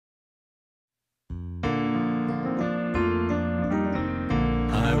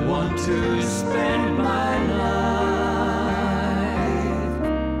want to spend my life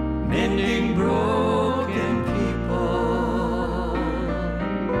mending broken people.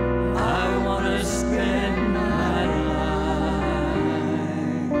 I want to spend my life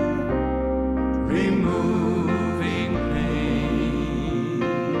removing pain.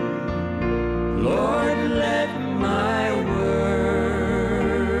 Lord, let my words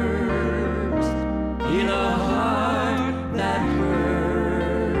heal a heart that hurts.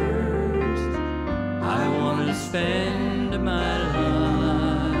 I want to spend my life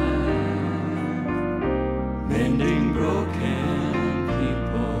mending broken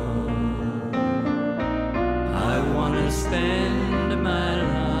people. I want to spend my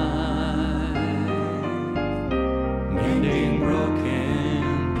life mending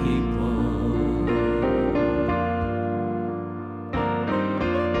broken people.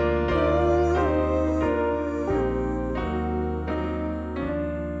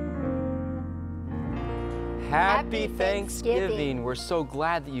 Happy Thanksgiving. We're so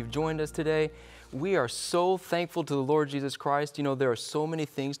glad that you've joined us today. We are so thankful to the Lord Jesus Christ. You know, there are so many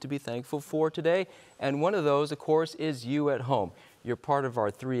things to be thankful for today, and one of those, of course, is you at home. You're part of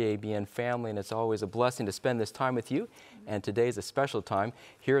our 3ABN family, and it's always a blessing to spend this time with you. And today is a special time.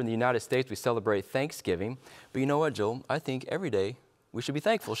 Here in the United States, we celebrate Thanksgiving. But you know what, Jill? I think every day we should be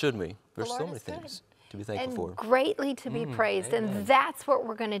thankful, shouldn't we? There's so many things to be thankful for. And greatly to be praised. Amen. And that's what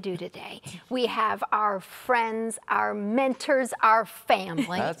we're going to do today. We have our friends, our mentors, our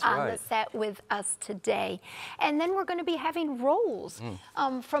family on the set with us today. And then we're going to be having rolls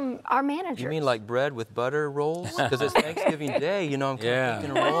from our managers. You mean like bread with butter rolls? Because it's Thanksgiving Day, you know, I'm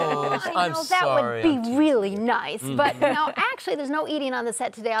cooking rolls. I know that would be really nice. But no, actually, there's no eating on the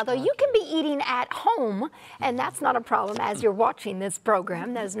set today, although you can be eating at home, and that's not a problem as you're watching this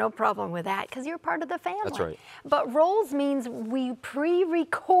program. There's no problem with that because you're part of the family. That's right. But rolls means we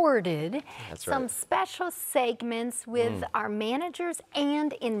pre-recorded some special segments with our managers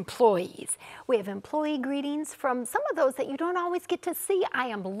and employees. We have employee greetings from some of those that you don't always get to see. I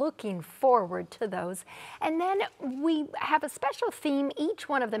am looking forward to those. And then we have a special theme. Each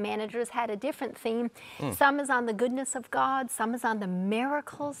one of the managers had a different theme. Some is on the goodness of God. Some is on the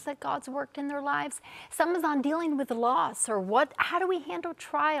miracles that God's worked in their lives. Some is on dealing with loss, or how do we handle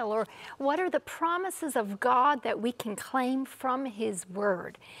trial, or what are the promises of God that we can claim from His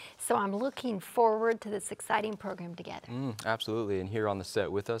Word. So I'm looking forward to this exciting program together. Absolutely. And here on the set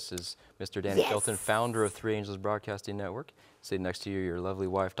with us is Mr. Danny Shelton, founder of 3 Angels Broadcasting Network. Sitting next to you, your lovely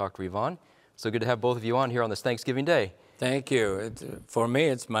wife, Dr. Yvonne. So good to have both of you on here on this Thanksgiving Day. Thank you. For me,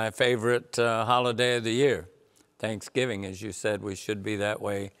 it's my favorite holiday of the year. Thanksgiving, as you said, we should be that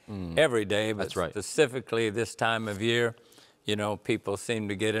way every day, but specifically this time of year, you know, people seem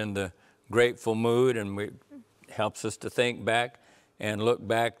to get in the grateful mood, and it helps us to think back and look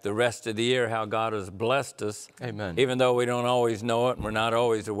back the rest of the year how God has blessed us. Amen. Even though we don't always know it and we're not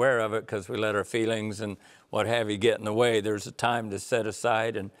always aware of it because we let our feelings and what have you get in the way, there's a time to set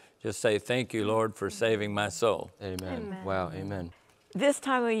aside and just say, thank you, Lord, for saving my soul. Amen. Wow, amen. This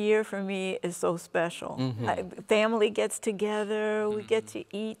time of year for me is so special. Family gets together, we get to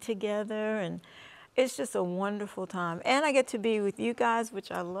eat together, and it's just a wonderful time. And I get to be with you guys,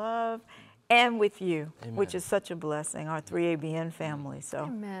 which I love, and with you, which is such a blessing, our 3ABN family. So,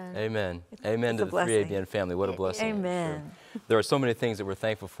 Amen to the 3ABN family. What a blessing. Amen. Sure. There are so many things that we're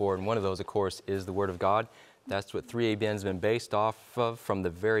thankful for, and one of those, of course, is the Word of God. That's what 3ABN has been based off of from the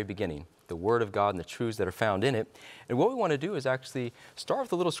very beginning, the Word of God and the truths that are found in it. And what we want to do is actually start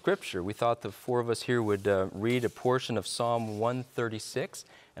with a little scripture. We thought the four of us here would read a portion of Psalm 136,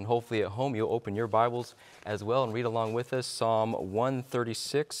 and hopefully at home you'll open your Bibles as well and read along with us, Psalm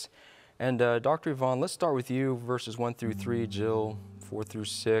 136. And Dr. Yvonne, let's start with you, verses 1 through 3, Jill 4 through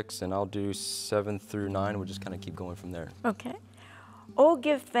 6, and I'll do 7 through 9. We'll just kind of keep going from there. Okay. Oh,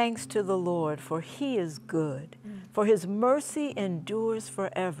 give thanks to the Lord, for He is good, for His mercy endures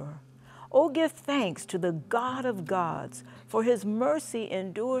forever. Oh, give thanks to the God of gods, for His mercy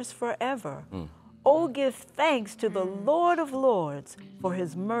endures forever. Oh, give thanks to the Lord of lords, for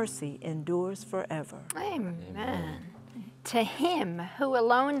His mercy endures forever. Amen. To Him who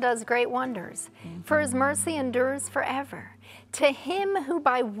alone does great wonders, for His mercy endures forever. To Him who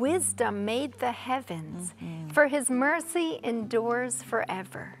by wisdom made the heavens, for His mercy endures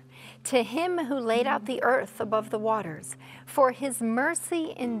forever. To Him who laid out the earth above the waters, for His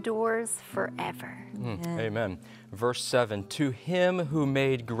mercy endures forever. Amen. Verse 7, to Him who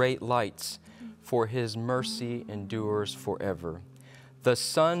made great lights, for His mercy endures forever. The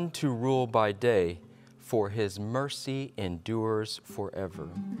sun to rule by day, for His mercy endures forever.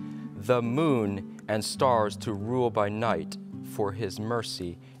 The moon and stars to rule by night, for his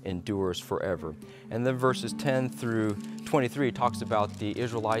mercy endures forever. And then verses 10 through 23 talks about the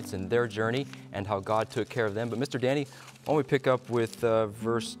Israelites and their journey and how God took care of them. But Mr. Danny, why don't we pick up with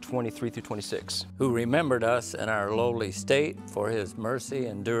verse 23 through 26? Who remembered us in our lowly state, for his mercy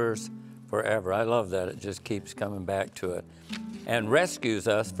endures forever. I love that. It just keeps coming back to it. And rescues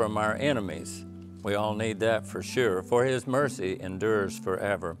us from our enemies. We all need that for sure. For his mercy endures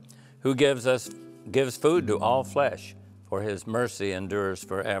forever. Who gives food to all flesh, for his mercy endures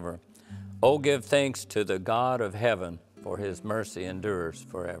forever. Oh, give thanks to the God of heaven, for his mercy endures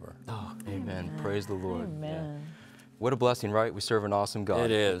forever. Oh, amen. Praise the Lord. Amen. Yeah. What a blessing, right? We serve an awesome God. It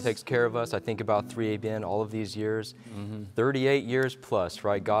is. He takes care of us. I think about 3ABN all of these years, 38 years plus,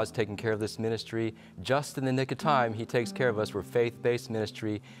 right? God's taking care of this ministry. Just in the nick of time, he takes care of us. We're faith-based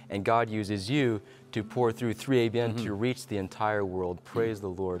ministry, and God uses you to pour through 3ABN to reach the entire world. Praise the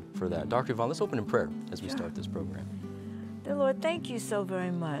Lord for that. Dr. Yvonne, let's open in prayer as we start this program. Dear Lord, thank you so very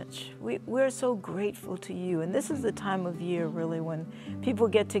much. We're so grateful to you. And this is the time of year, really, when people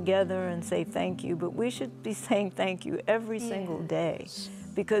get together and say thank you. But we should be saying thank you every single day,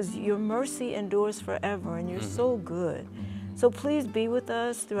 because your mercy endures forever and you're so good. So please be with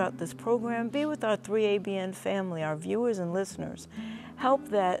us throughout this program. Be with our 3ABN family, our viewers and listeners. Help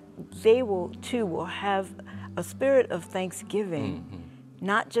that they will have a spirit of thanksgiving.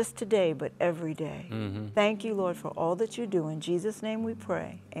 Not just today, but every day. Thank you, Lord, for all that you do. In Jesus' name we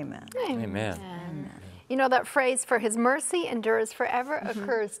pray. Amen. Amen. Amen. You know, that phrase, for his mercy endures forever,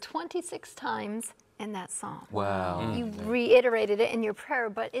 occurs 26 times in that psalm. Wow. You reiterated it in your prayer,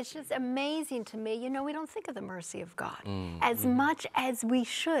 but it's just amazing to me. You know, we don't think of the mercy of God as much as we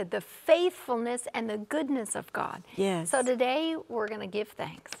should, the faithfulness and the goodness of God. Yes. So today we're going to give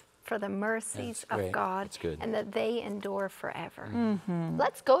thanks for the mercies of God and that they endure forever.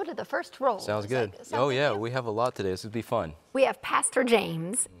 Let's go to the first roll. Sounds good. Oh yeah, we have a lot today. This would be fun. We have Pastor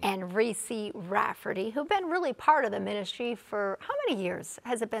James and Reese Rafferty, who've been really part of the ministry for how many years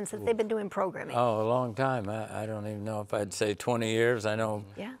has it been since they've been doing programming? Oh, a long time. I don't even know if I'd say 20 years. I know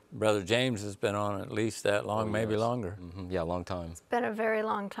Brother James has been on at least that long, maybe longer. Yeah, a long time. It's been a very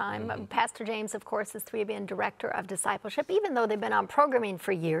long time. Pastor James, of course, is 3ABN Director of Discipleship. Even though they've been on programming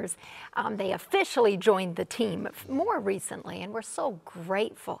for years, they officially joined the team more recently, and we're so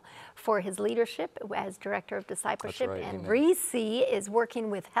grateful for his leadership as Director of Discipleship. That's right. And Amen. Reese is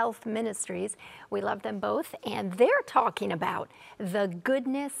working with Health Ministries. We love them both, and they're talking about the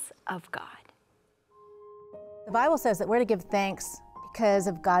goodness of God. The Bible says that we're to give thanks because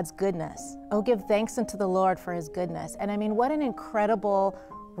of God's goodness. Oh, give thanks unto the Lord for his goodness. And I mean, what an incredible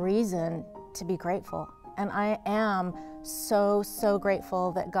reason to be grateful. And I am so, so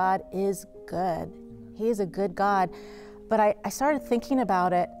grateful that God is good. He is a good God. But I started thinking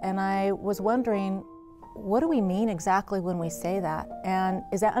about it, and I was wondering, what do we mean exactly when we say that? And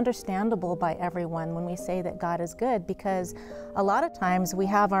is that understandable by everyone when we say that God is good? Because a lot of times we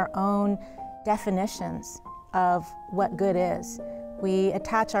have our own definitions of what good is. We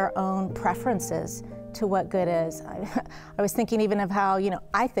attach our own preferences to what good is. I was thinking even of how,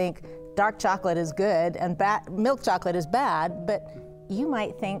 I think dark chocolate is good and milk chocolate is bad, but you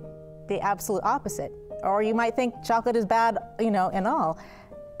might think the absolute opposite. Or you might think chocolate is bad, and all.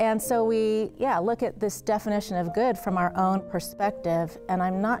 And so we, look at this definition of good from our own perspective, and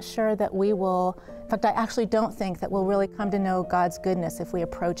I'm not sure that we will, in fact, I actually don't think that we'll really come to know God's goodness if we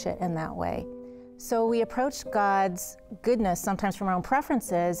approach it in that way. So we approach God's goodness sometimes from our own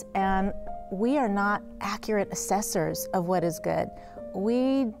preferences, and we are not accurate assessors of what is good.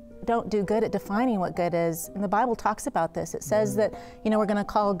 We don't do good at defining what good is. And the Bible talks about this. It says that, we're going to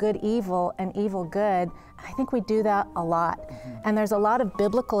call good evil and evil good. I think we do that a lot. And there's a lot of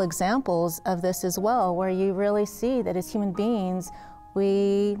biblical examples of this as well, where you really see that as human beings,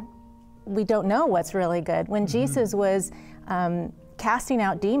 we don't know what's really good. When Jesus was casting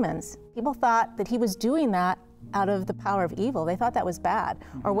out demons, people thought that he was doing that out of the power of evil. They thought that was bad.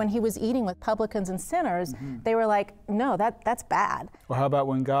 Or when he was eating with publicans and sinners, they were like, no, that's bad. Or how about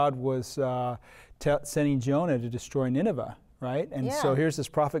when God was sending Jonah to destroy Nineveh, right? And so here's this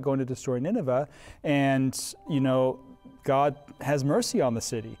prophet going to destroy Nineveh, and God has mercy on the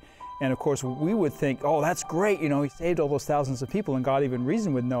city. And of course, we would think, oh, that's great, he saved all those thousands of people, and God even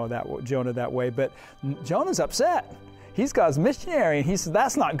reasoned with Jonah that way. But Jonah's upset. He's God's missionary, and he says,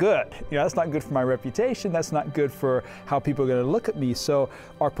 that's not good. That's not good for my reputation. That's not good for how people are going to look at me. So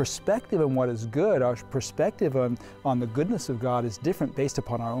our perspective on what is good, our perspective on the goodness of God is different based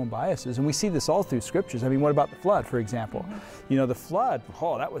upon our own biases. And we see this all through scriptures. I mean, what about the flood, for example? The flood,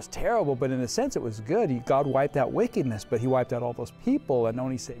 that was terrible, but in a sense it was good. God wiped out wickedness, but he wiped out all those people and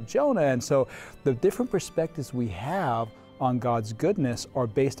only saved Jonah. And so the different perspectives we have on God's goodness are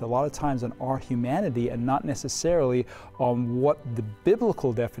based a lot of times on our humanity and not necessarily on what the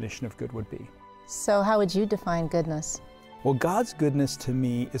biblical definition of good would be. So how would you define goodness? Well, God's goodness to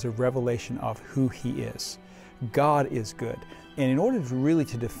me is a revelation of who He is. God is good. And in order to really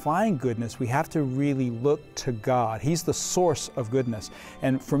define goodness, we have to really look to God. He's the source of goodness.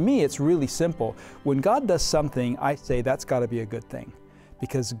 And for me, it's really simple. When God does something, I say that's got to be a good thing,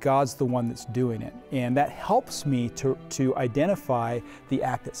 because God's the one that's doing it. And that helps me to identify the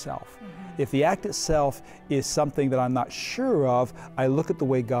act itself. If the act itself is something that I'm not sure of, I look at the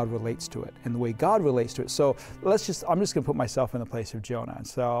way God relates to it and the way God relates to it. So I'm just going to put myself in the place of Jonah. And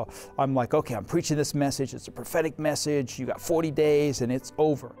so I'm like, okay, I'm preaching this message. It's a prophetic message. You got 40 days and it's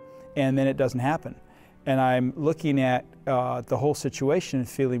over. And then it doesn't happen. And I'm looking at the whole situation and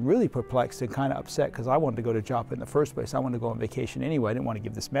feeling really perplexed and kind of upset, because I wanted to go to Joppa in the first place. I wanted to go on vacation anyway. I didn't want to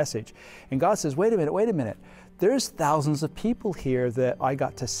give this message. And God says, wait a minute. There's thousands of people here that I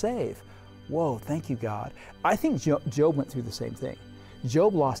got to save. Whoa, thank you, God. I think Job went through the same thing.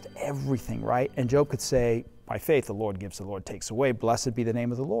 Job lost everything, right? And Job could say, by faith, the Lord gives, the Lord takes away. Blessed be the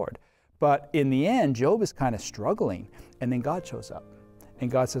name of the Lord. But in the end, Job is kind of struggling. And then God shows up. And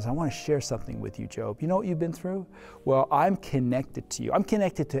God says, I want to share something with you, Job. You know what you've been through? Well, I'm connected to you. I'm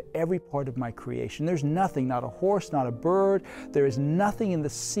connected to every part of my creation. There's nothing, not a horse, not a bird. There is nothing in the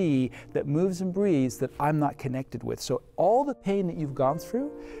sea that moves and breathes that I'm not connected with. So all the pain that you've gone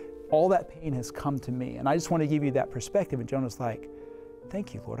through, all that pain has come to me. And I just want to give you that perspective. And Jonah's like,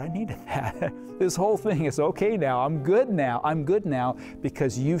 thank you, Lord, I needed that. This whole thing is okay now. I'm good now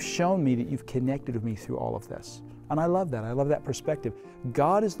because you've shown me that you've connected with me through all of this. And I love that. I love that perspective.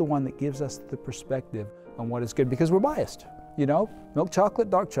 God is the one that gives us the perspective on what is good, because we're biased. You know, milk chocolate,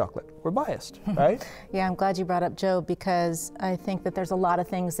 dark chocolate. We're biased, right? Yeah, I'm glad you brought up Job, because I think that there's a lot of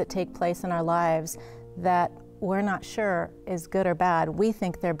things that take place in our lives that we're not sure is good or bad. We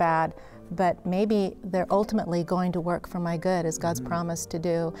think they're bad, but maybe they're ultimately going to work for my good, as God's promised to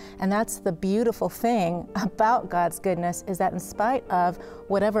do. And that's the beautiful thing about God's goodness, is that in spite of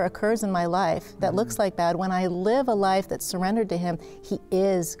whatever occurs in my life that looks like bad, when I live a life that's surrendered to Him, He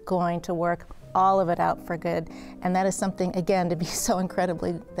is going to work all of it out for good. And that is something, again, to be so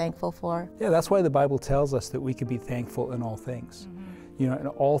incredibly thankful for. Yeah, that's why the Bible tells us that we can be thankful in all things. You know, in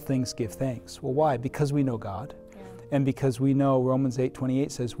all things give thanks. Well, why? Because we know God. And because we know, Romans 8:28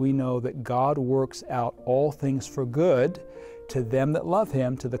 says, we know that God works out all things for good to them that love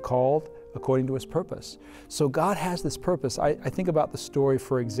Him, to the called according to His purpose. So God has this purpose. I think about the story,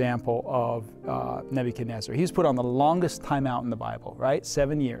 for example, of Nebuchadnezzar. He was put on the longest time out in the Bible, right?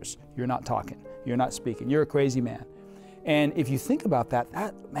 7 years. You're not talking. You're not speaking. You're a crazy man. And if you think about that,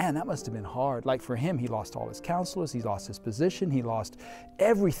 that must have been hard. Like for him, he lost all his counselors, he lost his position, he lost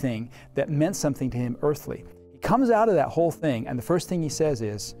everything that meant something to him earthly. He comes out of that whole thing, and the first thing he says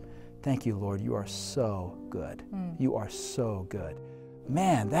is, thank you, Lord, you are so good. You are so good.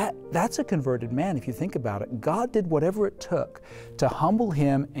 Man, that's a converted man if you think about it. God did whatever it took to humble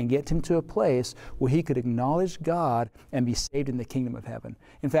him and get him to a place where he could acknowledge God and be saved in the kingdom of heaven.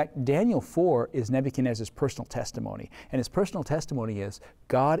 In fact, Daniel 4 is Nebuchadnezzar's personal testimony. And his personal testimony is,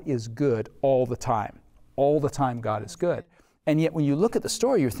 God is good all the time. All the time God is good. And yet when you look at the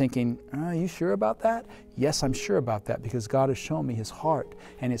story, you're thinking, are you sure about that? Yes, I'm sure about that, because God has shown me His heart.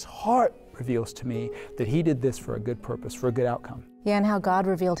 And His heart reveals to me that He did this for a good purpose, for a good outcome. Yeah, and how God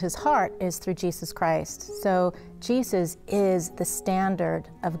revealed His heart is through Jesus Christ. So Jesus is the standard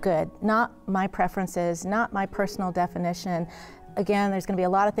of good, not my preferences, not my personal definition. Again, there's going to be a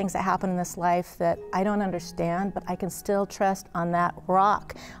lot of things that happen in this life that I don't understand, but I can still trust on that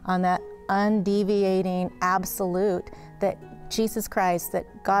rock, on that undeviating absolute, that Jesus Christ,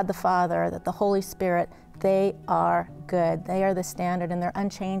 that God the Father, that the Holy Spirit, they are good. They are the standard, and they're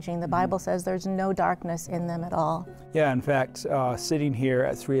unchanging. The Bible says there's no darkness in them at all. Yeah, in fact, sitting here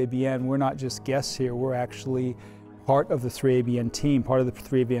at 3ABN, we're not just guests here, we're actually part of the 3ABN team, part of the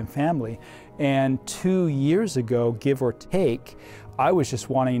 3ABN family. And 2 years ago, give or take, I was just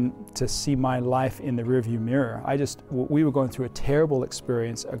wanting to see my life in the rearview mirror. We were going through a terrible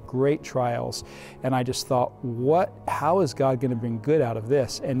experience, great trials, and I just thought, how is God going to bring good out of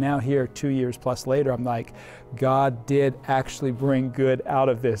this? And now here, 2 years plus later, I'm like, God did actually bring good out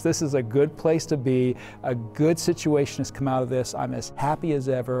of this. This is a good place to be. A good situation has come out of this. I'm as happy as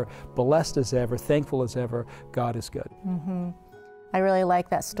ever, blessed as ever, thankful as ever. God is good. I really like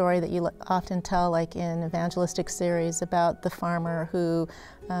that story that you often tell, like in evangelistic series, about the farmer who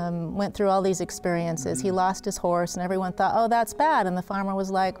went through all these experiences. He lost his horse, and everyone thought, oh, that's bad. And the farmer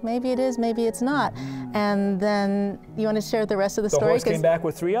was like, maybe it is, maybe it's not. And then, you want to share the rest of the story? The horse came back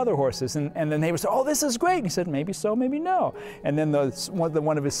with 3 other horses, and the neighbor said, oh, this is great. And he said, maybe so, maybe no. And then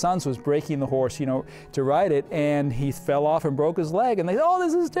one of his sons was breaking the horse, to ride it, and he fell off and broke his leg. And they said, oh,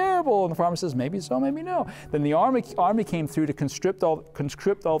 this is terrible. And the farmer says, maybe so, maybe no. Then the army came through to conscript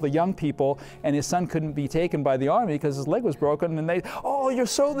all the young people, and his son couldn't be taken by the army because his leg was broken. And they, oh,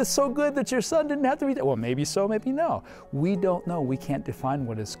 that's so good that your son didn't have to be there. Well, maybe so, maybe no. We don't know. We can't define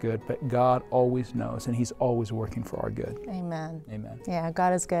what is good, but God always knows, and He's always working for our good. Amen. Amen. Yeah,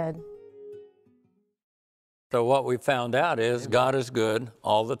 God is good. So what we found out is God is good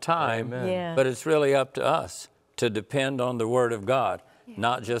all the time, Yeah. but it's really up to us to depend on the Word of God,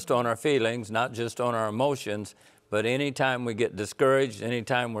 not just on our feelings, not just on our emotions, but anytime we get discouraged,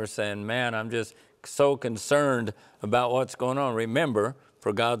 anytime we're saying, man, I'm just so concerned about what's going on, remember,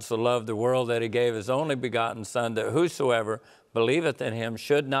 for God so loved the world that He gave His only begotten Son, that whosoever believeth in Him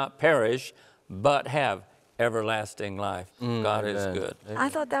should not perish, but have everlasting life. God is good. I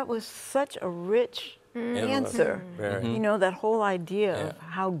thought that was such a rich answer. That whole idea of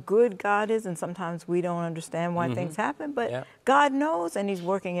how good God is, and sometimes we don't understand why things happen, but God knows, and He's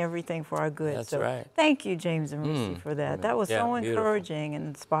working everything for our good. That's right. Thank you, James and Lucy, for that. That was so encouraging and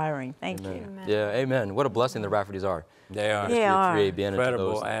inspiring. Thank you. Yeah, amen. What a blessing the Raffertys are. They are. They are.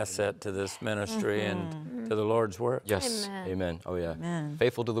 Incredible asset to this ministry and to the Lord's work. Yes, amen. Oh yeah. Amen.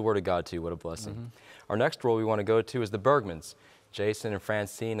 Faithful to the Word of God too, what a blessing. Our next role we want to go to is the Bergmans. Jason and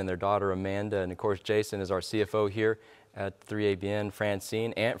Francine and their daughter Amanda, and of course Jason is our CFO here at 3ABN.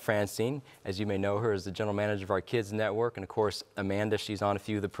 Francine, Aunt Francine, as you may know her, is the general manager of our Kids Network, and of course Amanda, she's on a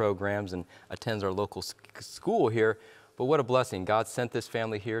few of the programs and attends our local school here. But what a blessing. God sent this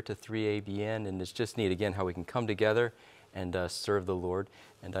family here to 3ABN, and it's just neat, again, how we can come together and serve the Lord.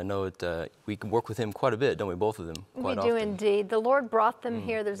 And I know that we can work with Him quite a bit, don't we, both of them? We do indeed. The Lord brought them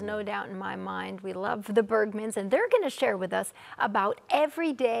here. There's no doubt in my mind. We love the Bergmans, and they're going to share with us about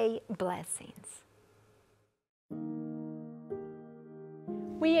everyday blessings.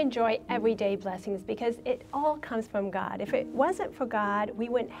 We enjoy everyday blessings because it all comes from God. If it wasn't for God, we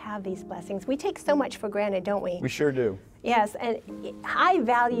wouldn't have these blessings. We take so much for granted, don't we? We sure do. Yes, and I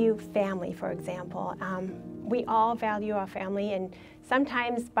value family, for example. We all value our family, and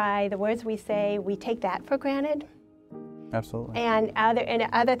sometimes by the words we say, we take that for granted. Absolutely. And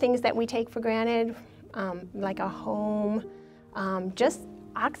other things that we take for granted, like a home, just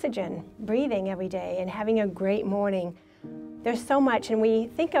oxygen, breathing every day, and having a great morning. There's so much, and we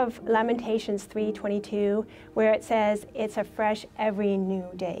think of Lamentations 3:22, where it says it's a fresh every new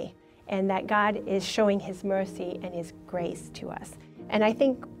day, and that God is showing His mercy and His grace to us. And I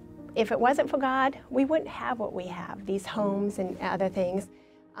think if it wasn't for God, we wouldn't have what we have, these homes and other things,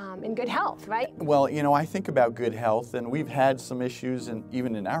 and good health, right? Well, I think about good health, and we've had some issues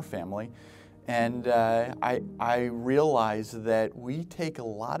even in our family, and I realize that we take a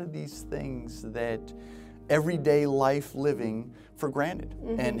lot of these things that everyday life living for granted.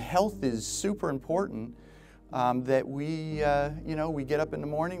 And health is super important, that we get up in the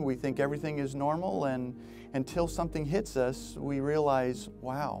morning, we think everything is normal, and until something hits us, we realize,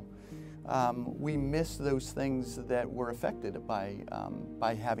 wow, we miss those things that were affected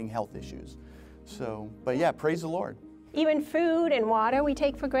by having health issues. So, but yeah, praise the Lord. Even food and water we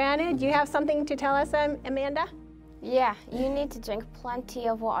take for granted. Do you have something to tell us, Amanda? Yeah, you need to drink plenty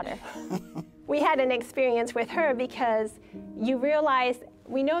of water. We had an experience with her because you realize,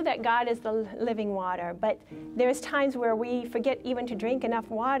 we know that God is the living water, but there's times where we forget even to drink enough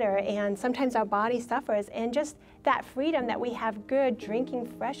water, and sometimes our body suffers, and just that freedom that we have good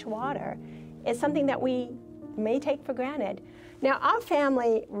drinking fresh water is something that we may take for granted. Now, our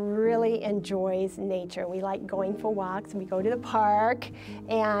family really enjoys nature. We like going for walks, and we go to the park,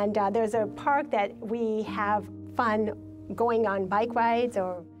 and there's a park that we have fun going on bike rides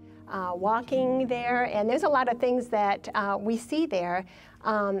or walking there, and there's a lot of things that we see there,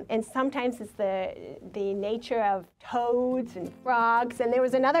 and sometimes it's the nature of toads and frogs. And there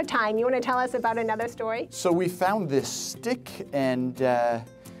was another time, you want to tell us about another story? So we found this stick, and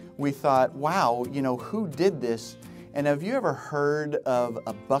we thought, wow, who did this? And have you ever heard of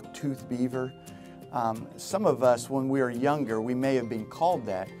a buck-toothed beaver? Some of us, when we were younger, we may have been called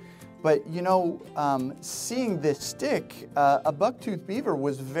that. But seeing this stick, a buck-toothed beaver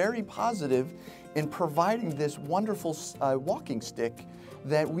was very positive in providing this wonderful walking stick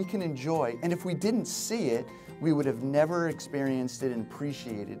that we can enjoy. And if we didn't see it, we would have never experienced it and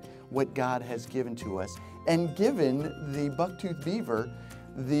appreciated what God has given to us, and given the buck-toothed beaver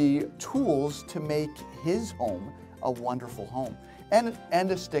the tools to make his home a wonderful home.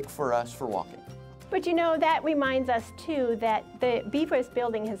 and a stick for us for walking. But you know, that reminds us too that the beaver is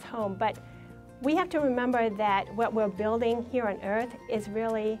building his home, but we have to remember that what we're building here on earth is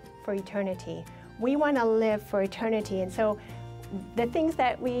really for eternity. We want to live for eternity, and so the things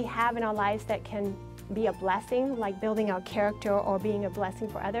that we have in our lives that can be a blessing, like building our character or being a blessing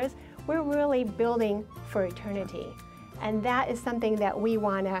for others, we're really building for eternity. And that is something that we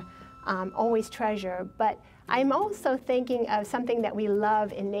want to always treasure. But I'm also thinking of something that we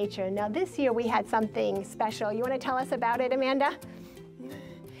love in nature. Now this year we had something special. You want to tell us about it, Amanda?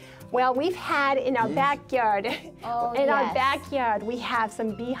 Well, we've had in our backyard, our backyard, we have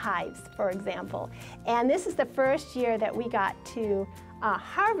some beehives, for example. And this is the first year that we got to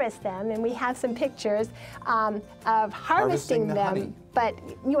harvest them, and we have some pictures of harvesting them. Honey. But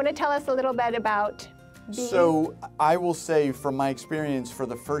you want to tell us a little bit about bees? So I will say from my experience, for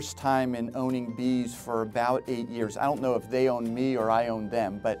the first time in owning bees for about 8 years, I don't know if they own me or I own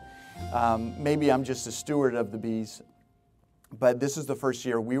them, but maybe I'm just a steward of the bees. But this is the first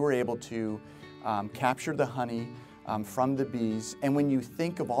year we were able to capture the honey from the bees. And when you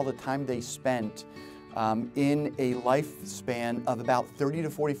think of all the time they spent in a lifespan of about 30 to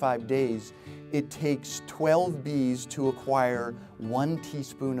 45 days, it takes 12 bees to acquire 1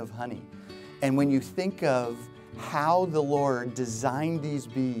 teaspoon of honey. And when you think of how the Lord designed these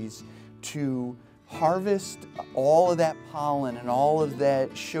bees to harvest all of that pollen and all of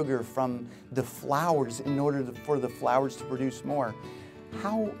that sugar from the flowers in order for the flowers to produce more,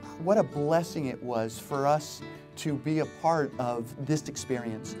 what a blessing it was for us to be a part of this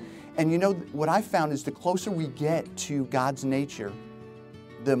experience. And you know, what I found is the closer we get to God's nature,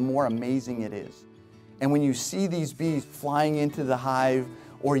 the more amazing it is. And when you see these bees flying into the hive,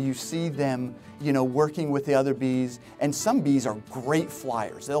 or you see them, you know, working with the other bees, and some bees are great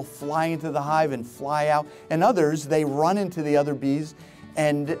flyers. They'll fly into the hive and fly out, and others, they run into the other bees,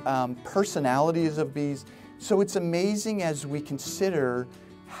 and personalities of bees. So it's amazing as we consider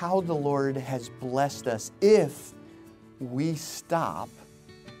how the Lord has blessed us if we stop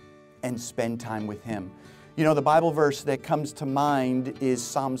and spend time with Him. You know, the Bible verse that comes to mind is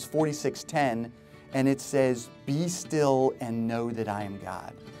Psalms 46:10, and it says, "Be still and know that I am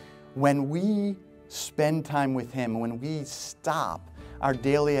God." When we spend time with Him, when we stop our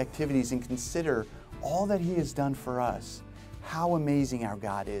daily activities and consider all that He has done for us, how amazing our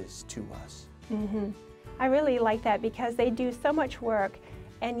God is to us. Mm-hmm. I really like that because they do so much work,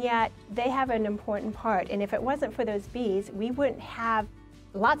 and yet they have an important part. And if it wasn't for those bees, we wouldn't have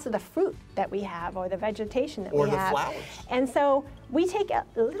lots of the fruit that we have or the vegetation that we have. Or the flowers. And so we take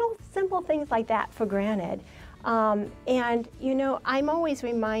little simple things like that for granted. And you know, I'm always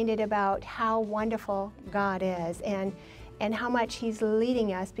reminded about how wonderful God is and how much He's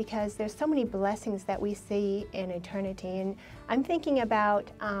leading us, because there's so many blessings that we see in eternity. And I'm thinking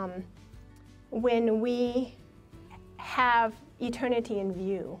about when we have eternity in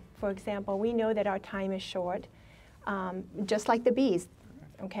view. For example, we know that our time is short, just like the bees.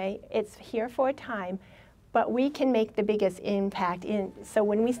 Okay, it's here for a time, but we can make the biggest impact. So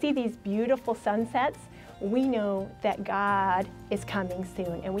when we see these beautiful sunsets, we know that God is coming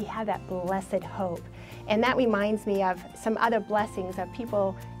soon, and we have that blessed hope. And that reminds me of some other blessings of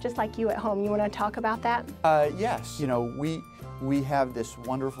people just like you at home. You want to talk about that? Yes. You know, we have this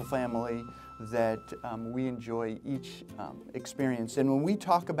wonderful family that we enjoy each experience. And when we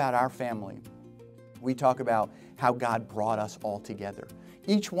talk about our family, we talk about how God brought us all together,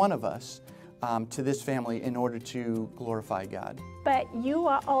 each one of us, to this family in order to glorify God. But you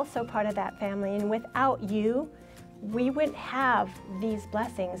are also part of that family, and without you, we wouldn't have these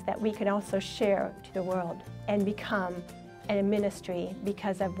blessings that we could also share to the world and become a ministry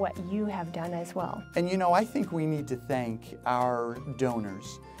because of what you have done as well. And you know, I think we need to thank our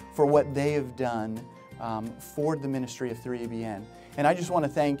donors for what they have done for the ministry of 3ABN. And I just want to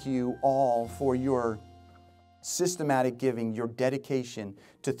thank you all for your systematic giving, your dedication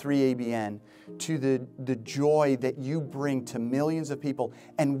to 3ABN, to the joy that you bring to millions of people.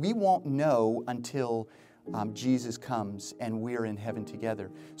 And we won't know until Jesus comes and we're in heaven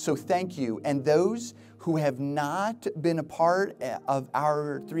together. So thank you. And those who have not been a part of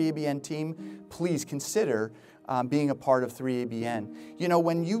our 3ABN team, please consider being a part of 3ABN. You know,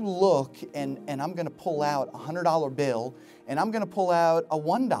 when you look, and I'm going to pull out a $100 bill, and I'm going to pull out a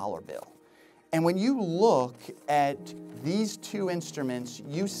 $1 bill. And when you look at these two instruments,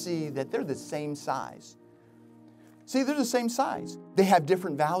 you see that they're the same size. See, they're the same size. They have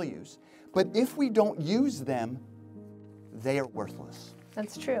different values. But if we don't use them, they are worthless.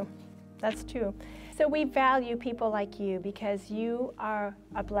 That's true. That's true. So we value people like you because you are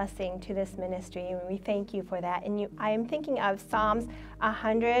a blessing to this ministry, and we thank you for that. And I am thinking of Psalms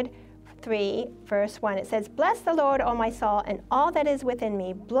 103, verse 1. It says, "Bless the Lord, O my soul, and all that is within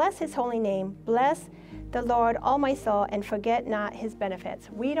me. Bless his holy name. Bless the Lord, all my soul, and forget not his benefits."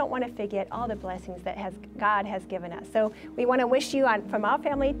 We don't want to forget all the blessings that God has given us. So we want to wish you, from our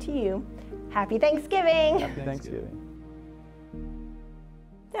family to you, Happy Thanksgiving. Happy Thanksgiving.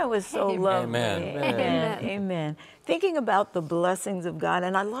 That was so lovely. Amen. Amen. Amen. Thinking about the blessings of God,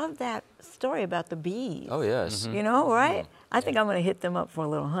 and I love that story about the bees. Oh, yes. You know, right? I think I'm going to hit them up for a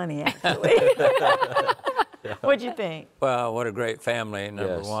little honey, actually. What'd you think? Well, what a great family,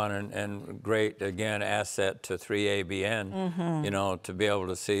 number one, and great, again, asset to 3ABN, you know, to be able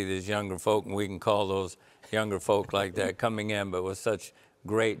to see these younger folk, and we can call those younger folk like that, coming in, but with such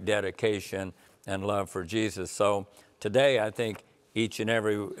great dedication and love for Jesus. So today, I think each and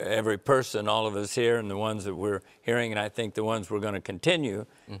every person, all of us here, and the ones that we're hearing, and I think the ones we're going to continue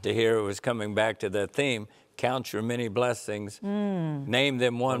to hear, was coming back to that theme, count your many blessings, name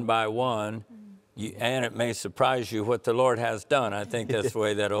them one by one, and it may surprise you what the Lord has done. I think that's the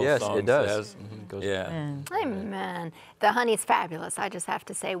way that old song it does. says. Yeah. Amen. The honey's fabulous. I just have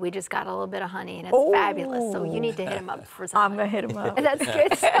to say, we just got a little bit of honey, and it's fabulous. So you need to hit him up for something. I'm going to hit him up. That's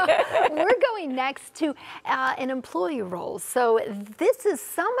good. So we're going next to an employee role. So this is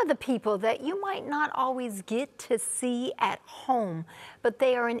some of the people that you might not always get to see at home, but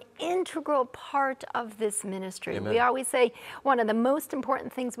they are an integral part of this ministry. Amen. We always say one of the most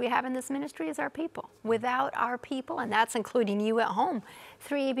important things we have in this ministry is our people. Without our people, and that's including you at home,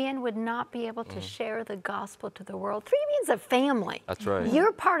 3ABN would not be able to share the gospel to the world. 3ABN's a family. That's right.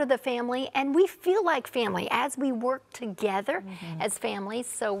 You're part of the family, and we feel like family as we work together as families.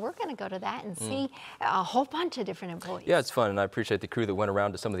 So we're going to go to that and see a whole bunch of different employees. Yeah, it's fun, and I appreciate the crew that went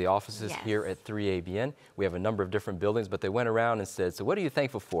around to some of the offices here at 3ABN. We have a number of different buildings, but they went around and said, so what are you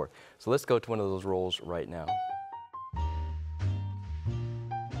thankful for? So let's go to one of those roles right now.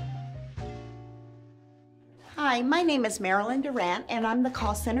 Hi, my name is Marilyn Durant, and I'm the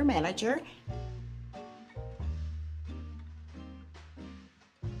call center manager.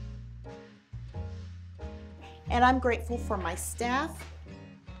 And I'm grateful for my staff,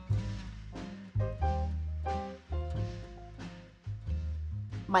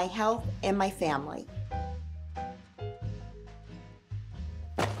 my health, and my family.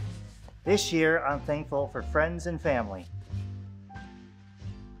 This year, I'm thankful for friends and family.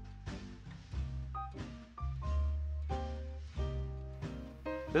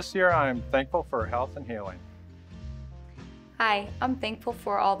 This year, I'm thankful for health and healing. Hi, I'm thankful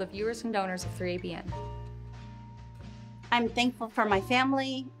for all the viewers and donors of 3ABN. I'm thankful for my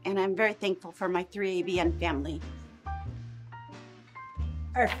family, and I'm very thankful for my 3ABN family.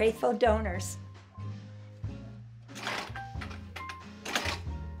 Our faithful donors.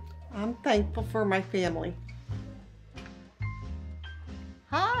 I'm thankful for my family.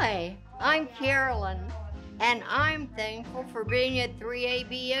 Hi, I'm Carolyn, and I'm thankful for being at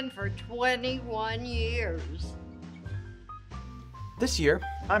 3ABN for 21 years. This year,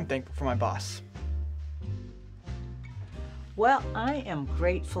 I'm thankful for my boss. Well, I am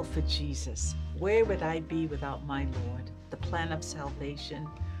grateful for Jesus. Where would I be without my Lord? The plan of salvation.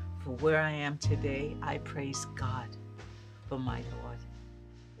 For where I am today, I praise God for my Lord.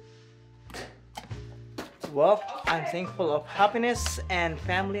 Well, I'm thankful of happiness and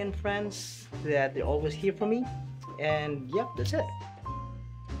family and friends that they're always here for me. And yep, that's it.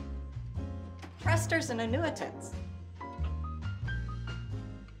 Trusters and annuitants.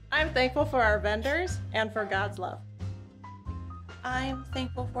 I'm thankful for our vendors and for God's love. I'm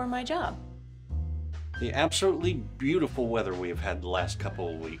thankful for my job. The absolutely beautiful weather we have had the last couple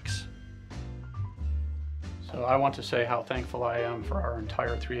of weeks. So I want to say how thankful I am for our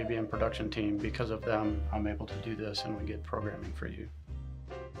entire 3ABN production team. Because of them, I'm able to do this and we get programming for you.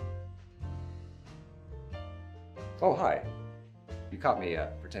 Oh, hi. You caught me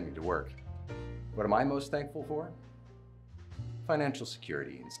pretending to work. What am I most thankful for? Financial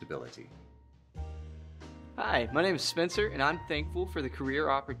security and stability. Hi, my name is Spencer, and I'm thankful for the career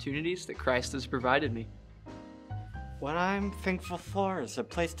opportunities that Christ has provided me. What I'm thankful for is a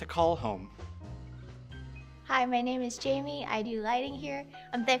place to call home. Hi, my name is Jamie. I do lighting here.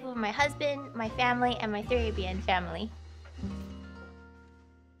 I'm thankful for my husband, my family, and my 3ABN family.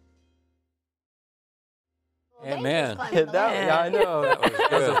 Amen. Yeah, I know.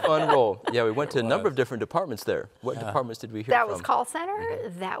 That was a fun role. Yeah, we went to a number of different departments there. What departments did we hear That from? was call center,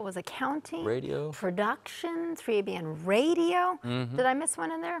 that was accounting, radio, production, 3ABN radio. Did I miss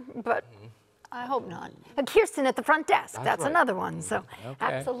one in there? But I hope not. Kirsten at the front desk, that's right. another one. So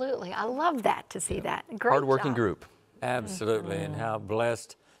absolutely, I love that to see that. Great Hard-working job. group. Absolutely, and how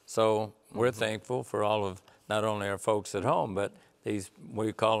blessed. So we're thankful for all of not only our folks at home, but these,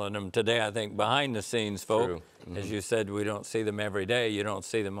 we're calling them today, I think, behind the scenes folk. As you said, we don't see them every day. You don't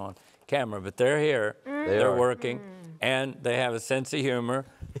see them on camera, but they're here. They're working, and they have a sense of humor.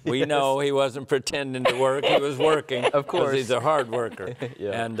 We know he wasn't pretending to work. He was working. Of course. He's a hard worker.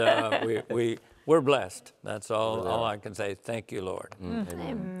 And we're blessed. That's all I can say. Thank you, Lord.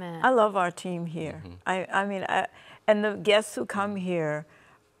 Amen. I love our team here. I mean, and the guests who come here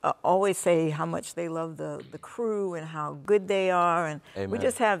always say how much they love the crew and how good they are. And we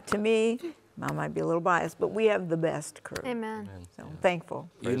just have, to me, I might be a little biased, but we have the best crew. Amen. So I'm thankful.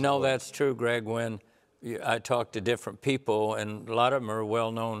 You know that's true, Greg, when I talk to different people, and a lot of them are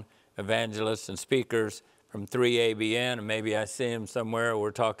well-known evangelists and speakers from 3ABN, and maybe I see them somewhere,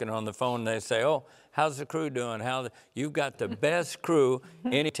 we're talking on the phone, and they say, oh, how's the crew doing? You've got the best crew,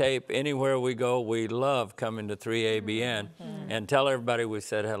 any tape, anywhere we go. We love coming to 3ABN, and tell everybody we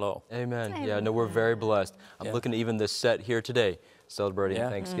said hello. Amen. Yeah, no, we're very blessed. I'm looking at even this set here today, celebrating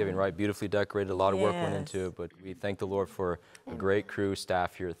Thanksgiving, right? Beautifully decorated, a lot of work went into it, but we thank the Lord for a great crew,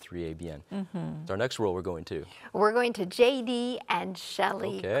 staff here at 3ABN. So our next role we're going to? We're going to JD and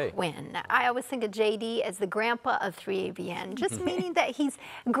Shelley Quinn. I always think of JD as the grandpa of 3ABN, just meaning that he's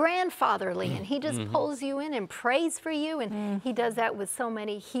grandfatherly and he just pulls you in and prays for you, and he does that with so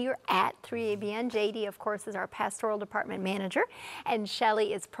many here at 3ABN. JD, of course, is our pastoral department manager, and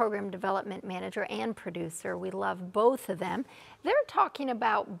Shelley is program development manager and producer. We love both of them. They're talking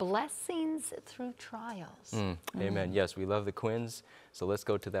about blessings through trials. Amen. Yes, we love the Quinns, so let's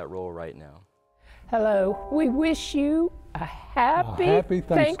go to that role right now. Hello. We wish you a happy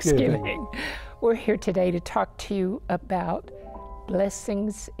Thanksgiving. We're here today to talk to you about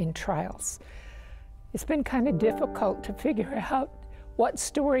blessings in trials. It's been kind of difficult to figure out what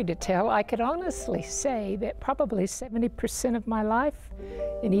story to tell. I could honestly say that probably 70% of my life,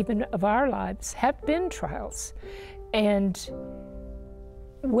 and even of our lives, have been trials. And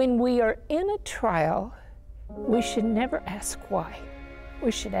when we are in a trial, we should never ask why.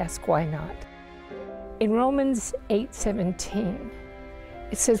 We should ask why not. In Romans 8:17,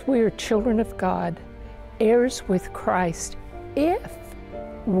 it says we are children of God, heirs with Christ, if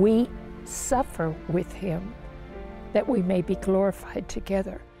we suffer with him, that we may be glorified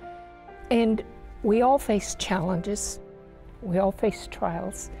together. And we all face challenges, we all face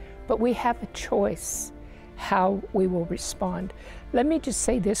trials, but we have a choice how we will respond. Let me just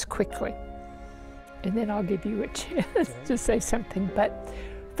say this quickly, and then I'll give you a chance to say something. But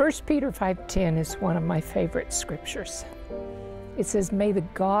 1 Peter 5:10 is one of my favorite scriptures. It says, may the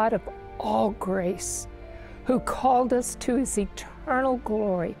God of all grace, who called us to his eternal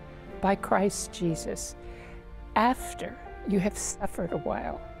glory by Christ Jesus, after you have suffered a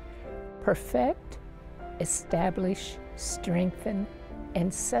while, perfect, establish, strengthen,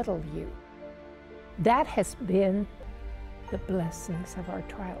 and settle you. That has been the blessings of our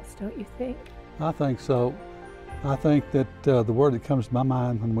trials, don't you think? I think so. I think that the word that comes to my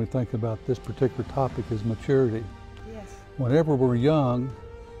mind when we think about this particular topic is maturity. Yes. Whenever we're young,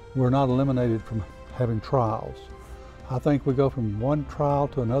 we're not eliminated from having trials. I think we go from one trial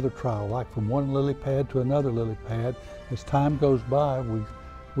to another trial, like from one lily pad to another lily pad. As time goes by,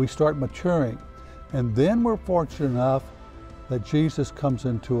 we start maturing. And then we're fortunate enough that Jesus comes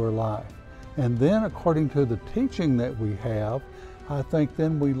into our life. And then, according to the teaching that we have, I think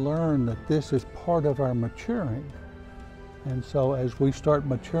then we learn that this is part of our maturing. And so as we start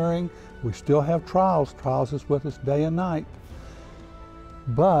maturing, we still have trials. Trials is with us day and night.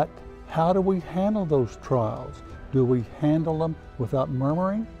 But how do we handle those trials? Do we handle them without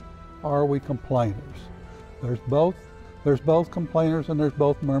murmuring, or are we complainers? There's both complainers and there's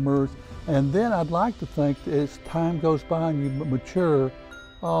both murmurers. And then I'd like to think that as time goes by and you mature,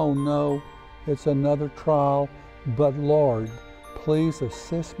 oh no, it's another trial, but Lord, please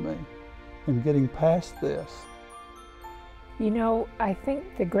assist me in getting past this. You know, I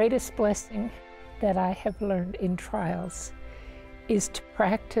think the greatest blessing that I have learned in trials is to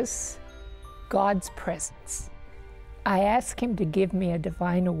practice God's presence. I ask him to give me a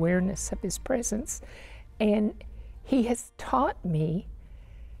divine awareness of his presence, and he has taught me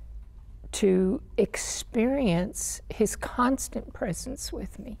to experience his constant presence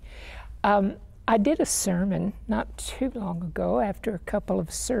with me. I did a sermon not too long ago after a couple of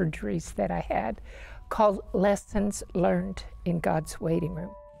surgeries that I had called Lessons Learned in God's Waiting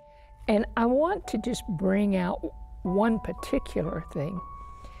Room. And I want to just bring out one particular thing.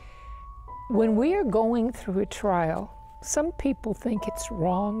 When we are going through a trial, some people think it's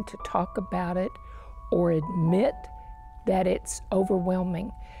wrong to talk about it or admit that it's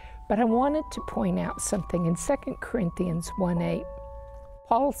overwhelming. But I wanted to point out something in 2 Corinthians 1:8.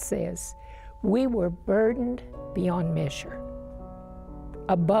 Paul says, we were burdened beyond measure,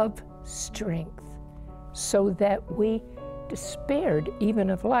 above strength, so that we despaired even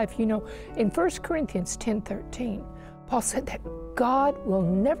of life. You know, in 1 Corinthians 10:13, Paul said that God will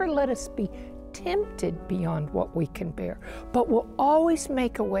never let us be tempted beyond what we can bear, but will always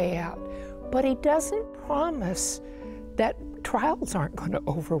make a way out. But he doesn't promise that trials aren't going to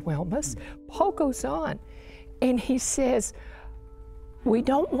overwhelm us. Paul goes on and he says, we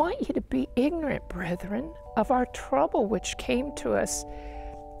don't want you to be ignorant, brethren, of our trouble which came to us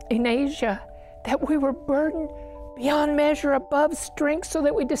in Asia, that we were burdened beyond measure, above strength, so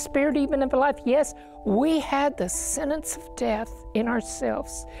that we despaired even of life. Yes, we had the sentence of death in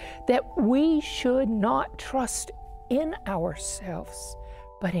ourselves, that we should not trust in ourselves,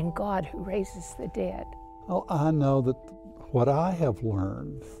 but in God who raises the dead. Oh, I know that what I have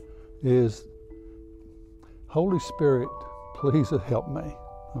learned is, Holy Spirit, please help me,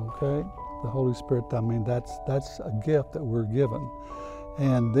 okay? The Holy Spirit, I mean, that's a gift that we're given.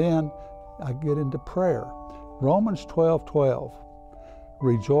 And then I get into prayer. Romans 12:12,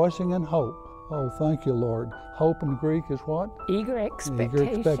 rejoicing in hope. Oh, thank you, Lord. Hope in Greek is what? Eager expectation.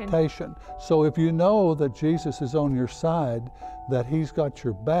 Eager expectation. So if you know that Jesus is on your side, that he's got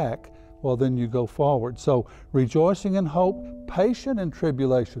your back, well, then you go forward. So rejoicing in hope, patient in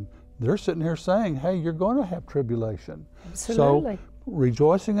tribulation. They're sitting here saying, hey, you're going to have tribulation. Absolutely. So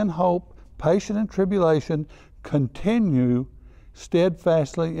rejoicing in hope, patient in tribulation, continue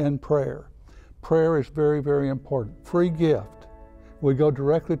steadfastly in prayer. Prayer is very, very important. Free gift. We go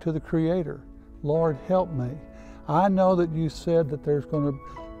directly to the Creator. Lord, help me. I know that you said that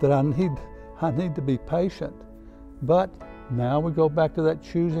I need to be patient. But now we go back to that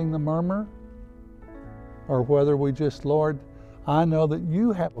choosing the murmur, or whether we just, Lord, I know that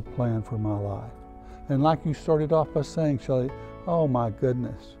you have a plan for my life. And like you started off by saying, Shelley, oh my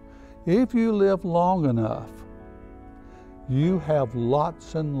goodness, if you live long enough, you have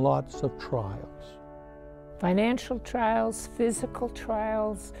lots and lots of trials. Financial trials, physical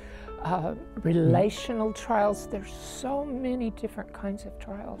trials, relational trials. There's so many different kinds of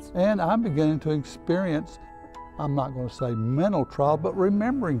trials. And I'm beginning to experience, I'm not going to say mental trials, but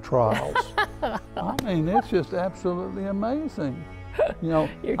remembering trials. I mean, it's just absolutely amazing. You know,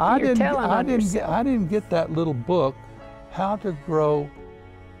 I didn't get that little book, How to Grow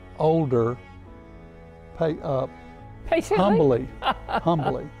Older Humbly.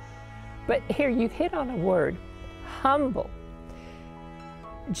 Humbly. But here, you've hit on a word, humble.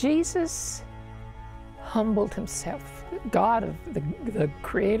 Jesus humbled himself. God, of the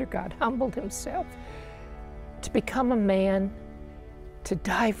Creator God, humbled himself to become a man, to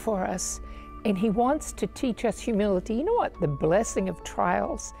die for us. And he wants to teach us humility. You know what? The blessing of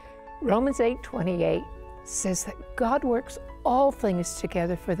trials. Romans 8:28 says that God works all things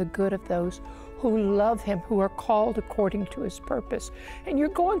together for the good of those who love him, who are called according to his purpose. And you're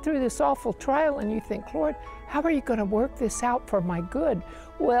going through this awful trial and you think, Lord, how are you going to work this out for my good?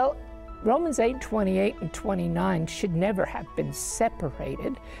 Well, Romans 8:28 and 29 should never have been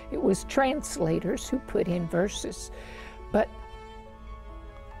separated. It was translators who put in verses. But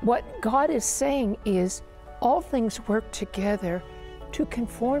what God is saying is all things work together to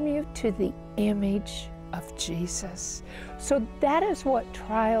conform you to the image of Jesus. So that is what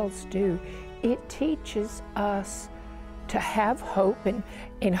trials do. It teaches us to have hope,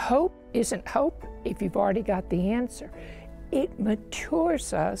 and hope isn't hope if you've already got the answer. It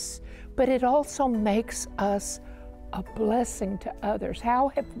matures us, but it also makes us a blessing to others. How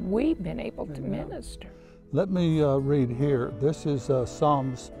have we been able to minister? Let me read here. This is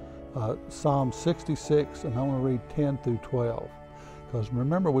Psalm 66, and I want to read 10 through 12. Because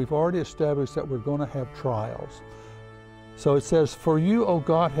remember, we've already established that we're going to have trials. So it says, for you, O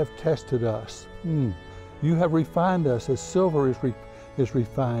God, have tested us. You have refined us as silver is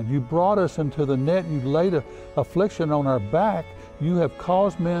refined. You brought us into the net. You laid affliction on our back. You have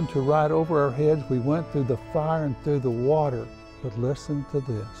caused men to ride over our heads. We went through the fire and through the water. But listen to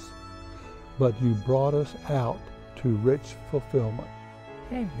this. But you brought us out to rich fulfillment.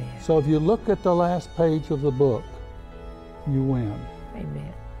 Amen. So if you look at the last page of the book, you win.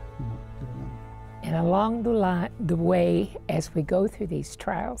 Amen. And along the way, as we go through these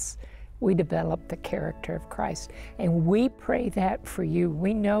trials, we develop the character of Christ. And we pray that for you.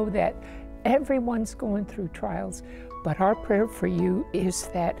 We know that everyone's going through trials, but our prayer for you is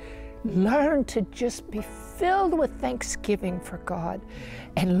that learn to just be filled with thanksgiving for God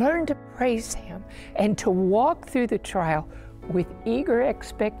and learn to praise Him and to walk through the trial with eager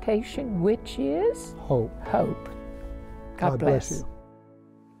expectation, which is hope. Hope. God bless you.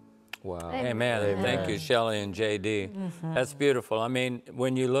 Wow. Amen. Amen. Thank you, Shelley and JD. That's beautiful. I mean,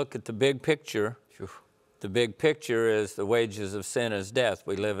 when you look at the big picture, the big picture is the wages of sin is death.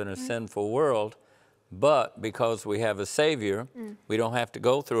 We live in a sinful world, but because we have a Savior, we don't have to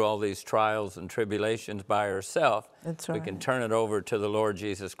go through all these trials and tribulations by ourselves. That's right. We can turn it over to the Lord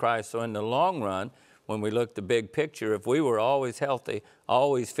Jesus Christ. So in the long run, when we look at the big picture, if we were always healthy,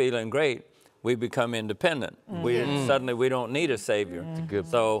 always feeling great, we become independent. Suddenly we don't need a Savior.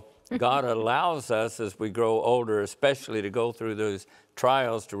 So God allows us as we grow older, especially to go through those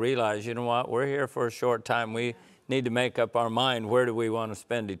trials, to realize, you know what, we're here for a short time. We need to make up our mind, where do we want to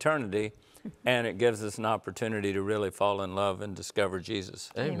spend eternity? And it gives us an opportunity to really fall in love and discover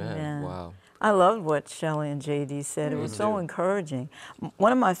Jesus. Amen. Wow. I loved what Shelley and JD said. It was so encouraging.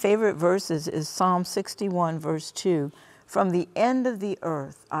 One of my favorite verses is Psalm 61, verse 2. From the end of the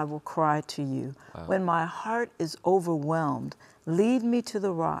earth I will cry to you. Wow. When my heart is overwhelmed, lead me to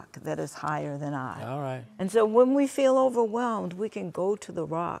the rock that is higher than I. All right. And so when we feel overwhelmed, we can go to the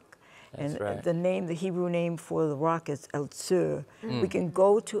rock. That's and right. the Hebrew name for the rock is El Tsur. We can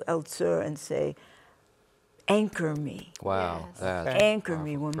go to El Tsur and say, anchor me. Wow. Yes. Anchor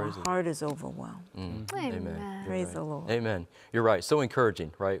me when my heart is overwhelmed. Amen. Praise the Lord. Amen. You're right. So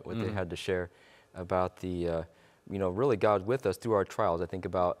encouraging, right, what they had to share about the, you know, really God with us through our trials. I think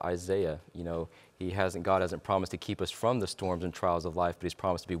about Isaiah, you know, God hasn't promised to keep us from the storms and trials of life, but He's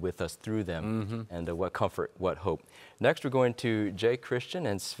promised to be with us through them. And what comfort, what hope. Next, we're going to Jay Christian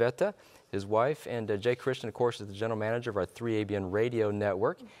and Sveta, his wife. And Jay Christian, of course, is the general manager of our 3ABN radio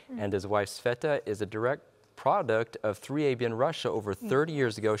network. And his wife, Sveta, is a direct product of 3ABN Russia over 30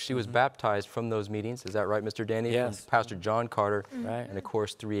 years ago. She was baptized from those meetings. Is that right, Mr. Danny? Yes. From Pastor John Carter. Right. And, of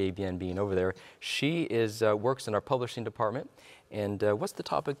course, 3ABN being over there. She is works in our publishing department. And what's the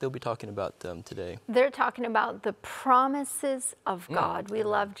topic they'll be talking about today? They're talking about the promises of God. We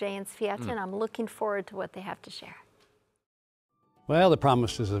love Jay and Sveta, and I'm looking forward to what they have to share. Well, the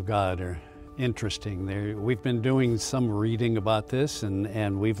promises of God are interesting. We've been doing some reading about this,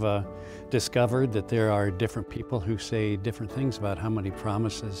 and we've discovered that there are different people who say different things about how many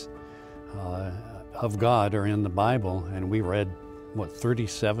promises of God are in the Bible. And we read, what,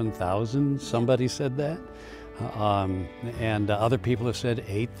 37,000? Somebody said that. And other people have said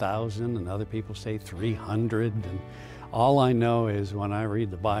 8,000, and other people say 300. And all I know is when I read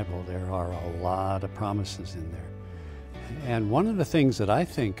the Bible, there are a lot of promises in there. And one of the things that I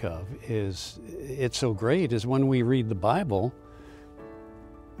think of is, it's so great, is when we read the Bible,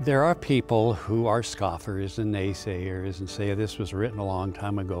 there are people who are scoffers and naysayers and say this was written a long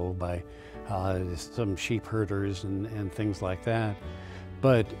time ago by some sheep herders and things like that.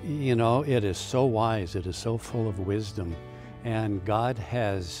 But, you know, it is so wise, it is so full of wisdom, and God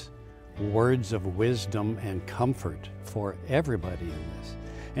has words of wisdom and comfort for everybody in this.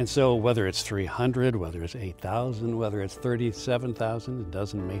 And so whether it's 300, whether it's 8,000, whether it's 37,000, it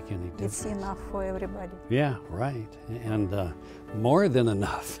doesn't make any difference. It's enough for everybody. Yeah, right. And more than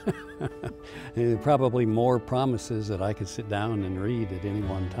enough. Probably more promises that I could sit down and read at any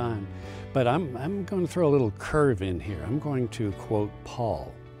one time. But I'm going to throw a little curve in here. I'm going to quote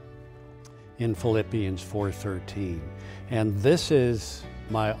Paul in Philippians 4:13. And this is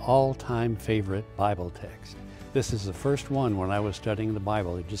my all-time favorite Bible text. This is the first one when I was studying the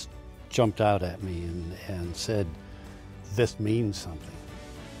Bible. It just jumped out at me and said, this means something.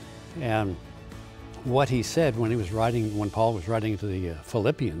 And what he said when Paul was writing to the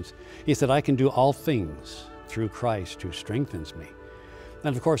Philippians, he said, I can do all things through Christ who strengthens me.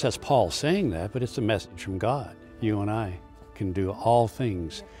 And of course, that's Paul saying that, but it's a message from God. You and I can do all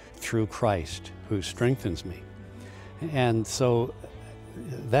things through Christ who strengthens me. And so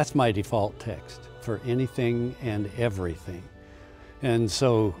that's my default text for anything and everything. And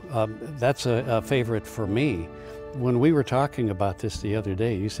so that's a favorite for me. When we were talking about this the other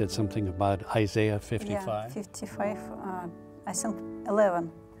day, you said something about Isaiah 55. Yeah, 55, I think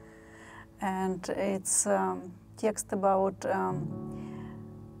 11. And it's text about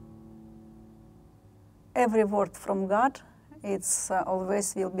every word from God, it's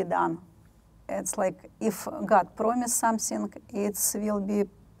always will be done. It's like if God promised something, it will be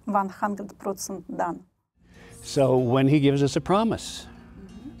 100% done. So when He gives us a promise,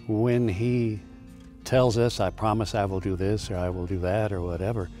 when He tells us, I promise I will do this or I will do that or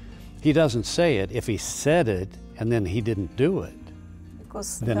whatever, He doesn't say it. If He said it and then He didn't do it,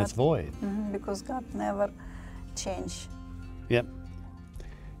 then it's void. Because God never change. Yep.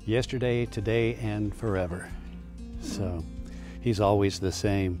 yesterday, today, and forever. So he's always the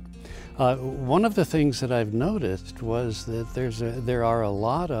same. One of the things that I've noticed was that there are a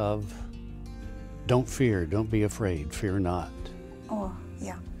lot of don't fear, don't be afraid, fear not. Oh,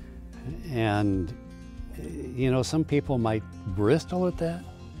 yeah. And, you know, some people might bristle at that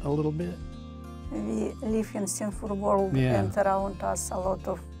a little bit. We live in a sinful world, and around us a lot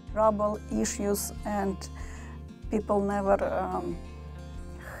of trouble, issues, and people never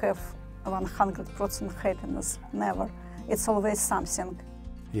have 100% happiness, never. It's always something.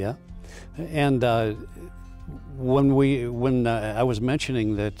 Yeah. And when I was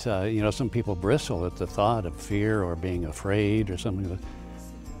mentioning that, you know, some people bristle at the thought of fear or being afraid or something like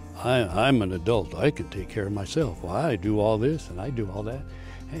that. I'm an adult, I can take care of myself. Well, I do all this and I do all that.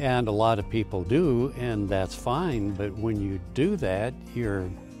 And a lot of people do, and that's fine, but when you do that, you're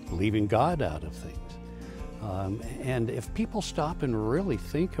leaving God out of things. And if people stop and really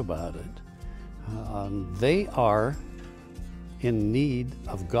think about it, they are in need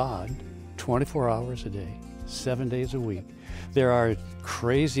of God 24 hours a day, 7 days a week. There are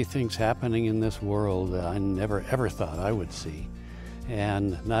crazy things happening in this world that I never ever thought I would see.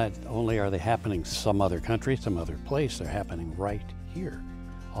 And not only are they happening some other country, some other place, they're happening right here.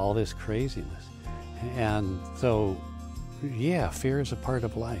 All this craziness. And so, yeah, fear is a part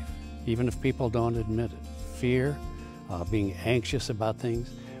of life, even if people don't admit it. Fear, being anxious about things,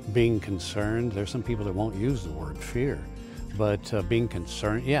 being concerned. There's some people that won't use the word fear, but being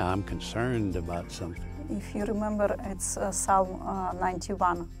concerned, yeah, I'm concerned about something. If you remember, it's Psalm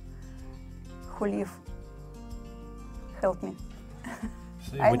 91. Who live, help me.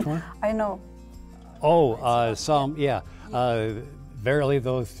 Which one? I know. Oh, Psalm, yeah. Verily,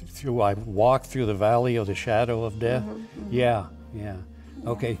 though I walk through the valley of the shadow of death. Yeah.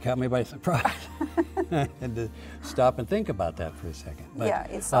 Okay, caught me by surprise. Had to stop and think about that for a second. But, yeah,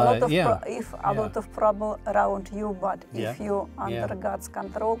 it's a lot of lot of trouble around you, but if you under God's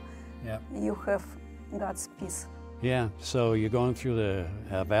control, you have God's peace. Yeah, so you're going through the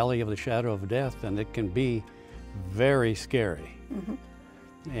valley of the shadow of death, and it can be very scary.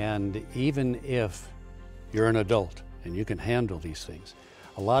 And even if you're an adult and you can handle these things,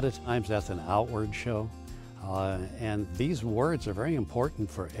 a lot of times that's an outward show. And these words are very important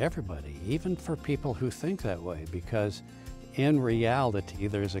for everybody, even for people who think that way, because in reality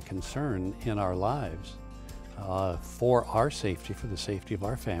there's a concern in our lives for our safety, for the safety of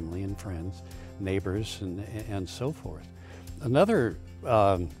our family and friends, neighbors, and so forth. Another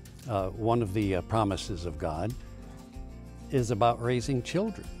one of the promises of God is about raising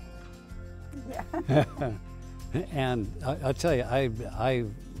children. Yeah. And I'll tell you, I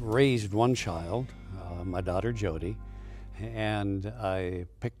raised one child, my daughter Jody, and I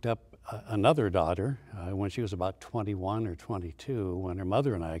picked up another daughter when she was about 21 or 22, when her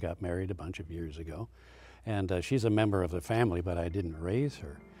mother and I got married a bunch of years ago. And she's a member of the family, but I didn't raise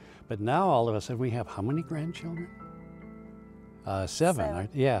her. But now all of a sudden we have how many grandchildren? Seven. Right?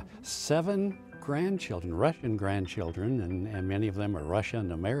 Yeah, 7 grandchildren, Russian grandchildren, and many of them are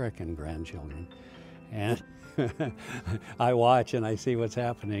Russian-American grandchildren. And I watch and I see what's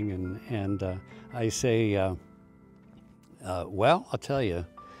happening, and I say, well, I'll tell you,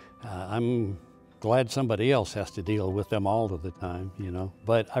 I'm glad somebody else has to deal with them all of the time, you know.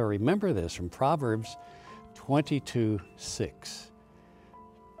 But I remember this from Proverbs 22:6.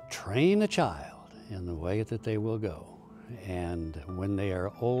 Train a child in the way that they will go, and when they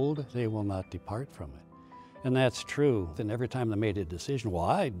are old, they will not depart from it. And that's true. And every time they made a decision, well,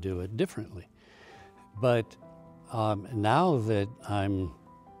 I'd do it differently. But now that I'm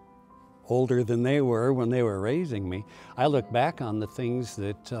older than they were when they were raising me, I look back on the things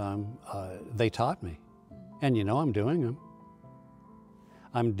that they taught me. And you know, I'm doing them.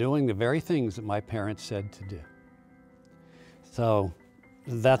 I'm doing the very things that my parents said to do. So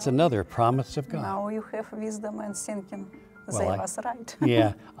that's another promise of God. Now you have wisdom and thinking. They was right.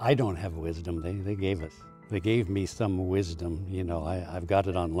 Yeah, I don't have wisdom. They gave me some wisdom. You know, I've got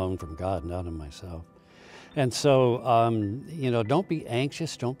it on loan from God, not of myself. And so, you know, don't be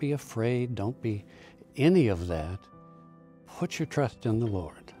anxious, don't be afraid, don't be any of that. Put your trust in the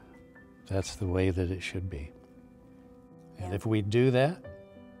Lord. That's the way that it should be. And if we do that,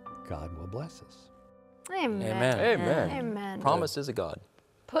 God will bless us. Amen. Amen. Amen. Amen. Promises of God.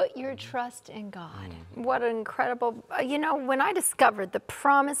 Put your trust in God. What an incredible, you know, when I discovered the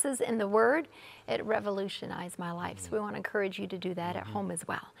promises in the Word, it revolutionized my life. So we want to encourage you to do that at home as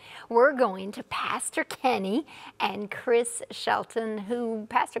well. We're going to Pastor Kenny and Chris Shelton, who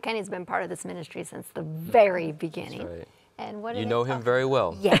Pastor Kenny's been part of this ministry since the very beginning. That's right. And what you know him very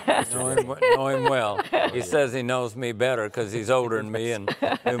well. Yes. know him well. He says he knows me better because he's older than me and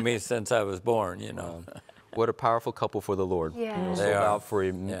knew me since I was born, you know. What a powerful couple for the Lord. Yeah. Sold out for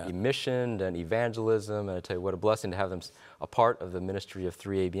mission and evangelism, and I tell you what a blessing to have them a part of the ministry of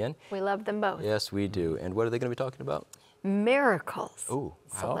 3ABN. We love them both. Yes, we do. And what are they going to be talking about? Miracles. Ooh,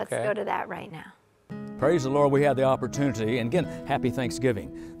 so let's go to that right now. Praise the Lord, we had the opportunity, and again, happy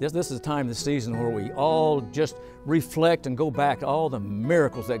Thanksgiving. This is a time of the season where we all just reflect and go back to all the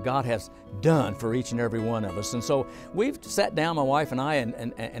miracles that God has done for each and every one of us. And so we've sat down, my wife and I,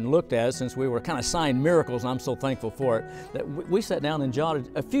 and looked at it since we were kind of assigned miracles, and I'm so thankful for it, that we sat down and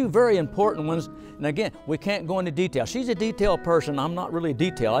jotted a few very important ones. And again, we can't go into detail. She's a detail person. I'm not really a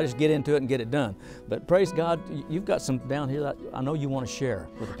detail. I just get into it and get it done. But praise God, you've got some down here that I know you want to share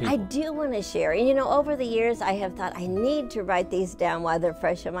with the people. I do want to share. And you know, over the years, I have thought I need to write these down while they're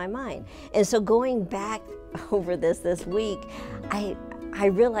fresh in my mind. And so going back over this week, I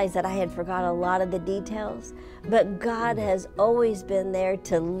realized that I had forgot a lot of the details, but God has always been there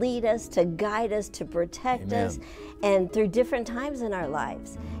to lead us, to guide us, to protect us, and through different times in our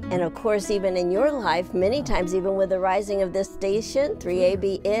lives. And of course, even in your life, many times, even with the rising of this station,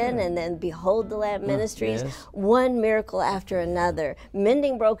 3ABN, and then Behold the Lamb Ministries, one miracle after another.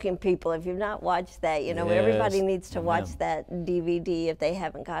 Mending Broken People, if you've not watched that, you know, everybody needs to watch that DVD. If they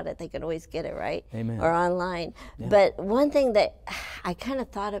haven't got it, they can always get it, right? Or online. But one thing that I kind of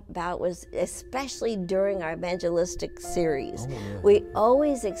thought about was, especially during our evangelistic series, we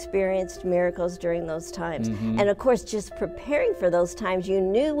always experienced miracles during those times. And of course, just preparing for those times, you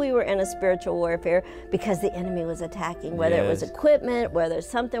knew we were in a spiritual warfare because the enemy was attacking, whether it was equipment, whether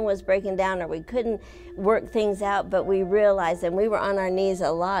something was breaking down or we couldn't work things out, but we realized, and we were on our knees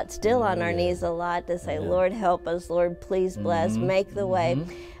a lot, still on our knees a lot, to say, Lord, help us, Lord, please bless, make the way.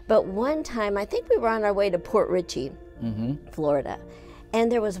 But one time, I think we were on our way to Port Richey, Florida. And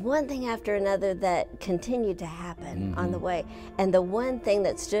there was one thing after another that continued to happen on the way. And the one thing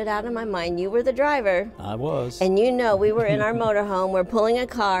that stood out in my mind, you were the driver. I was. And you know, we were in our motorhome, we're pulling a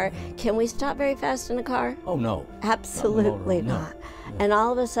car. Can we stop very fast in a car? Oh, no. Absolutely not. And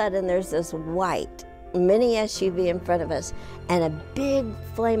all of a sudden, there's this white mini SUV in front of us, and a big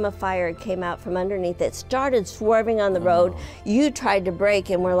flame of fire came out from underneath it, started swerving on the road. You tried to brake,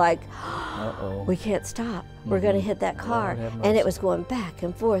 and we're like, we can't stop. We're going to hit that car. And it was going back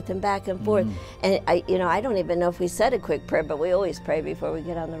and forth and back and forth. And I don't even know if we said a quick prayer, but we always pray before we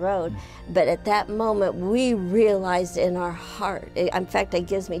get on the road. But at that moment, we realized in our heart, in fact, it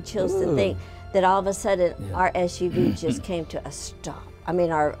gives me chills to think that all of a sudden our SUV just came to a stop. I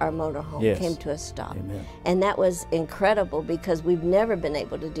mean, our motorhome came to a stop. And that was incredible because we've never been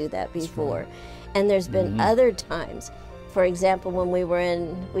able to do that before. And there's been other times. For example, when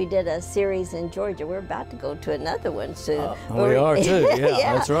we did a series in Georgia. We're about to go to another one soon. We are too,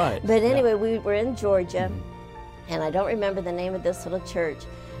 yeah, that's right. But anyway, we were in Georgia, and I don't remember the name of this little church,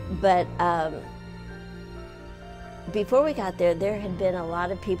 but before we got there, there had been a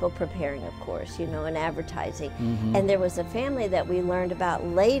lot of people preparing, of course, you know, and advertising. And there was a family that we learned about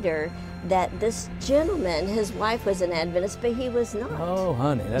later that this gentleman, his wife was an Adventist, but he was not. Oh,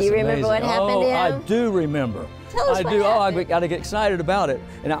 honey, that's Do you remember what happened to him? I do remember. Tell us what happened. I got to get excited about it.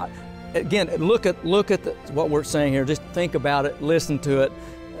 And again, look at what we're saying here. Just think about it, listen to it,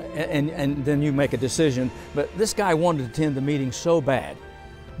 and then you make a decision. But this guy wanted to attend the meeting so bad,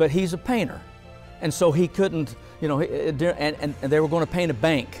 but he's a painter, and so he couldn't. You know, and they were going to paint a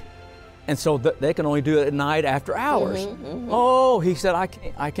bank, and so they can only do it at night after hours. Oh, he said,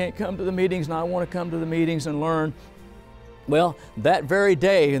 I can't come to the meetings, and I want to come to the meetings and learn. Well, that very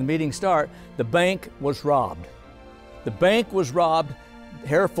day, when the meetings start, the bank was robbed. The bank was robbed.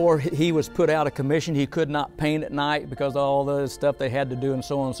 Therefore, he was put out of commission. He could not paint at night because of all the stuff they had to do and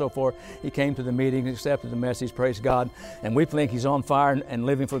so on and so forth. He came to the meeting, accepted the message, praise God, and we think he's on fire and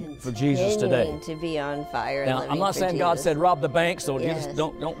living for Jesus today. To be on fire. Now, I'm not saying God said rob the bank, so you just we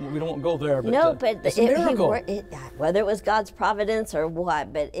don't want to go there. But, no, but it's a miracle. Whether it was God's providence or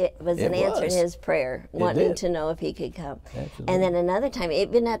what, but it was an answer to his prayer, wanting to know if he could come. Absolutely. And then another time,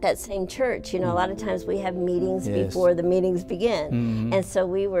 even at that same church, you know, a lot of times we have meetings before the meetings begin. And so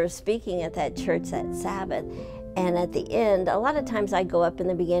we were speaking at that church that Sabbath, and at the end, a lot of times I go up in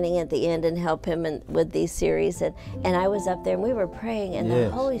the beginning, at the end, and help him with these series, and I was up there and we were praying, and the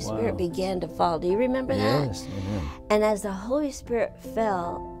Holy Spirit began to fall. Do you remember that? Yes. And as the Holy Spirit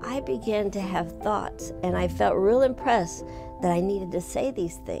fell, I began to have thoughts, and I felt real impressed that I needed to say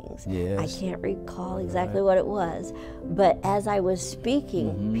these things. I can't recall exactly what it was, but as I was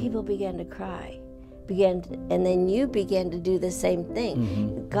speaking, people began to cry. And then you began to do the same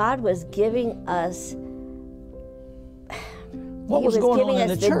thing. God was giving us, what was going on in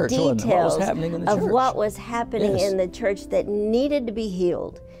the church, what was happening in the church. Of what was happening in the church that needed to be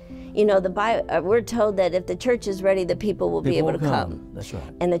healed. You know, we're told that if the church is ready, the people will be able to come. That's right.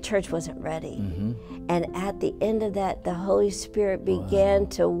 And the church wasn't ready. And at the end of that, the Holy Spirit began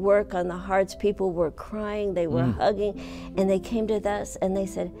to work on the hearts. People were crying, they were hugging, and they came to us and they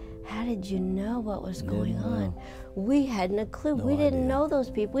said, how did you know what was going on? We hadn't a clue. We didn't know those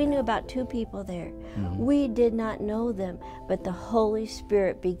people. We knew about 2 people there. We did not know them, but the Holy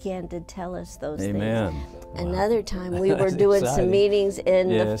Spirit began to tell us those things. Another time we were doing some meetings in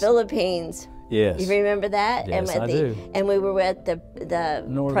the Philippines. Yes. You remember that? Yes, I do. And we were at the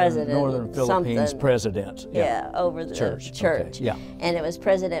president. Northern Philippines president. Over the church. Okay. Yeah. And it was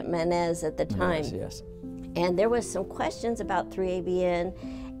President Menez at the time. Yes. And there was some questions about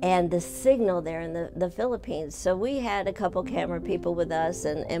 3ABN and the signal there in the Philippines. So we had a couple camera people with us,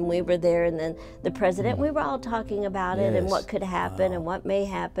 and we were there, and then the president, we were all talking about it and what could happen and what may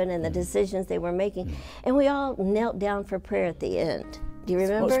happen and the decisions they were making. And we all knelt down for prayer at the end. Do you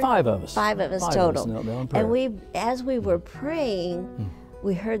remember? Well, it was 5 of us. 5 of us total. Knelt down prayer. And as we were praying,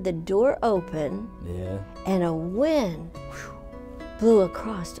 we heard the door open and a wind blew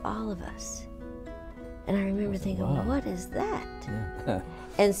across all of us. And I remember thinking, what is that?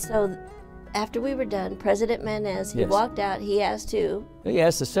 And so after we were done, President Menez, he walked out, he asked who? He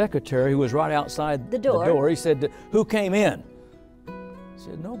asked the secretary who was right outside the door. He said, who came in? He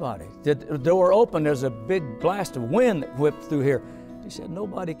said, nobody. The door opened, there's a big blast of wind that whipped through here. He said,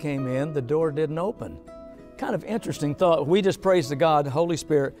 nobody came in, the door didn't open. Kind of interesting thought. We just praised the God, the Holy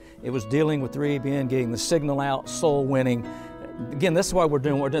Spirit. It was dealing with 3ABN, getting the signal out, soul winning. Again, this is why we're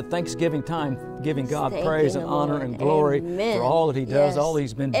doing Thanksgiving time, giving God praise and honor and glory for all that He does, all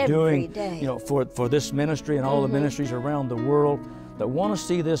He's been doing, you know, for this ministry and all the ministries around the world that want to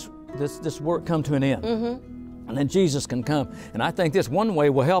see this work come to an end. And then Jesus can come. And I think this one way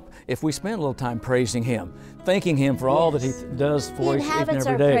will help if we spend a little time praising Him, thanking Him for all that He does for us each and every day. He inhabits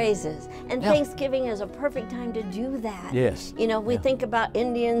our praises. And Thanksgiving is a perfect time to do that. Yes. You know, we think about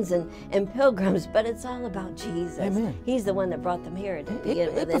Indians and pilgrims, but it's all about Jesus. Amen. He's the one that brought them here to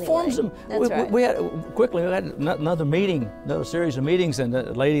begin with. It performs them. That's right. We had another meeting, another series of meetings, and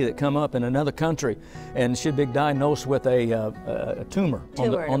a lady that come up in another country, and she'd been diagnosed with a tumor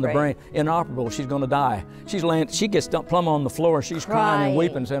on the brain, inoperable. She's going to die. She gets plumb on the floor, and she's crying and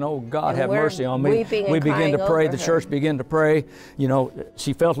weeping, saying, "Oh God, have mercy on me." We begin to pray. The church began to pray. You know,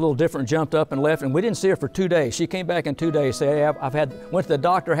 she felt a little different, jumped up and left, and we didn't see her for 2 days. She came back in 2 days, say, "Hey, went to the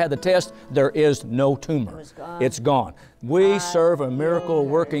doctor, had the test. There is no tumor. It's gone." We serve a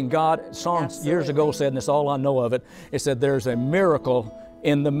miracle-working God. Songs years ago said, and it's all I know of it. It said, "There's a miracle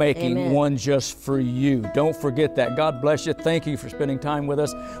in the making, one just for you." Don't forget that. God bless you. Thank you for spending time with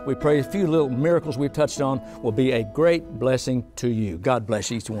us. We pray a few little miracles we've touched on will be a great blessing to you. God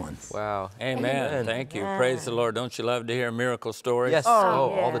bless each one. Wow. Amen. Thank you. Praise the Lord. Don't you love to hear miracle stories? Yes.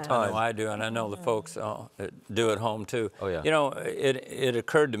 All the time. I know I do, and I know the folks do at home too. Oh, yeah. You know, it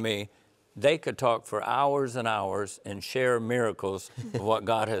occurred to me, they could talk for hours and hours and share miracles of what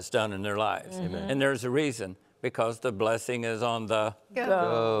God has done in their lives. Amen. And there's a reason. Because the blessing is on the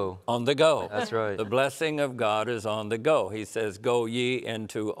go. On the go. That's right. The blessing of God is on the go. He says, "Go ye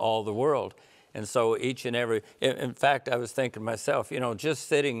into all the world." And so each and every, in fact, I was thinking to myself, you know, just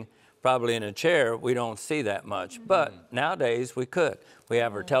sitting probably in a chair, we don't see that much. But nowadays we could. We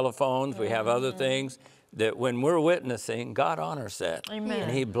have our telephones, we have other things that when we're witnessing, God honors that. Amen.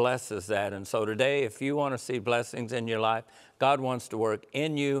 And He blesses that. And so today, if you want to see blessings in your life, God wants to work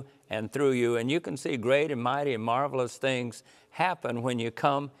in you and through you. And you can see great and mighty and marvelous things happen when you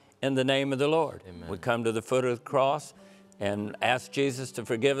come in the name of the Lord. Amen. We come to the foot of the cross and ask Jesus to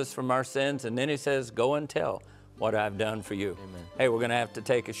forgive us from our sins. And then He says, "Go and tell what I've done for you." Amen. Hey, we're going to have to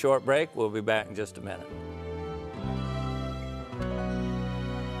take a short break. We'll be back in just a minute.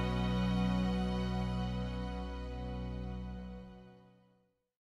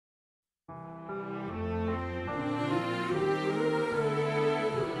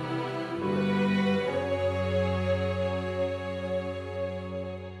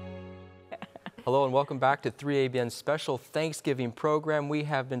 Hello and welcome back to 3ABN's special Thanksgiving program. We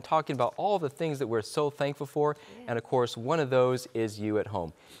have been talking about all the things that we're so thankful for, and of course one of those is you at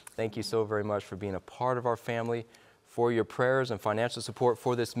home. Thank you so very much for being a part of our family, for your prayers and financial support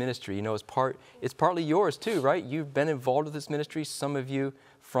for this ministry. You know, it's partly yours too, right? You've been involved with this ministry, some of you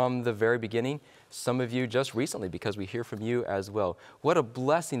from the very beginning. Some of you just recently, because we hear from you as well. What a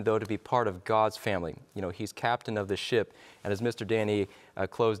blessing, though, to be part of God's family. You know, he's captain of the ship. And as Mr. Danny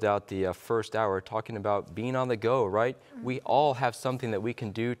closed out the first hour talking about being on the go, right? We all have something that we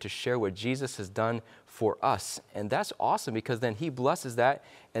can do to share what Jesus has done for us. And that's awesome, because then he blesses that.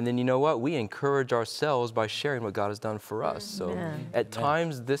 And then you know what? We encourage ourselves by sharing what God has done for us. So at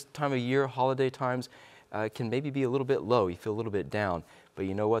times, this time of year, holiday times, can maybe be a little bit low. You feel a little bit down. But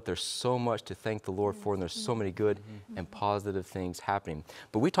you know what? There's so much to thank the Lord for, and there's so many good and positive things happening.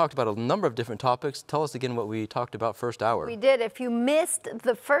 But we talked about a number of different topics. Tell us again what we talked about first hour. We did. If you missed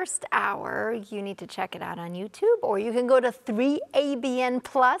the first hour, you need to check it out on YouTube, or you can go to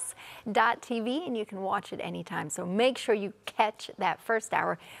 3abnplus.tv and you can watch it anytime. So make sure you catch that first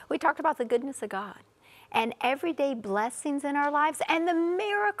hour. We talked about the goodness of God and everyday blessings in our lives and the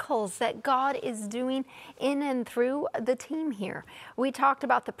miracles that God is doing in and through the team here. We talked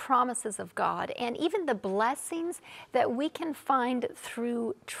about the promises of God and even the blessings that we can find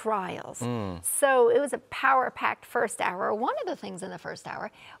through trials. So it was a power-packed first hour. One of the things in the first hour,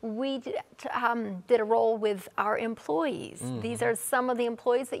 we did a role with our employees. These are some of the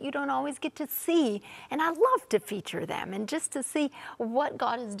employees that you don't always get to see, and I love to feature them and just to see what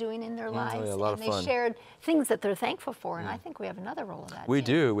God is doing in their lives. A lot and of fun. They shared things that they're thankful for, and I think we have another role of that. We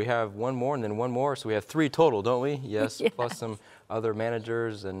do. We have one more and then one more, so we have 3 total, don't we? Yes, Yes. Plus some other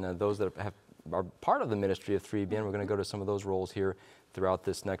managers and those that are part of the ministry of 3ABN. We're going to go to some of those roles here throughout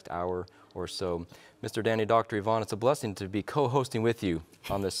this next hour or so. Mr. Danny, Dr. Yvonne, it's a blessing to be co-hosting with you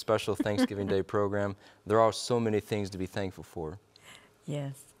on this special Thanksgiving Day program. There are so many things to be thankful for.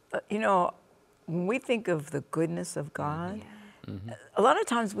 Yes. You know, when we think of the goodness of God, a lot of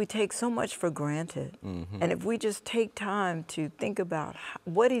times we take so much for granted. And if we just take time to think about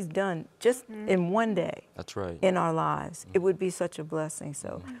what he's done just in one day in our lives, it would be such a blessing.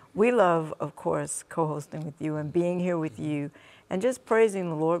 So we love, of course, co-hosting with you and being here with you and just praising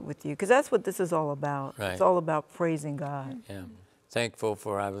the Lord with you, because that's what this is all about. Right. It's all about praising God. Yeah. Thankful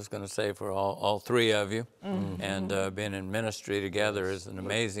for, I was going to say, for all 3 of you. And being in ministry together is an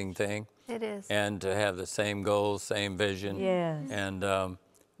amazing thing. It is. And to have the same goals, same vision. Yes. And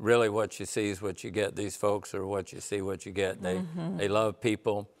really what you see is what you get. These folks are what you see, what you get. They love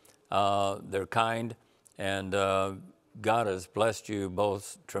people. They're kind. And God has blessed you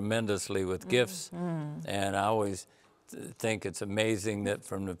both tremendously with gifts. And I always think it's amazing that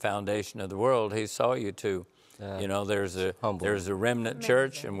from the foundation of the world, he saw you two. You know, there's a remnant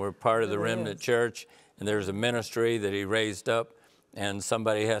church, and we're part of the remnant church, and there's a ministry that he raised up, and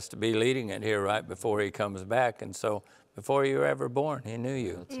somebody has to be leading it here right before he comes back. And so before you were ever born, he knew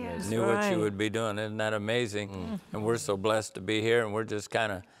you. He knew what you would be doing. Isn't that amazing? And we're so blessed to be here, and we're just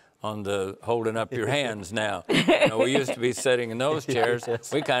kind of on the holding up your hands now. You know, we used to be sitting in those chairs.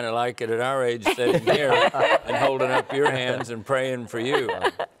 We kind of like it at our age, sitting here and holding up your hands and praying for you.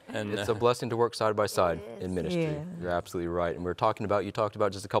 And it's a blessing to work side by side in ministry. You're absolutely right. And you talked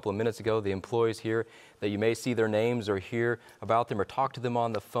about just a couple of minutes ago, the employees here that you may see their names or hear about them or talk to them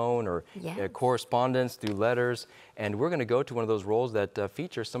on the phone or correspondence through letters. And we're going to go to one of those roles that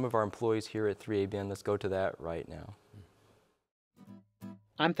features some of our employees here at 3ABN. Let's go to that right now.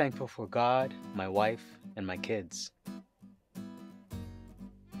 I'm thankful for God, my wife, and my kids.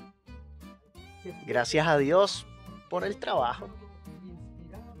 Gracias a Dios por el trabajo.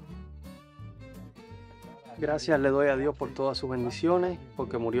 Gracias le doy a Dios por todas sus bendiciones,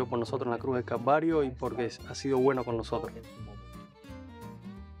 porque murió por nosotros en la cruz del Calvario y porque ha sido bueno con nosotros.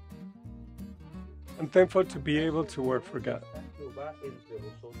 I'm thankful to be able to work for God.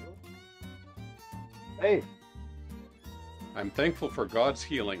 Hey. I'm thankful for God's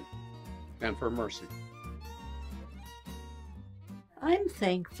healing and for mercy. I'm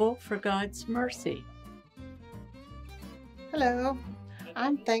thankful for God's mercy. Hello.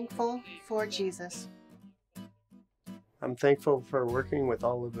 I'm thankful for Jesus. I'm thankful for working with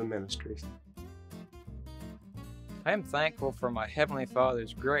all of the ministries. I am thankful for my Heavenly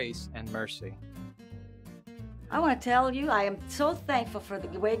Father's grace and mercy. I want to tell you, I am so thankful for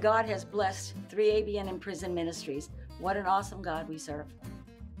the way God has blessed 3ABN and Prison Ministries. What an awesome God we serve.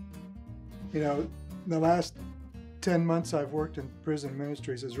 You know, the last 10 months I've worked in prison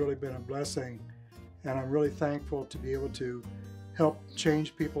ministries has really been a blessing, and I'm really thankful to be able to help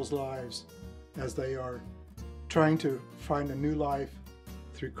change people's lives as they are trying to find a new life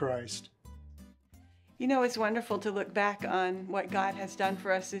through Christ. You know, it's wonderful to look back on what God has done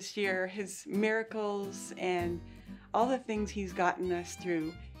for us this year, his miracles and all the things he's gotten us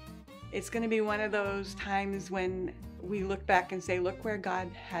through. It's going to be one of those times when we look back and say, look where God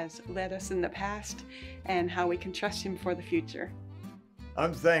has led us in the past and how we can trust him for the future.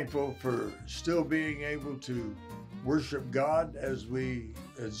 I'm thankful for still being able to worship God as we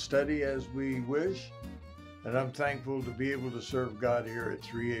study as we wish, and I'm thankful to be able to serve God here at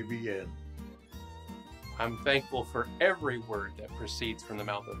 3ABN. I'm thankful for every word that proceeds from the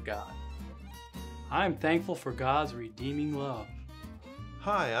mouth of God. I'm thankful for God's redeeming love.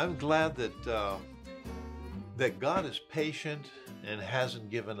 Hi, I'm glad that that God is patient and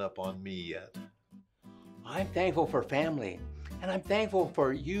hasn't given up on me yet. I'm thankful for family, and I'm thankful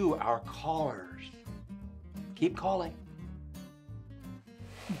for you, our callers. Keep calling.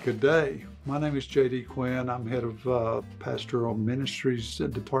 Good day. My name is J.D. Quinn. I'm head of Pastoral Ministries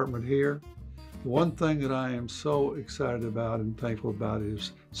department here. One thing that I am so excited about and thankful about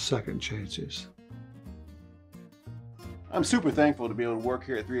is second chances. I'm super thankful to be able to work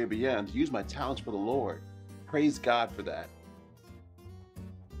here at 3ABN, to use my talents for the Lord. Praise God for that.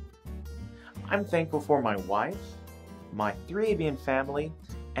 I'm thankful for my wife, my 3ABN family,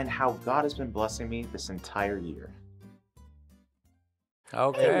 and how God has been blessing me this entire year.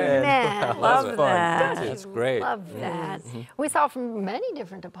 Okay. Amen. Love that. That's great. Love that. We saw from many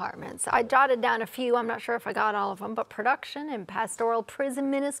different departments. I jotted down a few. I'm not sure if I got all of them, but production and pastoral prison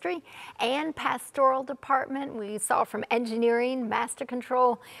ministry and pastoral department. We saw from engineering, master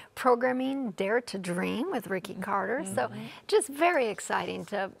control, programming, Dare to Dream with Ricky Carter. So just very exciting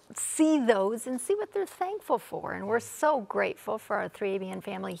to see those and see what they're thankful for. And we're so grateful for our 3ABN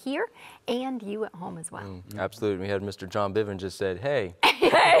family here and you at home as well. Absolutely. We had Mr. John Biven just said, hey. We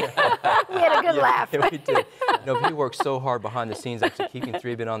had a good laugh. Yeah, we did. He works so hard behind the scenes actually keeping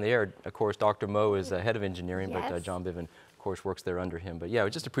 3ABN on the air. Of course, Dr. Mo is head of engineering, but John Biven, of course, works there under him. But yeah,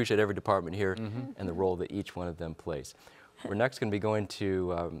 we just appreciate every department here and the role that each one of them plays. We're next going to be going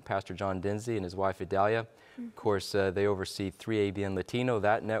to Pastor John Dinsey and his wife, Idalia. Of course, they oversee 3ABN Latino,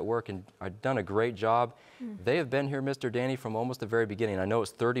 that network, and have done a great job. They have been here, Mr. Danny, from almost the very beginning. I know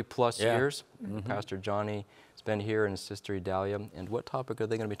it's 30-plus years. Pastor Johnny has been here and his sister Idalia. And what topic are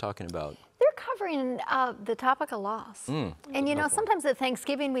they going to be talking about? They're covering the topic of loss. And you know, sometimes at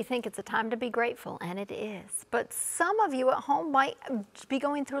Thanksgiving we think it's a time to be grateful, and it is. But some of you at home might be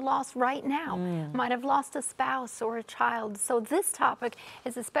going through loss right now, might have lost a spouse or a child. So this topic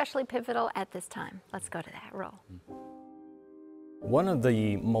is especially pivotal at this time. Let's go to that roll. One of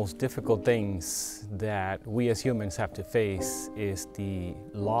the most difficult things that we as humans have to face is the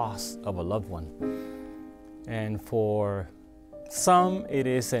loss of a loved one. And for some, it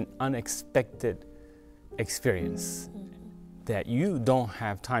is an unexpected experience that you don't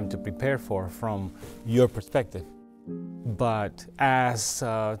have time to prepare for from your perspective. But as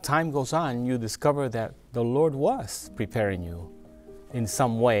time goes on, you discover that the Lord was preparing you in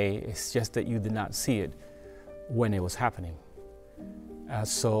some way. It's just that you did not see it when it was happening.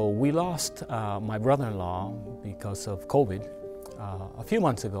 So we lost my brother-in-law because of COVID a few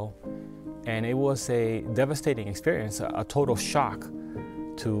months ago, and it was a devastating experience, a total shock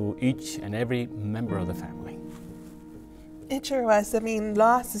to each and every member of the family. It sure was. I mean,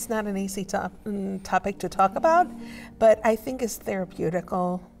 loss is not an easy topic to talk about, but I think it's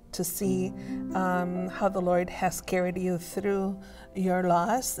therapeutical to see how the Lord has carried you through your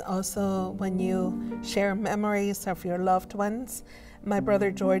loss. Also, when you share memories of your loved ones. My brother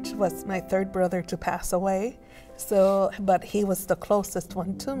George was my third brother to pass away, but he was the closest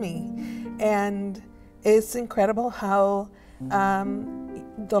one to me. And it's incredible how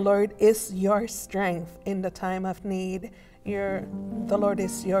the Lord is your strength in the time of need. The Lord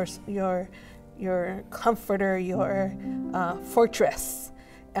is your comforter, your fortress,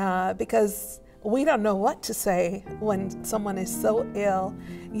 because we don't know what to say when someone is so ill,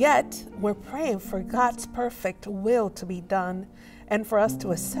 yet we're praying for God's perfect will to be done and for us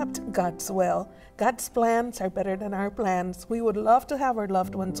to accept God's will. God's plans are better than our plans. We would love to have our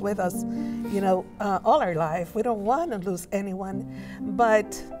loved ones with us, all our life. We don't want to lose anyone,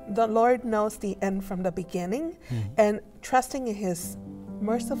 but the Lord knows the end from the beginning, and trusting in His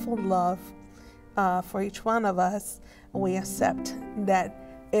merciful love for each one of us, we accept that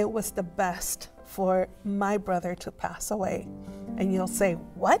it was the best for my brother to pass away. And you'll say,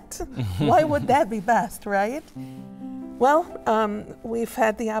 what? Why would that be best, right? Well, we've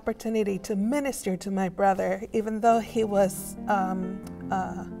had the opportunity to minister to my brother, even though he was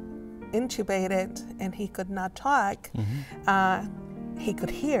intubated and he could not talk, he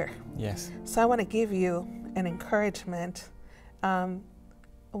could hear. Yes. So I want to give you an encouragement.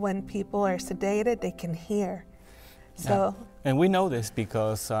 When people are sedated, they can hear. So. And we know this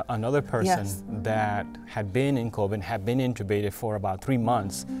because another person that had been in COVID, had been intubated for about 3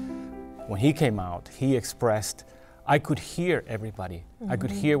 months, when he came out, he expressed, I could hear everybody. I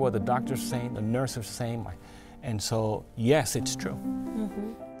could hear what the doctor's saying, the nurses saying, And so, yes, it's true.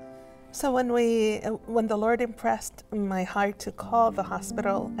 Mm-hmm. So when the Lord impressed my heart to call the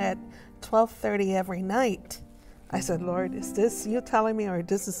hospital at 12:30 every night, I said, Lord, is this you telling me, or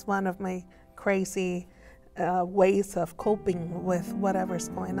this is one of my crazy ways of coping with whatever's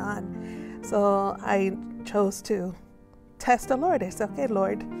going on? So I chose to test the Lord. I said, okay,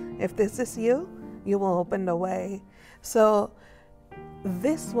 Lord, if this is you, you will open the way. So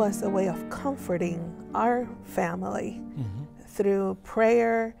this was a way of comforting our family through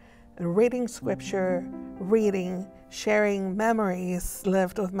prayer, reading scripture, sharing memories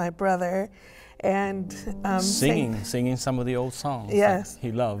lived with my brother, and singing some of the old songs yes, that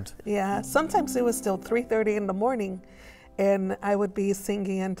he loved. Yeah, sometimes it was still 3:30 in the morning, and I would be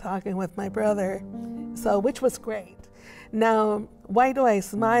singing and talking with my brother, so which was great. Now, why do I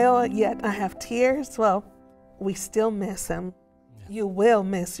smile yet I have tears? Well, we still miss him. You will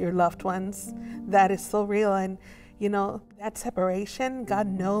miss your loved ones. That is so real. And you know, that separation, God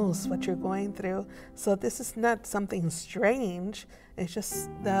knows what you're going through. So this is not something strange. It's just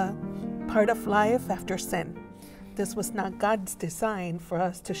the part of life after sin. This was not God's design for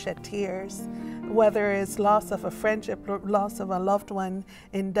us to shed tears. Whether it's loss of a friendship, loss of a loved one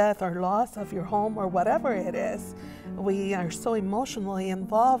in death, or loss of your home, or whatever it is, we are so emotionally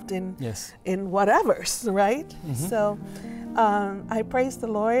involved in whatever's, right? So I praise the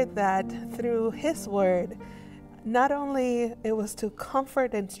Lord that through His Word, not only it was to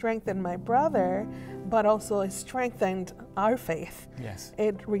comfort and strengthen my brother, but also it strengthened our faith. Yes.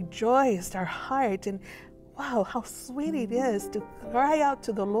 It rejoiced our heart, and wow, how sweet it is to cry out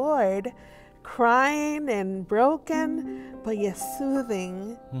to the Lord, crying and broken, but yet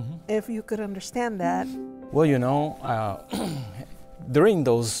soothing, if you could understand that. Well, you know, during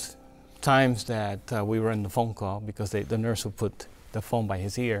those times that we were in the phone call, because the nurse would put the phone by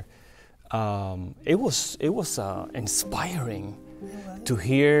his ear, it was inspiring to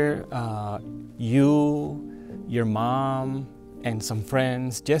hear you, your mom, and some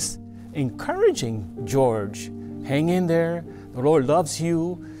friends just encouraging George, hang in there, the Lord loves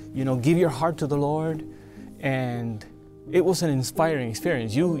you, you know, give your heart to the Lord. And it was an inspiring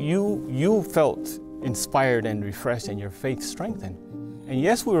experience. You felt inspired and refreshed, and your faith strengthened. And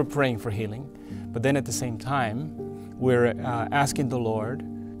yes, we were praying for healing, but then at the same time, we're asking the Lord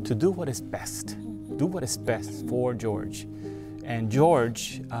to do what is best. Do what is best for George. And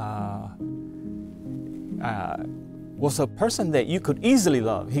George was a person that you could easily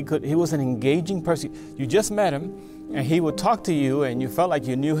love. He was an engaging person. You just met him, and he would talk to you, and you felt like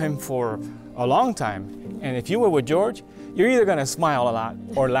you knew him for a long time. And if you were with George, you're either going to smile a lot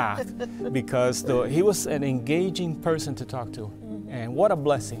or laugh, because he was an engaging person to talk to. And what a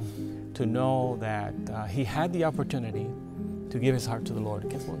blessing to know that he had the opportunity to give his heart to the Lord.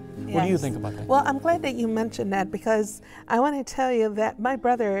 What do you think about that? Well, I'm glad that you mentioned that, because I want to tell you that my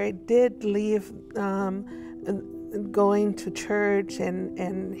brother did leave going to church,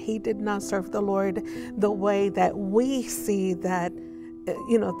 and he did not serve the Lord the way that we see that,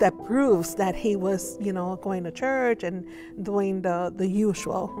 you know, that proves that he was, you know, going to church and doing the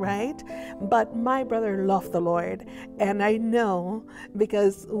usual, right? But my brother loved the Lord, and I know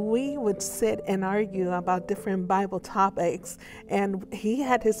because we would sit and argue about different Bible topics, and he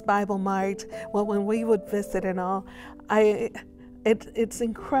had his Bible marked. Well, when we would visit and all, it's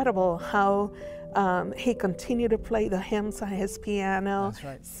incredible how he continued to play the hymns on his piano,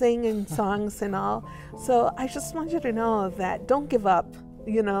 singing songs and all. So I just want you to know that don't give up.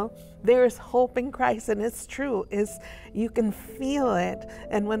 You know, there is hope in Christ, and it's true. You can feel it.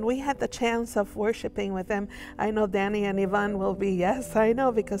 And when we had the chance of worshiping with him, I know Danny and Yvonne will be, yes, I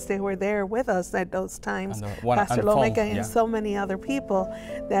know, because they were there with us at those times. Pastor Lomeka and so many other people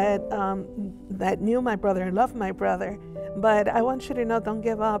that knew my brother and loved my brother. But I want you to know, don't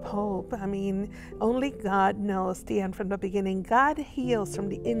give up hope. I mean, only God knows the end from the beginning. God heals from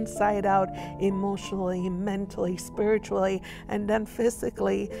the inside out, emotionally, mentally, spiritually, and then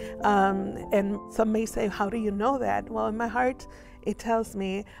physically. And some may say, how do you know that? Well, in my heart, it tells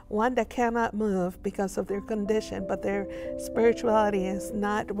me, one, that cannot move because of their condition, but their spirituality is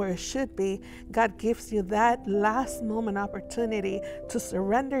not where it should be. God gives you that last moment opportunity to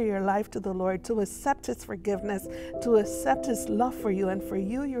surrender your life to the Lord, to accept His forgiveness, to accept His love for you, and for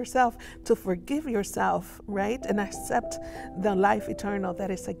you yourself to forgive yourself, right? And accept the life eternal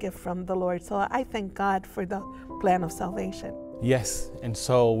that is a gift from the Lord. So I thank God for the plan of salvation. Yes, and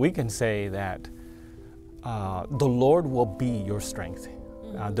so we can say that the Lord will be your strength.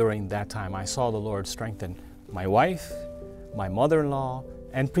 During that time, I saw the Lord strengthen my wife, my mother-in-law,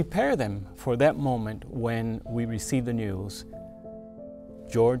 and prepare them for that moment when we received the news.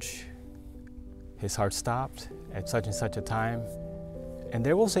 George his heart stopped at such and such a time. And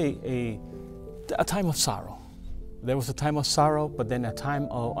there was a time of sorrow. There was a time of sorrow, but then a time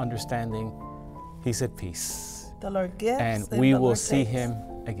of understanding. He said, peace. The Lord gives and we will see him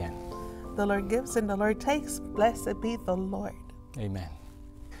again. The Lord gives and the Lord takes. Blessed be the Lord. Amen.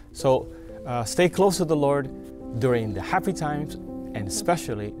 So stay close to the Lord during the happy times, and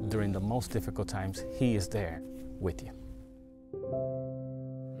especially during the most difficult times. He is there with you.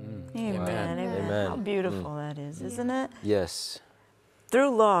 Amen. Amen. How beautiful that is, isn't it? Yes.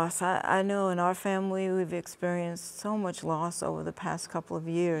 Through loss, I know in our family we've experienced so much loss over the past couple of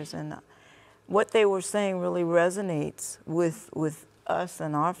years, and what they were saying really resonates with us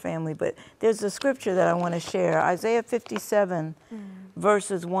and our family. But there's a scripture that I want to share, Isaiah 57,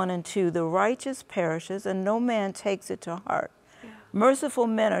 verses 1 and 2. The righteous perishes, and no man takes it to heart. Merciful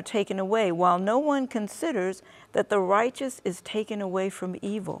men are taken away, while no one considers that the righteous is taken away from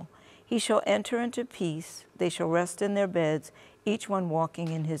evil. He shall enter into peace. They shall rest in their beds, each one walking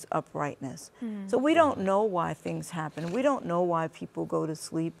in his uprightness. So we don't know why things happen. We don't know why people go to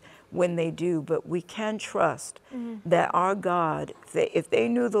sleep when they do, but we can trust that our God, if they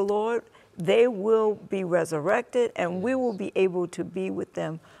knew the Lord, they will be resurrected, and we will be able to be with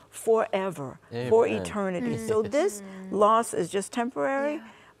them forever, for eternity. So this loss is just temporary,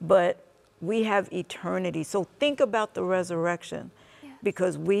 but we have eternity. So think about the resurrection,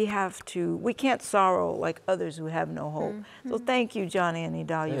 because we can't sorrow like others who have no hope. So thank you, Johnny and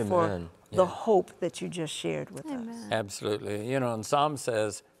Idalia, for the hope that you just shared with us. Absolutely. You know, and Psalm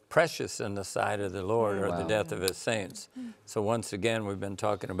says, precious in the sight of the Lord are the death of his saints. So once again, we've been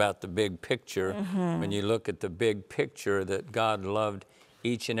talking about the big picture. When you look at the big picture, that God loved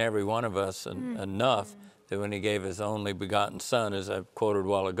each and every one of us enough that when he gave his only begotten son, as I quoted a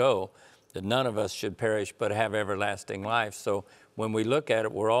while ago, that none of us should perish but have everlasting life. So when we look at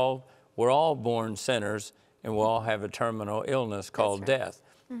it, we're all born sinners, and we all have a terminal illness called death.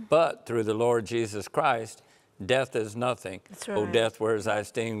 But through the Lord Jesus Christ, death is nothing. Oh, death, where is thy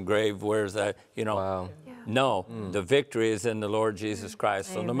sting? Grave, where is thy, you know. No, the victory is in the Lord Jesus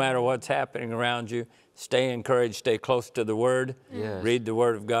Christ. So no matter what's happening around you, stay encouraged, stay close to the Word, read the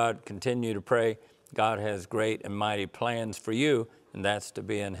Word of God, continue to pray. God has great and mighty plans for you, and that's to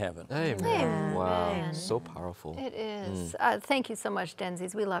be in heaven. Amen. Wow, so powerful. It is. Thank you so much,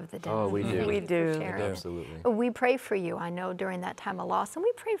 Denzies. We love the Denzies. Oh, we do. We do. Absolutely. We pray for you, I know, during that time of loss, and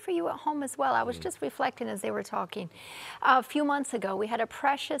we pray for you at home as well. I was just reflecting as they were talking. A few months ago, we had a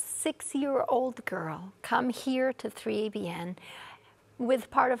precious 6-year-old girl come here to 3ABN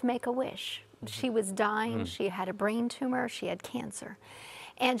with part of Make-A-Wish. She was dying. She had a brain tumor. She had cancer.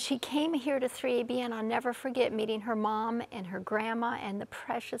 And she came here to 3ABN. I'll never forget meeting her mom and her grandma and the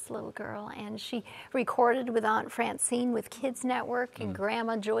precious little girl. And she recorded with Aunt Francine with Kids Network and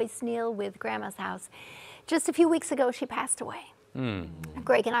Grandma Joyce Neal with Grandma's House. Just a few weeks ago, she passed away.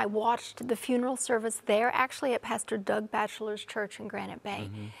 Greg and I watched the funeral service there, actually at Pastor Doug Batchelor's church in Granite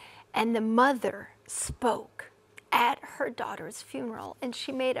Bay. And the mother spoke at her daughter's funeral, and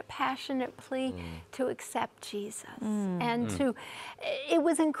she made a passionate plea to accept Jesus. And it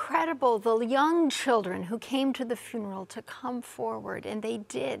was incredible, the young children who came to the funeral to come forward, and they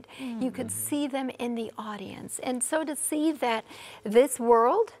did. You could see them in the audience. And so to see that this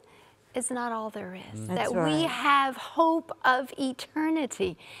world is not all there is, that we have hope of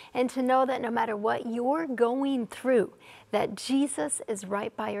eternity, and to know that no matter what you're going through, that Jesus is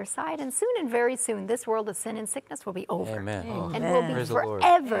right by your side, and soon and very soon, this world of sin and sickness will be over. Amen. And we'll be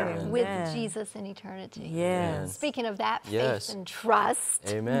forever with Jesus in eternity. Yes. Speaking of that, faith and trust,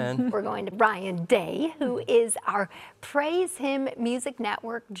 we're going to Brian Day, who is our Praise Him Music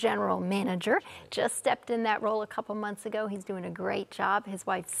Network General Manager. Just stepped in that role a couple months ago. He's doing a great job. His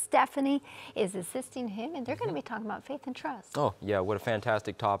wife, Stephanie, is assisting him, and they're going to be talking about faith and trust. Oh, yeah, what a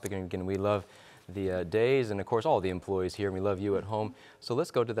fantastic topic. And again, we love the days and, of course, all the employees here. And we love you at home. So let's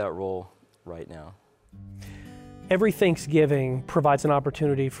go to that role right now. Every Thanksgiving provides an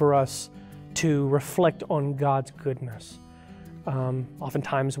opportunity for us to reflect on God's goodness.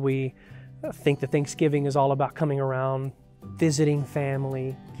 Oftentimes we think that Thanksgiving is all about coming around, visiting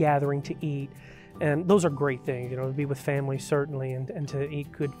family, gathering to eat. And those are great things, you know, to be with family certainly, and to eat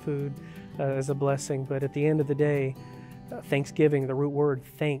good food is a blessing. But at the end of the day, Thanksgiving, the root word,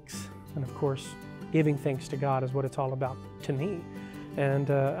 thanks, and of course, giving thanks to God is what it's all about to me. And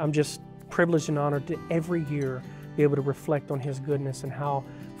I'm just privileged and honored to every year be able to reflect on His goodness and how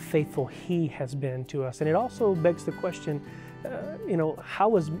faithful He has been to us. And it also begs the question, you know,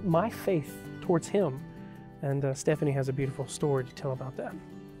 how is my faith towards Him? And Stephanie has a beautiful story to tell about that.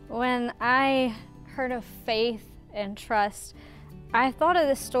 When I heard of faith and trust, I thought of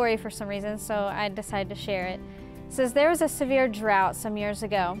this story for some reason, so I decided to share it. It says there was a severe drought some years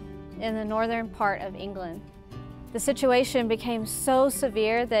ago in the northern part of England. The situation became so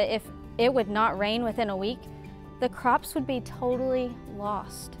severe that if it would not rain within a week, the crops would be totally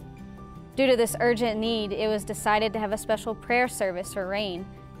lost. Due to this urgent need, it was decided to have a special prayer service for rain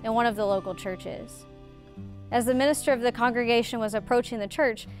in one of the local churches. As the minister of the congregation was approaching the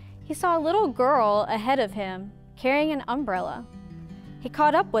church, he saw a little girl ahead of him carrying an umbrella. He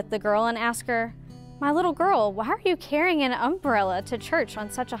caught up with the girl and asked her, "My little girl, why are you carrying an umbrella to church on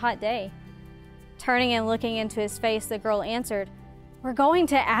such a hot day?" Turning and looking into his face, the girl answered, "We're going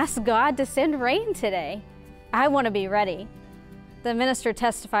to ask God to send rain today. I want to be ready." The minister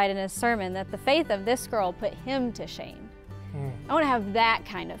testified in his sermon that the faith of this girl put him to shame. I want to have that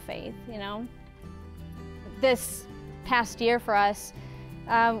kind of faith, you know. This past year for us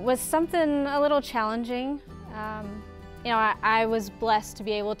was something a little challenging. You know, I was blessed to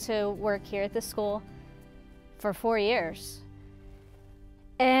be able to work here at the school for 4 years.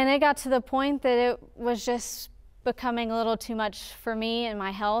 And it got to the point that it was just becoming a little too much for me and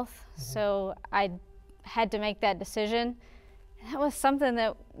my health. So I had to make that decision. That was something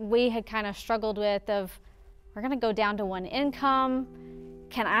that we had kind of struggled with of, we're gonna go down to one income.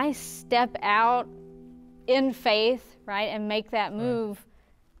 Can I step out in faith, right, and make that move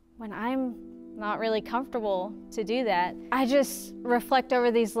when I'm not really comfortable to do that? I just reflect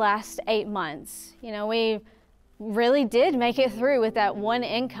over these last 8 months. You know, we really did make it through with that one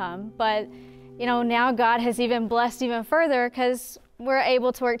income, but you know, now God has even blessed even further because we're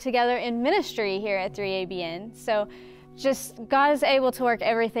able to work together in ministry here at 3ABN. So just God is able to work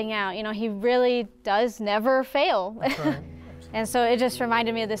everything out. You know, He really does never fail. That's right. And so it just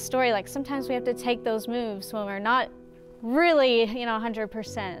reminded me of this story, like sometimes we have to take those moves when we're not really, you know,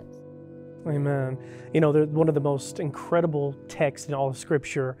 100%. Amen. You know, they're one of the most incredible texts in all of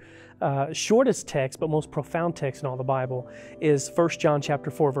Scripture, shortest text, but most profound text in all the Bible is 1 John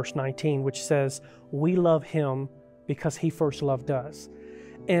chapter 4, verse 19, which says, "We love Him because He first loved us."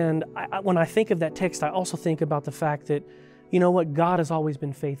 And when I think of that text, I also think about the fact that, you know what, God has always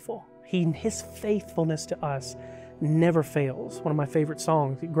been faithful. His faithfulness to us never fails. One of my favorite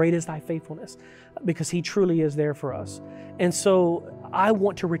songs, "Great is Thy Faithfulness," because He truly is there for us. And so I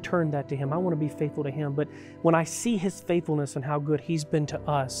want to return that to Him. I want to be faithful to Him. But when I see His faithfulness and how good He's been to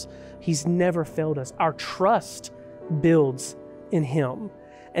us, He's never failed us. Our trust builds in Him.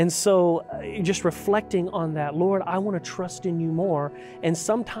 And so just reflecting on that, Lord, I want to trust in You more. And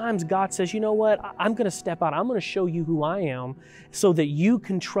sometimes God says, you know what, I'm going to step out. I'm going to show you who I am so that you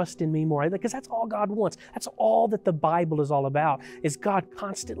can trust in me more. Because that's all God wants. That's all that the Bible is all about, is God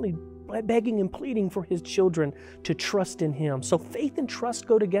constantly begging and pleading for His children to trust in Him. So faith and trust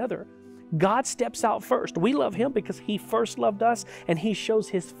go together. God steps out first. We love Him because He first loved us, and He shows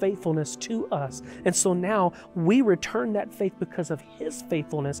His faithfulness to us. And so now we return that faith because of His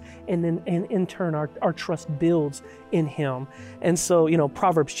faithfulness, and then in turn our trust builds in Him. And so, you know,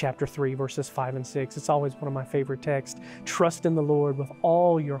 Proverbs chapter 3, verses 5 and 6, it's always one of my favorite texts. "Trust in the Lord with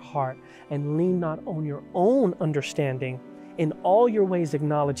all your heart, and lean not on your own understanding. In all your ways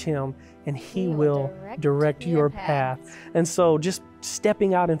acknowledge Him, and He will direct your path." And so just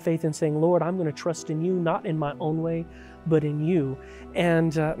stepping out in faith and saying, Lord, I'm going to trust in You, not in my own way, but in You.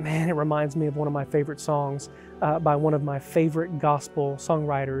 And man, it reminds me of one of my favorite songs by one of my favorite gospel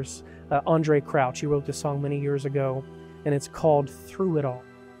songwriters, Andre Crouch. He wrote this song many years ago, and it's called "Through It All."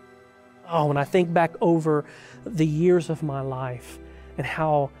 Oh, when I think back over the years of my life and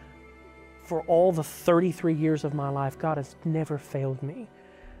how for all the 33 years of my life, God has never failed me.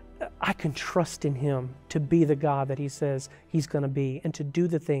 I can trust in Him to be the God that He says He's going to be and to do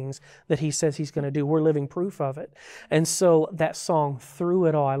the things that He says He's going to do. We're living proof of it. And so that song, "Through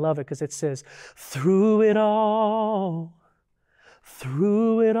It All," I love it because it says, through it all,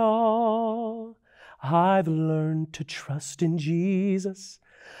 I've learned to trust in Jesus.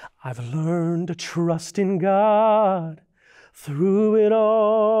 I've learned to trust in God. Through it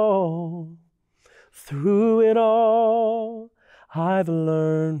all, I've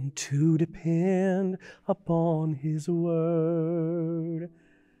learned to depend upon His word.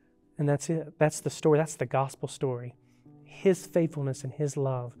 And that's it. That's the story. That's the gospel story. His faithfulness and His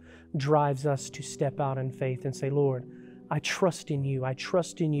love drives us to step out in faith and say, Lord, I trust in You. I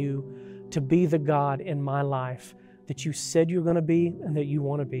trust in You to be the God in my life that You said You're going to be and that You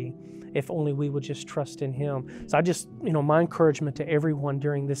want to be. if only we would just trust in Him. So I just, my encouragement to everyone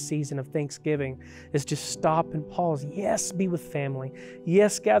during this season of Thanksgiving is just stop and pause. Yes, be with family.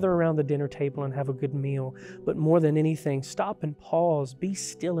 Yes, gather around the dinner table and have a good meal. But more than anything, stop and pause. Be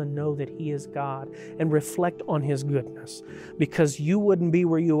still and know that He is God, and reflect on His goodness. Because you wouldn't be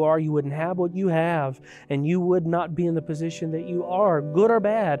where you are, you wouldn't have what you have, and you would not be in the position that you are, good or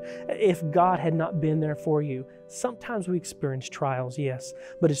bad, if God had not been there for you. Sometimes we experience trials, yes,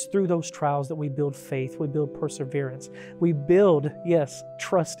 but it's through those trials that we build faith, we build perseverance, we build, yes,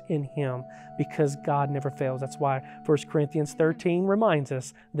 trust in Him, because God never fails. That's why 1 Corinthians 13 reminds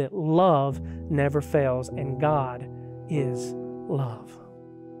us that love never fails, and God is love.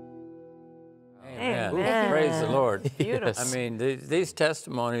 Amen. Praise the Lord. Beautiful. I mean, these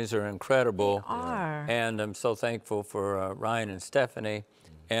testimonies are incredible. They are. And I'm so thankful for Ryan and Stephanie.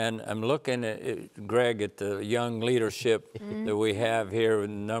 And I'm looking at Greg, at the young leadership that we have here with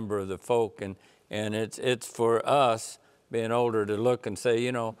a number of the folk. And it's for us, being older, to look and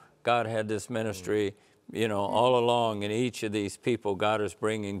say, God had this ministry, all along. And each of these people God is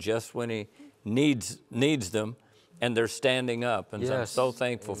bringing just when He needs them. And they're standing up. And so I'm so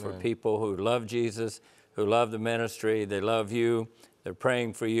thankful for people who love Jesus, who love the ministry, they love you, they're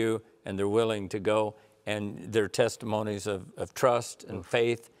praying for you, and they're willing to go. And their testimonies of trust and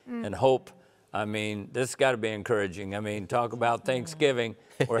faith and hope. I mean, this has got to be encouraging. I mean, talk about Thanksgiving.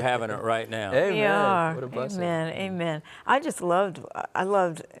 We're having it right now. Amen. We are. What a blessing. Amen. Amen. I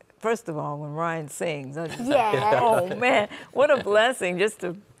loved, first of all, when Ryan sings. Oh, man, what a blessing just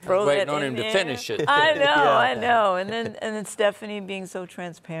to throw that in there. Waiting on him to finish it. I know. And then Stephanie being so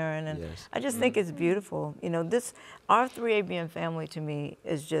transparent. And I just think it's beautiful. Our 3ABN family to me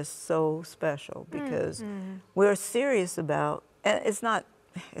is just so special because we're serious about, and it's not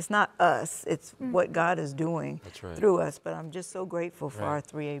us, it's what God is doing through us. But I'm just so grateful for our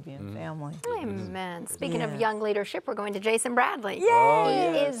 3ABN family. Amen. Speaking of young leadership, we're going to Jason Bradley.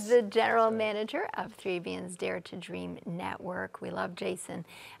 Yay! He is the general manager of 3ABN's Dare to Dream Network. We love Jason.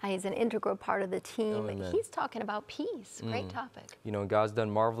 He's an integral part of the team. He's talking about peace. Great topic. God's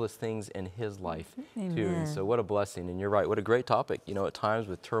done marvelous things in his life too. And so what a blessing. And you're right, what a great topic. At times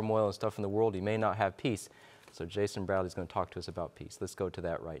with turmoil and stuff in the world, you may not have peace. So Jason Bradley's going to talk to us about peace. Let's go to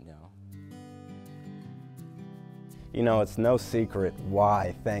that right now. It's no secret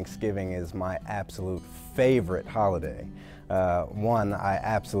why Thanksgiving is my absolute favorite holiday. One, I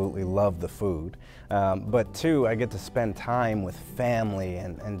absolutely love the food. But two, I get to spend time with family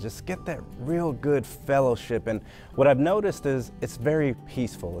and just get that real good fellowship. And what I've noticed is it's very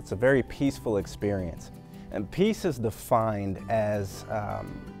peaceful. It's a very peaceful experience. And peace is defined as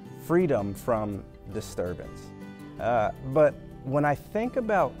freedom from disturbance. But when I think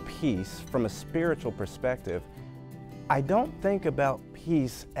about peace from a spiritual perspective, I don't think about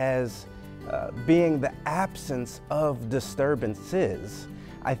peace as being the absence of disturbances.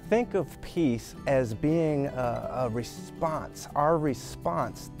 I think of peace as being a response, our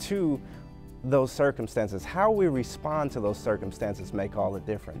response to those circumstances. How we respond to those circumstances make all the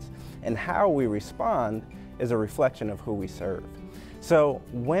difference. And how we respond is a reflection of who we serve. So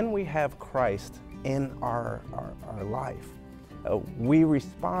when we have Christ in our life, we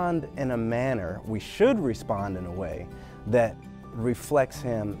respond in a manner, we should respond in a way that reflects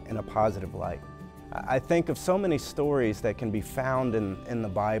Him in a positive light. I think of so many stories that can be found in the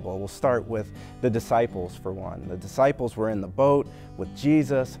Bible. We'll start with the disciples for one. The disciples were in the boat with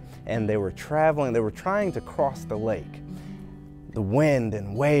Jesus and they were traveling, they were trying to cross the lake. The wind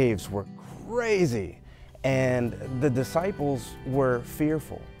and waves were crazy and the disciples were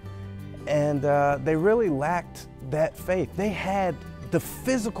fearful. And they really lacked that faith. They had the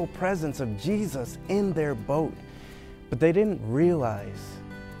physical presence of Jesus in their boat, but they didn't realize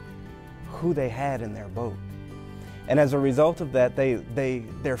who they had in their boat. And as a result of that,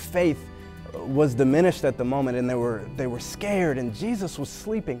 their faith was diminished at the moment, and they were scared, and Jesus was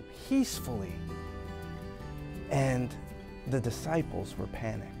sleeping peacefully. And the disciples were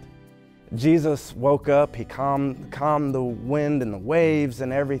panicked. Jesus woke up, He calmed the wind and the waves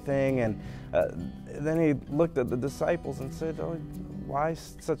and everything, and then He looked at the disciples and said, "Oh, why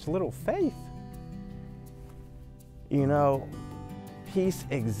such little faith?" Peace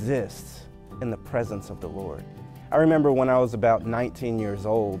exists in the presence of the Lord. I remember when I was about 19 years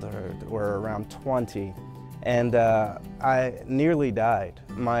old or around 20, and I nearly died.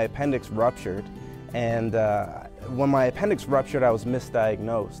 My appendix ruptured, and when my appendix ruptured, I was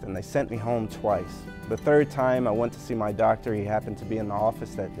misdiagnosed, and they sent me home twice. The third time I went to see my doctor, he happened to be in the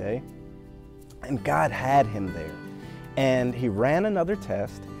office that day, and God had him there. And he ran another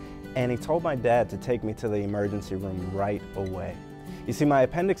test, and he told my dad to take me to the emergency room right away. You see, my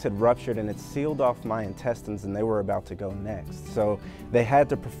appendix had ruptured and it sealed off my intestines and they were about to go next. So they had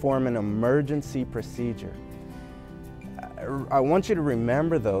to perform an emergency procedure. I want you to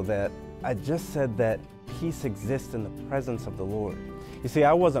remember, though, that I just said that peace exists in the presence of the Lord. You see,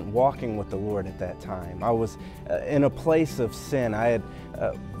 I wasn't walking with the Lord at that time. I was in a place of sin. I had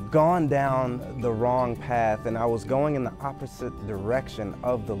gone down the wrong path and I was going in the opposite direction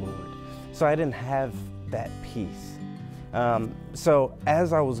of the Lord. So I didn't have that peace. So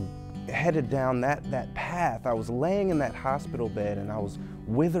as I was headed down that path, I was laying in that hospital bed and I was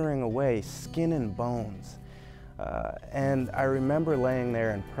withering away, skin and bones. And I remember laying there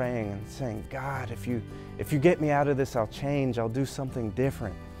and praying and saying, God, if you get me out of this, I'll change, I'll do something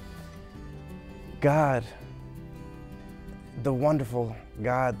different. God, the wonderful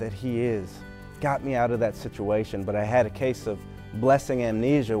God that He is, got me out of that situation, but I had a case of blessing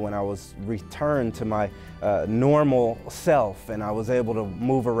amnesia when I was returned to my normal self and I was able to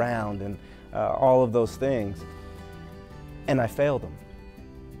move around and all of those things. And I failed Him.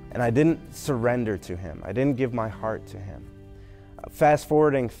 And I didn't surrender to Him. I didn't give my heart to Him. Fast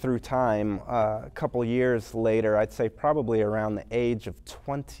forwarding through time, a couple years later, I'd say probably around the age of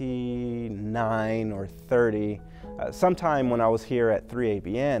 29 or 30, sometime when I was here at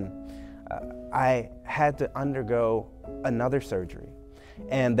 3ABN, I had to undergo another surgery.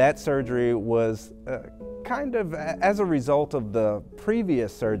 And that surgery was kind of as a result of the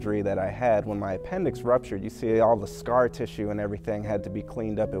previous surgery that I had when my appendix ruptured. You see, all the scar tissue and everything had to be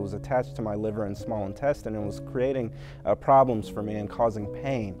cleaned up. It was attached to my liver and small intestine and was creating problems for me and causing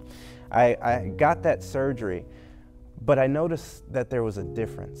pain. I got that surgery, but I noticed that there was a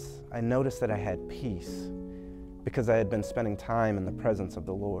difference. I noticed that I had peace because I had been spending time in the presence of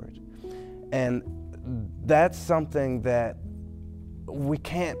the Lord. And that's something that we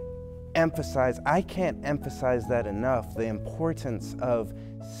can't emphasize. I can't emphasize that enough, the importance of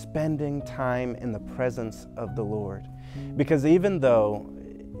spending time in the presence of the Lord. Because even though,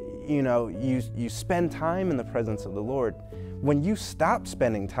 you know, you spend time in the presence of the Lord, when you stop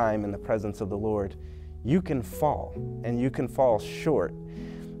spending time in the presence of the Lord, you can fall, and you can fall short.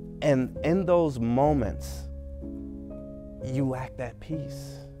 And in those moments, you lack that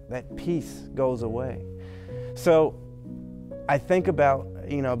peace. That peace goes away. So I think about,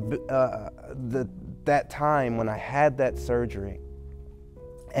 you know, that time when I had that surgery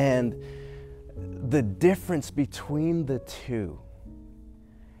and the difference between the two.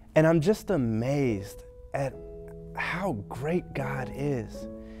 And I'm just amazed at how great God is.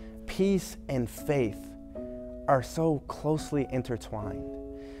 Peace and faith are so closely intertwined.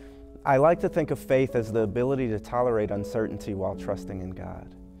 I like to think of faith as the ability to tolerate uncertainty while trusting in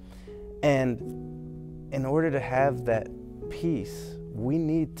God. And in order to have that peace, we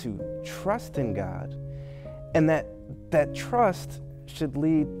need to trust in God, and that trust should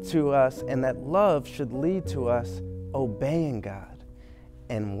lead to us, and that love should lead to us obeying God.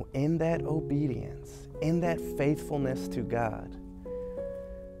 And in that obedience, in that faithfulness to God,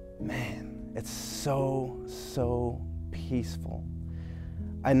 man, it's so peaceful.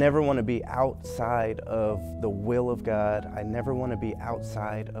 I never want to be outside of the will of God. I never want to be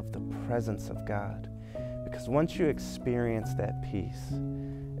outside of the presence of God. Because once you experience that peace,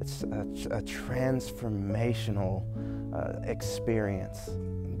 it's a transformational experience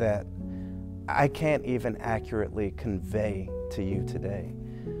that I can't even accurately convey to you today.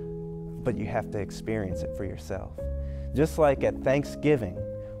 But you have to experience it for yourself. Just like at Thanksgiving,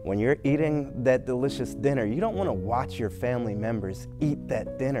 when you're eating that delicious dinner, you don't want to watch your family members eat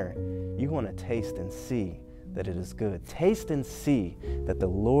that dinner. You want to taste and see that it is good. Taste and see that the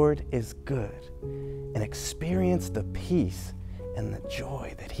Lord is good, and experience the peace and the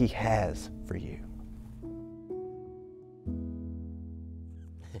joy that He has for you.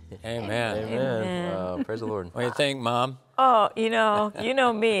 Amen. Amen. Praise the Lord. What do you think, Mom? Oh, you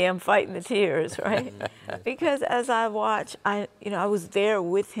know me, I'm fighting the tears, right? Because as I watch, I was there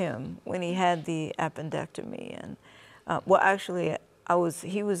with him when he had the appendectomy, and well, actually,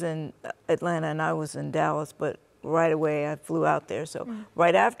 he was in Atlanta and I was in Dallas, but right away I flew out there. So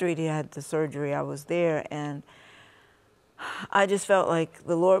right after he had the surgery, I was there, and I just felt like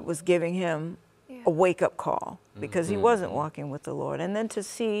the Lord was giving him a wake-up call, because he wasn't walking with the Lord. And then to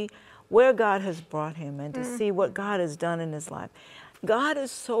see where God has brought him and to see what God has done in his life. God is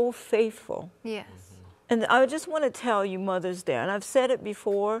so faithful. Yes. And I just want to tell you, mothers there, and I've said it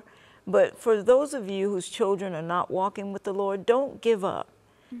before, but for those of you whose children are not walking with the Lord, don't give up.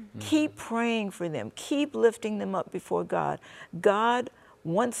 Keep praying for them. Keep lifting them up before God. God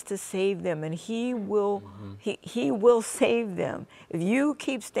wants to save them, and He will he will save them. If you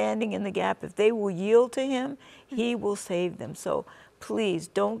keep standing in the gap, if they will yield to Him, He will save them. So please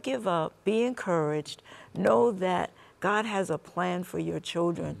don't give up. Be encouraged. Know that God has a plan for your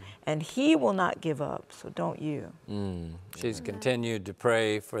children, and He will not give up, so don't you. She's continued to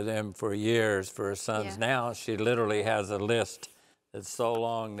pray for them for years, for her sons. Now she literally has a list that's so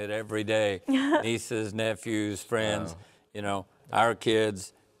long that every day, nieces, nephews, friends, you know, our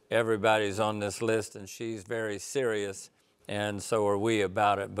kids, everybody's on this list, and she's very serious, and so are we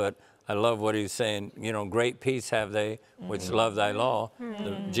about it. But I love what he's saying, you know, great peace have they which love thy law.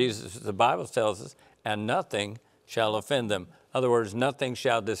 The Bible tells us, and nothing shall offend them. In other words, nothing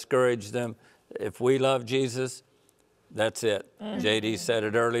shall discourage them. If we love Jesus, that's it. JD said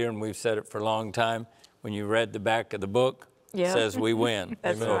it earlier, and we've said it for a long time. When you read the back of the book, it says we win.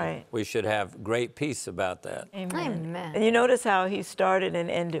 That's so right. we should have great peace about that. Amen. And you notice how he started and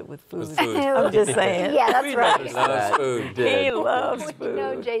ended with food. I'm just saying. Yeah, that's right. He loves food. He loves food. We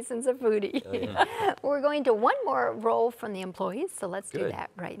know Jason's a foodie. We're going to one more role from the employees, so let's do that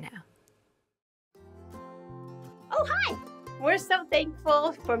right now. Oh, hi. We're so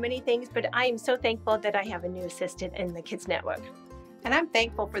thankful for many things, but I am so thankful that I have a new assistant in the Kids Network. And I'm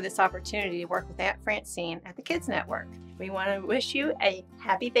thankful for this opportunity to work with Aunt Francine at the Kids Network. We want to wish you a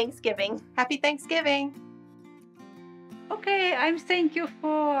happy Thanksgiving. Happy Thanksgiving. Okay, I'm thank you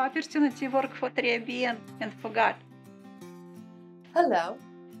for opportunity to work for 3ABN and for God. Hello.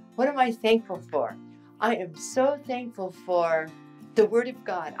 What am I thankful for? I am so thankful for the Word of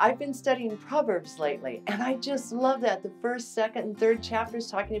God. I've been studying Proverbs lately, and I just love that. The first, second, and third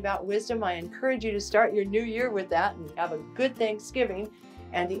chapters talking about wisdom. I encourage you to start your new year with that and have a good Thanksgiving.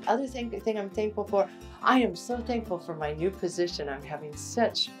 And the other thing I'm thankful for, I am so thankful for my new position. I'm having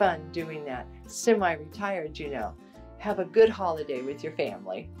such fun doing that. Semi-retired, you know. Have a good holiday with your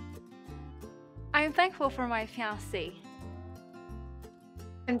family. I am thankful for my fiancé.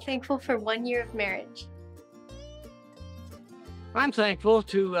 I'm thankful for 1 year of marriage. I'm thankful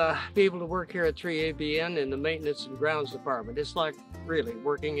to be able to work here at 3ABN in the maintenance and grounds department. It's like really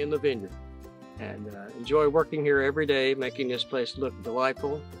working in the vineyard, and enjoy working here every day, making this place look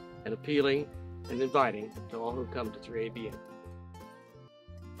delightful and appealing and inviting to all who come to 3ABN.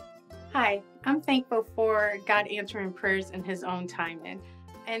 Hi, I'm thankful for God answering prayers in His own timing.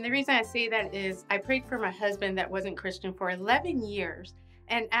 And the reason I say that is I prayed for my husband that wasn't Christian for 11 years.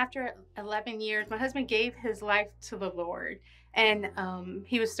 And after 11 years, my husband gave his life to the Lord. And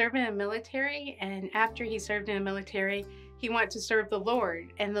he was serving in the military. And after he served in the military, he wanted to serve the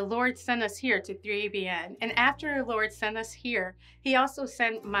Lord. And the Lord sent us here to 3ABN. And after the Lord sent us here, He also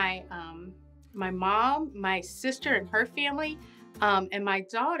sent my mom, my sister and her family, and my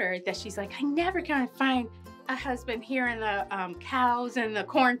daughter, that she's like, I never gonna find a husband here in the cows and the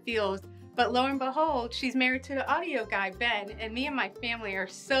cornfields. But lo and behold, she's married to the audio guy, Ben, and me and my family are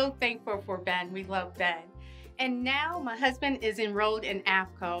so thankful for Ben. We love Ben. And now my husband is enrolled in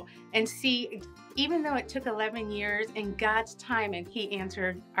AFCO, and see, even though it took 11 years, in God's time, and He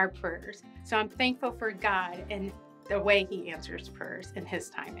answered our prayers. So I'm thankful for God and the way He answers prayers in His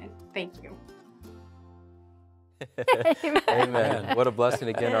timing. Thank you. Amen. What a blessing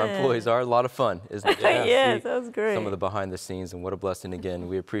again. Our employees are a lot of fun, isn't it? Yes, that was great. Some of the behind the scenes, and what a blessing again.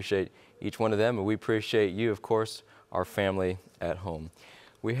 We appreciate each one of them, and we appreciate you, of course, our family at home.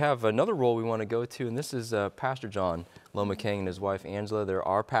 We have another role we want to go to, and this is Pastor John Morikone and his wife Angela. They're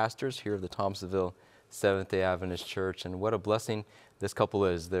our pastors here of the Thompsonville Seventh-day Adventist Church, and what a blessing this couple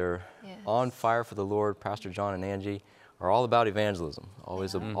is. They're on fire for the Lord. Pastor John and Angie are all about evangelism.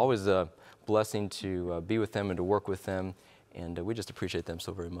 Always a blessing to be with them and to work with them, and we just appreciate them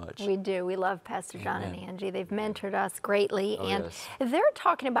so very much. We do. We love Pastor John and Angie. They've mentored us greatly, and yes. they're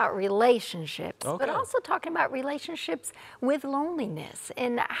talking about relationships, but also talking about relationships with loneliness,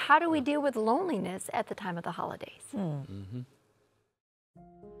 and how do we deal with loneliness at the time of the holidays? You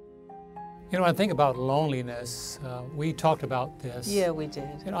know, I think about loneliness. We talked about this. Yeah, we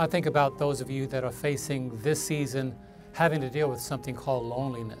did. You know, I think about those of you that are facing this season having to deal with something called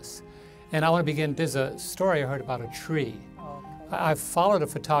loneliness. And I want to begin, there's a story I heard about a tree. I've followed a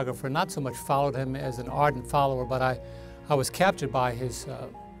photographer, not so much followed him as an ardent follower, but I was captured by his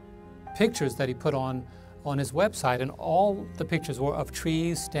pictures that he put on his website, and all the pictures were of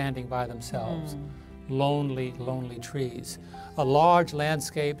trees standing by themselves. Lonely, lonely trees. Large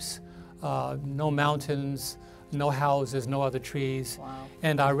landscapes, no mountains, no houses, no other trees. Wow.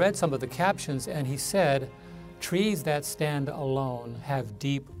 And I read some of the captions, and he said, trees that stand alone have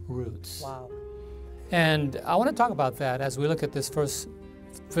deep roots. Wow. And I want to talk about that as we look at this first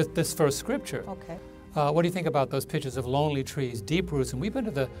scripture. Okay. What do you think about those pictures of lonely trees, deep roots? And we've been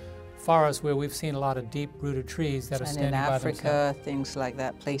to the forests where we've seen a lot of deep-rooted trees that are standing by themselves. And in Africa, things like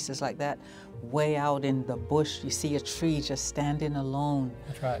that, places like that, way out in the bush, you see a tree just standing alone.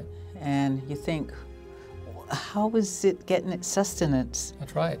 That's right. And you think, how is it getting its sustenance?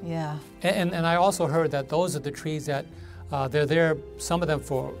 That's right. Yeah. And I also heard that those are the trees that they're there, some of them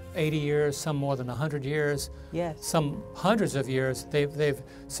for 80 years, some more than 100 years, yes. Some hundreds of years. They've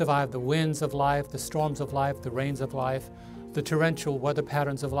survived the winds of life, the storms of life, the rains of life, the torrential weather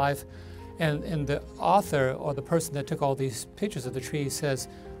patterns of life. And the author, or the person that took all these pictures of the trees, says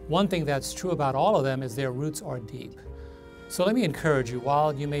one thing that's true about all of them is their roots are deep. So let me encourage you,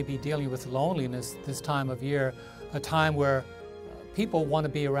 while you may be dealing with loneliness this time of year, a time where people want to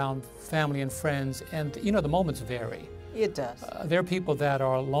be around family and friends, and you know, the moments vary. It does. There are people that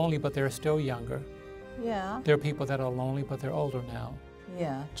are lonely, but they're still younger. Yeah. There are people that are lonely, but they're older now.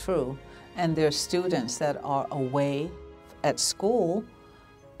 Yeah, true. And there are students that are away at school,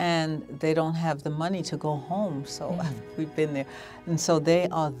 and they don't have the money to go home. So we've been there. And so they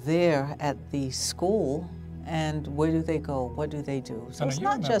are there at the school, and where do they go? What do they do? So it's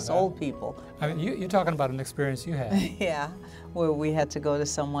not just old people. I mean, you're talking about an experience you had. Yeah, where we had to go to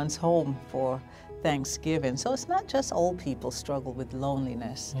someone's home for Thanksgiving. So it's not just old people struggle with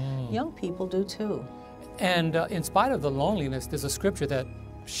loneliness. Young people do too. And in spite of the loneliness, there's a scripture that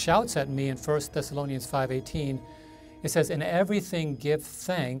shouts at me in 1 Thessalonians 5:18. It says, "In everything give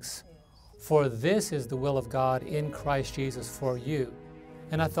thanks, for this is the will of God in Christ Jesus for you."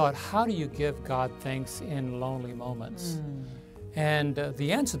 And I thought, how do you give God thanks in lonely moments? And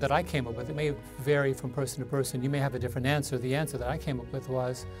the answer that I came up with, it may vary from person to person. You may have a different answer. The answer that I came up with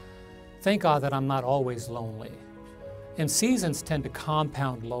was, thank God that I'm not always lonely. And seasons tend to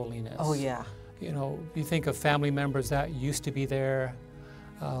compound loneliness. Oh, yeah. You know, you think of family members that used to be there,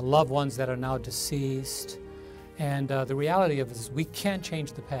 loved ones that are now deceased. And the reality of it is we can't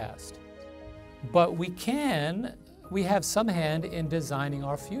change the past. But we have some hand in designing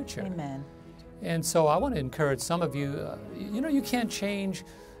our future. Amen. And so I want to encourage some of you, you know, you can't change.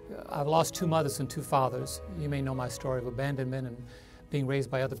 I've lost 2 mothers and 2 fathers. You may know my story of abandonment and being raised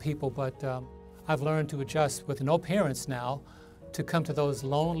by other people, but I've learned to adjust with no parents now to come to those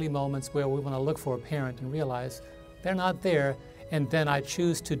lonely moments where we want to look for a parent and realize they're not there, and then I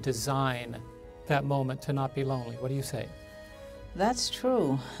choose to design that moment to not be lonely. What do you say? That's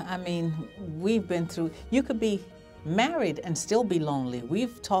true. I mean, we've been through, you could be married and still be lonely.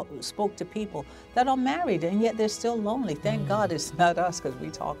 We've spoke to people that are married and yet they're still lonely. Thank God it's not us, because we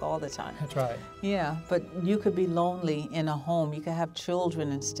talk all the time. That's right. Yeah, but you could be lonely in a home. You could have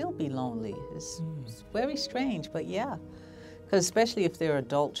children and still be lonely. It's very strange, but yeah. Because especially if they're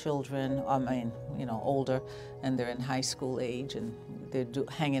adult children, I mean, you know, older, and they're in high school age and they're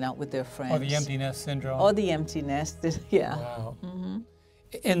hanging out with their friends. Or the empty nest syndrome. Or the empty nest, yeah. Wow.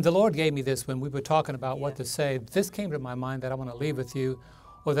 And the Lord gave me this when we were talking about what to say. This came to my mind that I want to leave with you,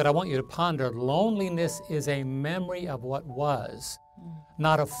 or that I want you to ponder. Loneliness is a memory of what was,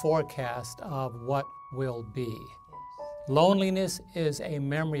 not a forecast of what will be. Loneliness is a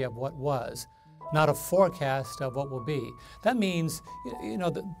memory of what was, not a forecast of what will be. That means, you know,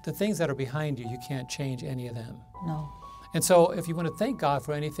 the things that are behind you, you can't change any of them. No. And so if you want to thank God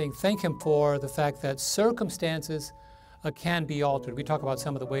for anything, thank Him for the fact that circumstances can be altered. We talk about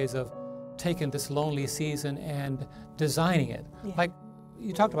some of the ways of taking this lonely season and designing it. Yeah. Like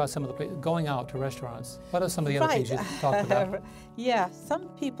you talked about some of the going out to restaurants. What are some of the other things you talked about? Yeah, some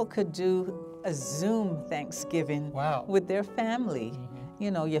people could do a Zoom Thanksgiving with their family. You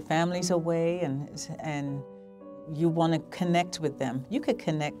know, your family's away and you want to connect with them. You could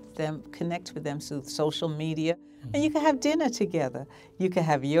connect with them through social media, and you can have dinner together. You can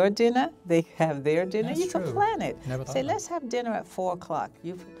have your dinner, they have their dinner. That's you can true. plan it. Never thought Say, of let's have dinner at 4 o'clock.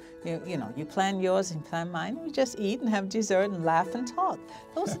 You know, you plan yours and plan mine, and we just eat and have dessert and laugh and talk.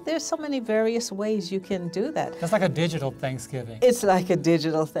 There's so many various ways you can do that. That's like a digital Thanksgiving. It's like a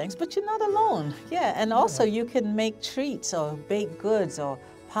digital thing, but you're not alone. Yeah, and also you can make treats or baked goods or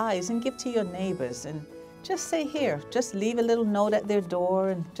pies and give to your neighbors, and just say, here, just leave a little note at their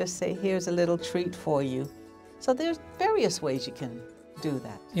door and just say, here's a little treat for you. So there's various ways you can do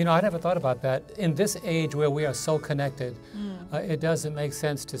that. You know, I never thought about that. In this age where we are so connected, it doesn't make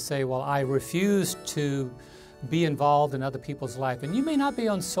sense to say, well, I refuse to be involved in other people's life. And you may not be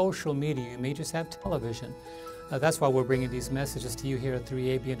on social media, you may just have television. That's why we're bringing these messages to you here at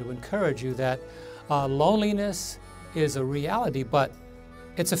 3AB, and to encourage you that loneliness is a reality, but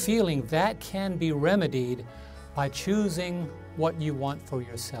it's a feeling that can be remedied by choosing what you want for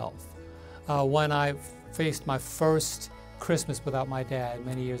yourself. When I faced my first Christmas without my dad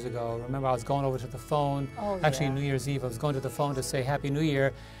many years ago, remember I was going over to the phone, actually New Year's Eve, I was going to the phone to say Happy New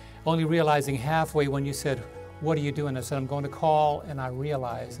Year. only realizing halfway when you said, "What are you doing?" I said, "I'm going to call," and I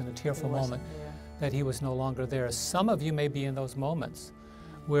realized in a tearful moment that he was no longer there. Some of you may be in those moments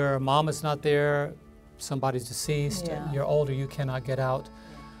where mom is not there, somebody's deceased, you're older, you cannot get out.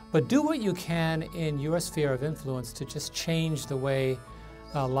 But do what you can in your sphere of influence to just change the way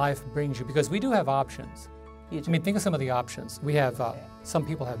life brings you, because we do have options. I mean, think of some of the options. We have, some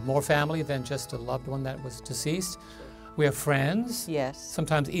people have more family than just a loved one that was deceased. We have friends. Yes.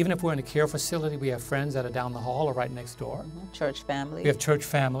 Sometimes, even if we're in a care facility, we have friends that are down the hall or right next door. Church family. We have church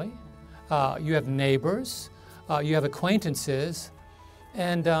family. You have neighbors. You have acquaintances.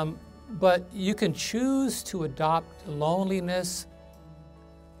 And, but you can choose to adopt loneliness,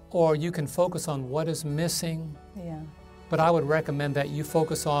 or you can focus on what is missing. Yeah. But I would recommend that you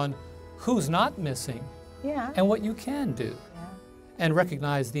focus on who's not missing and what you can do. And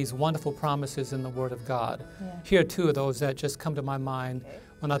recognize these wonderful promises in the Word of God. Here are two of those that just come to my mind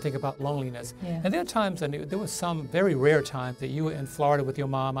when I think about loneliness. And there are times, and there was some very rare times that you were in Florida with your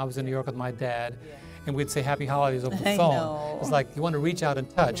mom, I was in New York with my dad, and we'd say happy holidays over the phone. Know. It's like you want to reach out and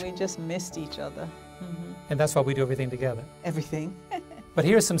touch. We just missed each other. And that's why we do everything together. Everything. But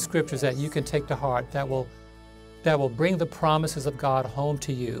here's some scriptures that you can take to heart that will bring the promises of God home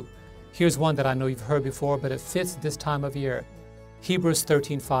to you. Here's one that I know you've heard before, but it fits this time of year. Hebrews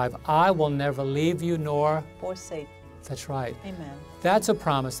 13:5, I will never leave you nor forsake. That's right. Amen. That's a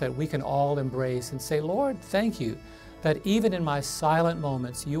promise that we can all embrace and say, Lord, thank you that even in my silent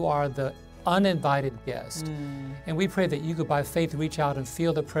moments, you are the uninvited guest. And we pray that you could by faith reach out and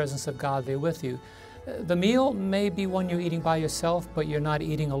feel the presence of God there with you. The meal may be one you're eating by yourself, but you're not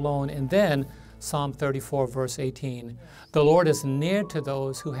eating alone. And then Psalm 34, verse 18, the Lord is near to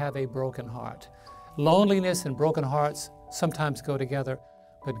those who have a broken heart. Loneliness and broken hearts sometimes go together,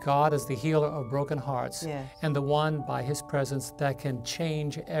 but God is the healer of broken hearts and the one by His presence that can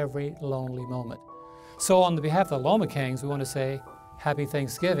change every lonely moment. So on the behalf of the Loma Kangs, we want to say Happy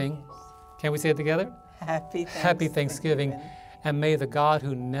Thanksgiving. Can we say it together? Happy Thanksgiving. Happy Thanksgiving. And may the God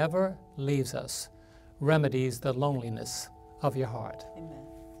who never leaves us remedies the loneliness of your heart. Amen.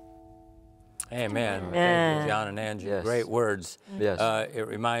 Amen. Thank you, John and Angie. Great words. Yes. It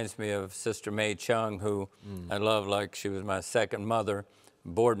reminds me of Sister May Chung, who I love like she was my second mother,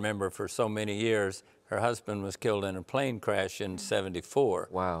 board member for so many years. Her husband was killed in a plane crash in '74.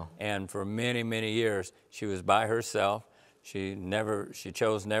 Wow. And for many, many years, she was by herself. She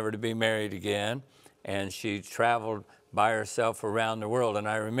chose never to be married again, and she traveled by herself around the world. And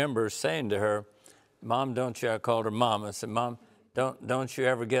I remember saying to her, Mom, don't you, I called her Mom, I said, Mom, don't you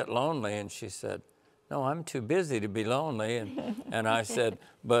ever get lonely? And she said, no, I'm too busy to be lonely. And I said,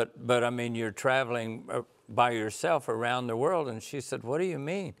 but I mean, you're traveling by yourself around the world. And she said, what do you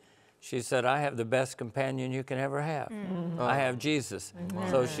mean? She said, I have the best companion you can ever have. I have Jesus.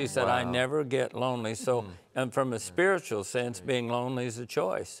 So she said, I never get lonely. So, and from a spiritual sense, being lonely is a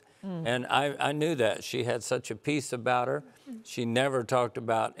choice. And I knew that. She had such a peace about her. She never talked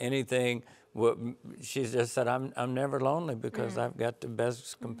about anything. She just said, I'm never lonely because I've got the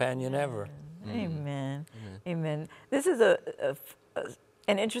best companion ever. Amen. Amen. This is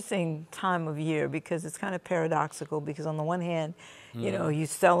an interesting time of year because it's kind of paradoxical, because on the one hand, you know, you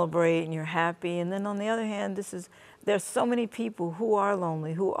celebrate and you're happy, and then on the other hand, there's so many people who are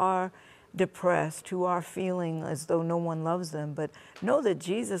lonely, who are depressed, who are feeling as though no one loves them. But know that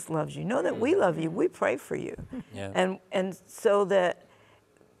Jesus loves you. Know that we love you. We pray for you. And so that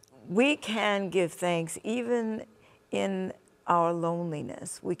we can give thanks even in our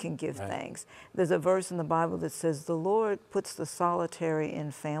loneliness. We can give thanks. There's a verse in the Bible that says the Lord puts the solitary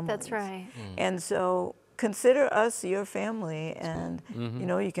in families. That's right. And so consider us your family, and you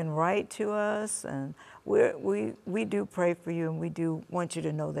know, you can write to us, and we do pray for you, and we do want you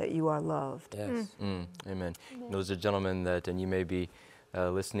to know that you are loved. Yes. Amen. Those are gentlemen that, and you may be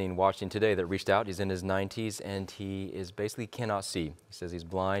listening, watching today, that reached out. He's in his 90s, and he is basically cannot see. He says he's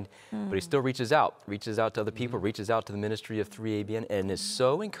blind, but he still reaches out to other people, reaches out to the ministry of 3ABN, and is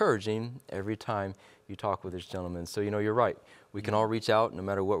so encouraging every time you talk with this gentleman. So, you know, you're right. We can all reach out no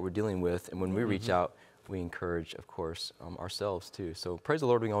matter what we're dealing with, and when we reach out, we encourage, of course, ourselves too. So praise the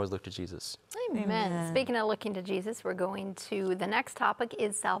Lord, we can always look to Jesus. Amen. Speaking of looking to Jesus, we're going to, the next topic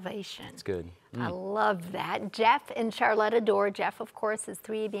is salvation. It's good. I love that. Jeff and Charlotte adore. Jeff, of course, is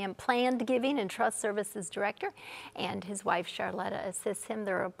 3ABN Planned Giving and Trust Services Director, and his wife, Charlotta, assists him.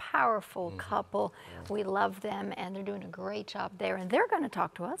 They're a powerful couple. We love them, and they're doing a great job there, and they're going to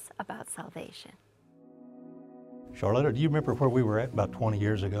talk to us about salvation. Charlotta, do you remember where we were at about 20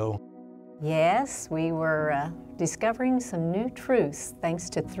 years ago? Yes, we were discovering some new truths thanks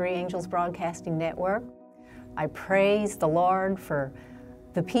to Three Angels Broadcasting Network. I praise the Lord for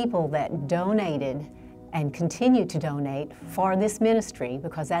the people that donated and continue to donate for this ministry,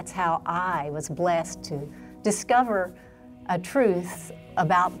 because that's how I was blessed to discover a truth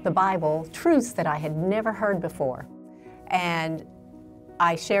about the Bible, truths that I had never heard before. And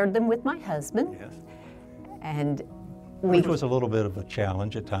I shared them with my husband. Yes. And which was a little bit of a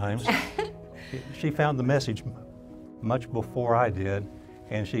challenge at times. She found the message much before I did,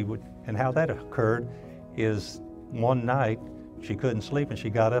 and how that occurred is one night she couldn't sleep and she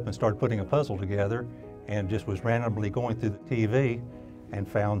got up and started putting a puzzle together and just was randomly going through the TV and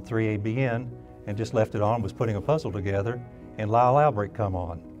found 3ABN and just left it on, was putting a puzzle together, and Lyle Albrecht come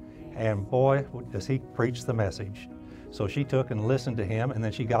on. And boy, does he preach the message. So she took and listened to him, and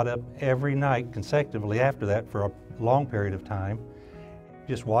then she got up every night consecutively after that for a long period of time,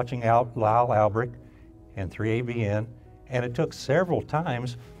 just watching out Lyle Albrecht and 3ABN, and it took several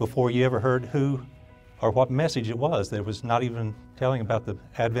times before you ever heard who or what message it was. There was not even telling about the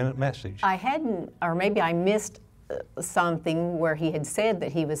Advent message. I hadn't, or maybe I missed something where he had said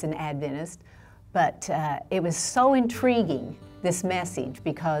that he was an Adventist, but it was so intriguing, this message,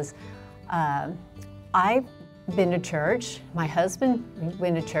 because I've been to church, my husband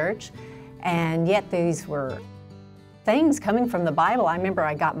went to church, and yet these were things coming from the Bible. I remember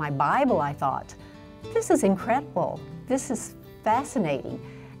I got my Bible, I thought, this is incredible, this is fascinating.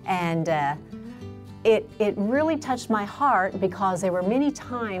 And it really touched my heart, because there were many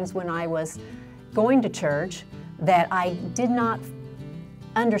times when I was going to church that I did not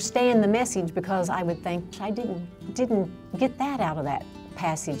understand the message, because I would think, I didn't get that out of that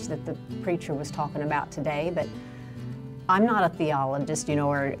passage that the preacher was talking about today. But I'm not a theologist, you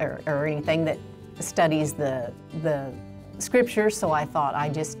know, or anything that studies the scriptures, so I thought I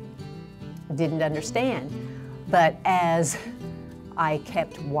just didn't understand. But as I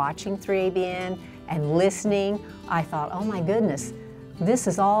kept watching 3ABN and listening, I thought, oh my goodness, this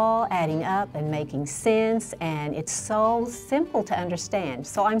is all adding up and making sense, and it's so simple to understand.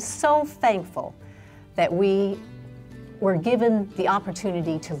 So I'm so thankful that we were given the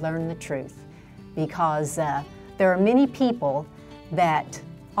opportunity to learn the truth, because there are many people that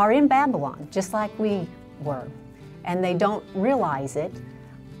are in Babylon, just like we were, and they don't realize it.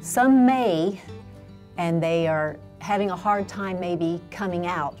 Some may, and they are having a hard time maybe coming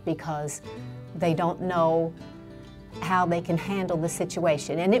out because they don't know how they can handle the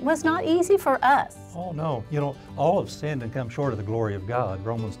situation. And it was not easy for us. Oh no, you know, all have sinned and come short of the glory of God,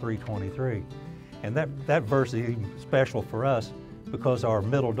 Romans 3:23. And that verse is even special for us because our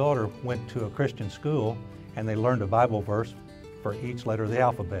middle daughter went to a Christian school and they learned a Bible verse for each letter of the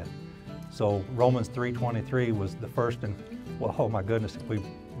alphabet. So Romans 3:23 was the first, and well, oh my goodness, we've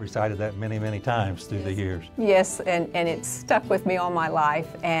recited that many, many times through the years. Yes, and it's stuck with me all my life,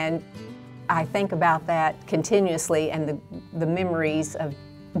 and I think about that continuously, and the memories of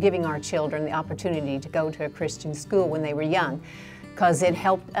giving our children the opportunity to go to a Christian school when they were young, because it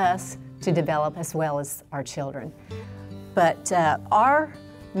helped us to develop as well as our children. But our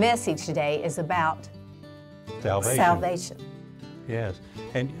message today is about salvation. Yes,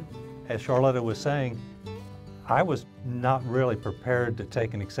 and as Charlotta was saying, I was not really prepared to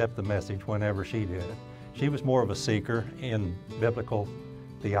take and accept the message whenever she did it. She was more of a seeker in biblical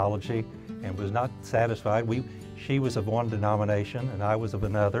theology and was not satisfied. She was of one denomination and I was of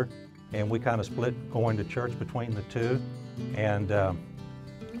another, and we kind of split going to church between the two. And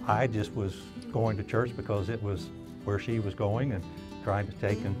I just was going to church because it was where she was going and trying to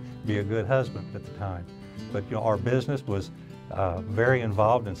take and be a good husband at the time. But you know, our business was very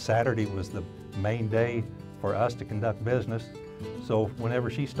involved, and Saturday was the main day for us to conduct business. So whenever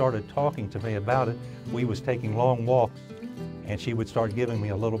she started talking to me about it, we was taking long walks, and she would start giving me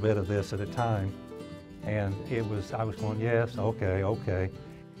a little bit of this at a time. And I was going, yes, okay, okay.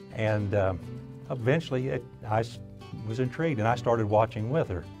 And eventually I was intrigued, and I started watching with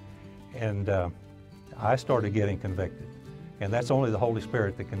her. And I started getting convicted. And that's only the Holy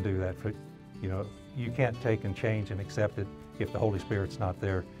Spirit that can do that. You know, you can't take and change and accept it if the Holy Spirit's not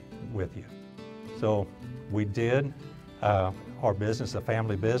there with you. So we did our business, a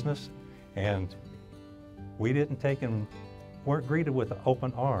family business, and we didn't take and weren't greeted with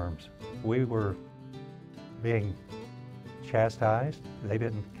open arms. We were being chastised. They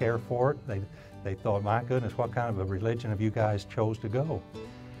didn't care for it. They thought, my goodness, what kind of a religion have you guys chose to go?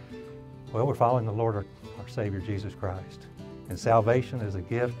 Well, we're following the Lord, our Savior, Jesus Christ. And salvation is a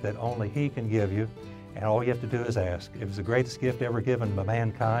gift that only He can give you, and all you have to do is ask. It was the greatest gift ever given by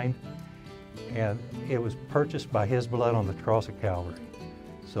mankind, and it was purchased by His blood on the cross of Calvary.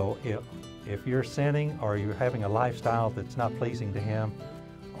 So if you're sinning or you're having a lifestyle that's not pleasing to Him,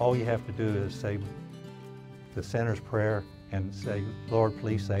 all you have to do is say the sinner's prayer and say, Lord,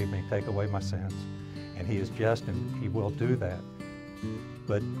 please save me, take away my sins. And He is just, and He will do that.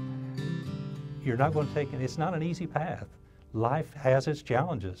 But you're not going to take it. It's not an easy path. Life has its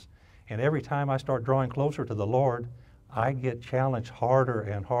challenges. And every time I start drawing closer to the Lord, I get challenged harder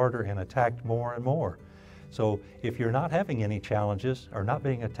and harder and attacked more and more. So if you're not having any challenges or not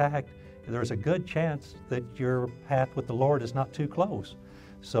being attacked, there's a good chance that your path with the Lord is not too close.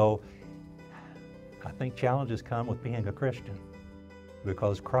 So I think challenges come with being a Christian,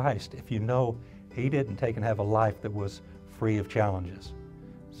 because Christ, if you know, He didn't take and have a life that was free of challenges.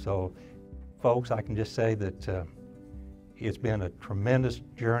 So folks, I can just say that it's been a tremendous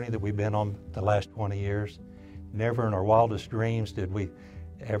journey that we've been on the last 20 years. Never in our wildest dreams did we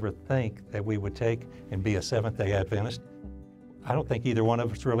ever think that we would take and be a Seventh-day Adventist. I don't think either one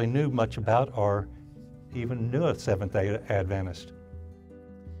of us really knew much about or even knew a Seventh-day Adventist.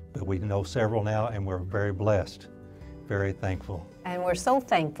 But we know several now, and we're very blessed, very thankful. And we're so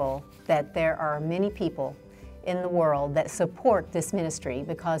thankful that there are many people in the world that support this ministry,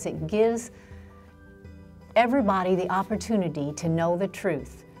 because it gives everybody the opportunity to know the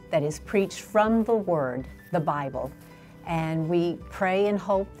truth that is preached from the Word, the Bible. And we pray and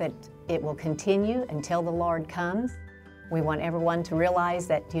hope that it will continue until the Lord comes. We want everyone to realize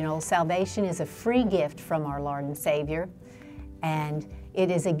that, salvation is a free gift from our Lord and Savior, and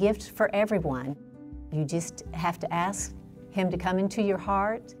it is a gift for everyone. You just have to ask Him to come into your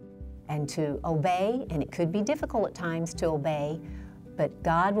heart and to obey, and it could be difficult at times to obey, but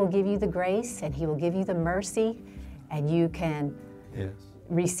God will give you the grace and He will give you the mercy, and you can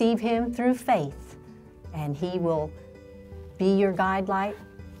receive Him through faith, and He will be your guide light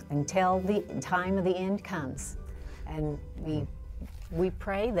until the time of the end comes. And we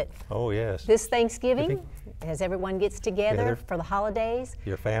pray that this Thanksgiving, as everyone gets together for the holidays,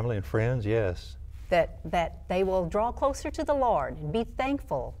 your family and friends, that they will draw closer to the Lord and be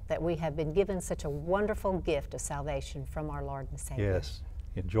thankful that we have been given such a wonderful gift of salvation from our Lord and Savior. Yes,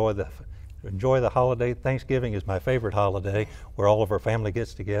 enjoy the holiday. Thanksgiving is my favorite holiday, where all of our family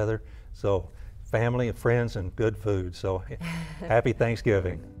gets together. So family and friends and good food. So happy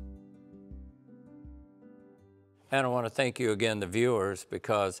Thanksgiving. And I want to thank you again, the viewers,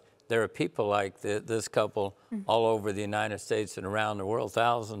 because there are people like this couple all over the United States and around the world,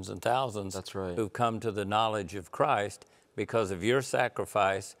 thousands and thousands, who've come to the knowledge of Christ because of your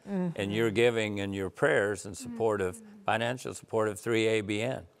sacrifice and your giving and your prayers and support of, financial support of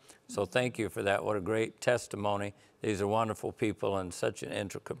 3ABN. So thank you for that. What a great testimony. These are wonderful people and such an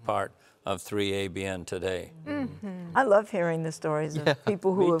intricate part of 3ABN today. I love hearing the stories of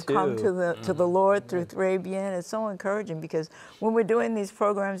people who have come to the Lord through 3ABN. It's so encouraging, because when we're doing these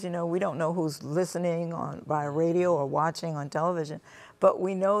programs, we don't know who's listening by radio or watching on television, but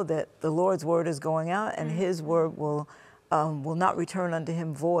we know that the Lord's word is going out, and His word will not return unto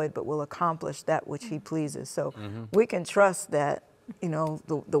Him void, but will accomplish that which He pleases. So we can trust that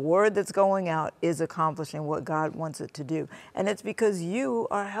the word that's going out is accomplishing what God wants it to do. And it's because you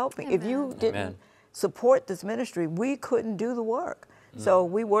are helping. If you didn't support this ministry, we couldn't do the work. So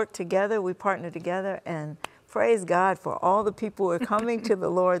we work together, we partner together, and praise God for all the people who are coming to the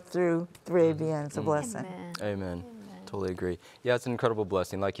Lord through 3ABN. It's a blessing. Amen. Totally agree. Yeah, it's an incredible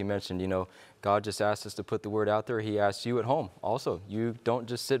blessing. Like you mentioned, God just asked us to put the word out there. He asked you at home also. You don't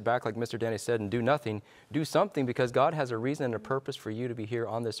just sit back, like Mr. Danny said, and do nothing. Do something, because God has a reason and a purpose for you to be here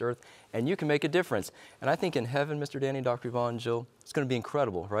on this earth, and you can make a difference. And I think in heaven, Mr. Danny, Dr. Yvonne, Jill, it's going to be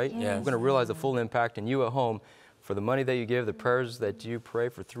incredible, right? Yes. We're going to realize the full impact, and you at home, for the money that you give, the prayers that you pray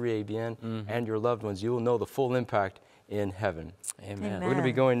for 3ABN and your loved ones, you will know the full impact in heaven. Amen. We're going to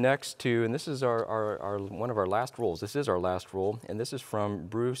be going next to, and this is our one of our last rolls. This is our last roll, and this is from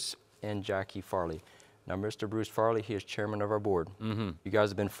Bruce and Jackie Farley. Now, Mr. Bruce Farley, he is chairman of our board. You guys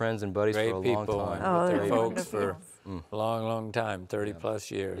have been friends and buddies for a long time. Oh, great folks for a long, long time, 30 plus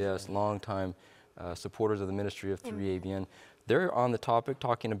years. Yes, long time supporters of the ministry of 3ABN. They're on the topic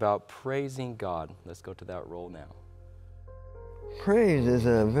talking about praising God. Let's go to that roll now. Praise is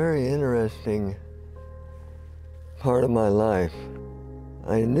a very interesting part of my life.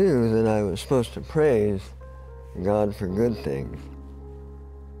 I knew that I was supposed to praise God for good things,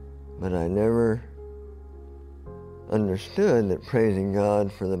 but I never understood that praising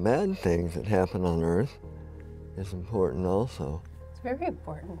God for the bad things that happen on earth is important also. It's very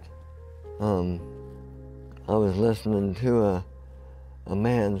important. I was listening to a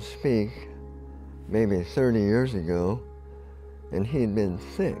man speak maybe 30 years ago, and he'd been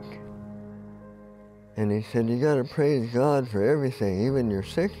sick. And he said, you got to praise God for everything, even your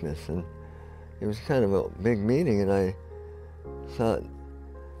sickness. And it was kind of a big meeting, and I thought,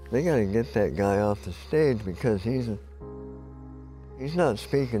 they got to get that guy off the stage, because he's he's not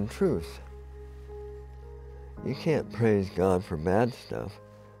speaking truth. You can't praise God for bad stuff.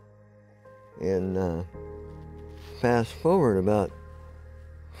 And fast forward about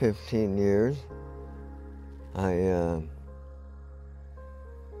 15 years, I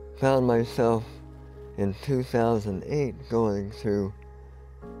found myself in 2008 going through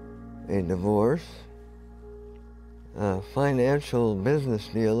a divorce, a financial business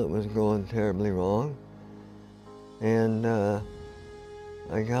deal that was going terribly wrong, and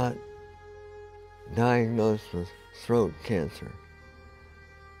I got diagnosed with throat cancer.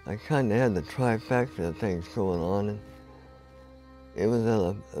 I kind of had the trifecta of things going on, and it was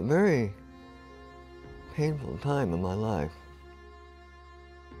a very painful time in my life.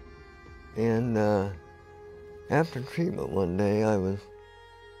 And after treatment one day, I was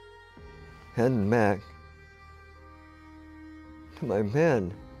heading back to my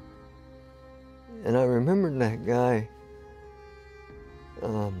bed, and I remembered that guy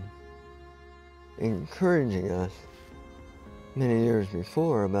encouraging us many years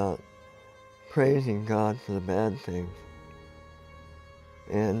before about praising God for the bad things.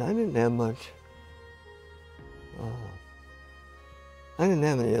 And I didn't have much, I didn't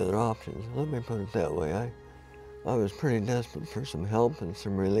have any other options. Let me put it that way. I was pretty desperate for some help and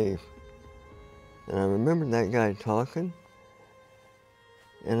some relief. And I remembered that guy talking,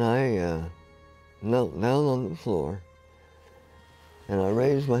 and I knelt down on the floor, and I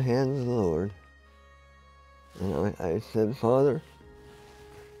raised my hands to the Lord, and I said, Father,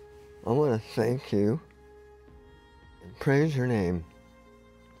 I want to thank you and praise your name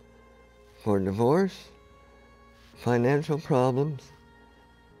for divorce, financial problems,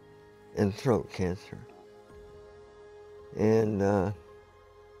 and throat cancer. And,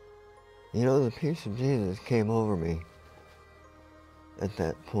 you know, the peace of Jesus came over me at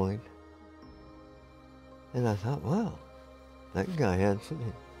that point. And I thought, wow, that guy had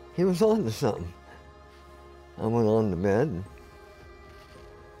something. He was on to something. I went on to bed, and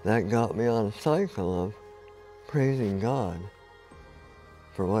that got me on a cycle of praising God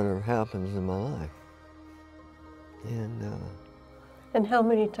for whatever happens in my life. And how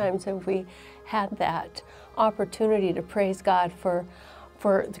many times have we had that opportunity to praise God for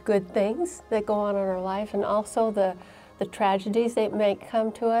the good things that go on in our life, and also the tragedies that may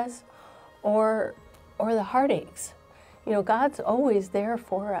come to us, or the heartaches. You know, God's always there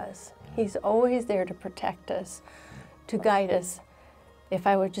for us. He's always there to protect us, to guide us, if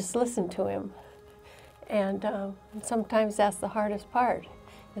I would just listen to Him. And sometimes that's the hardest part,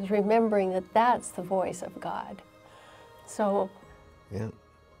 is remembering that that's the voice of God. So. Yeah.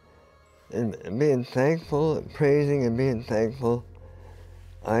 And being thankful, and praising and being thankful,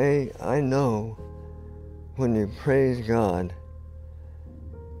 I know when you praise God,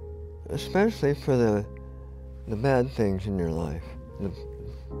 especially for the bad things in your life,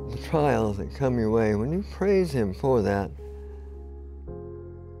 the trials that come your way, when you praise Him for that,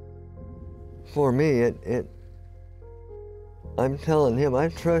 for me, I'm telling Him, I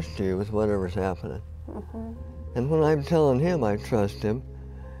trust you with whatever's happening. Mm-hmm. And when I'm telling Him I trust Him,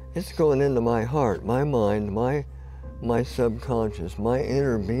 it's going into my heart, my mind, my subconscious, my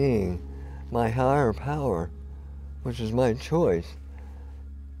inner being, my higher power, which is my choice.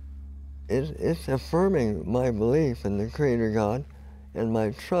 It's affirming my belief in the Creator God and my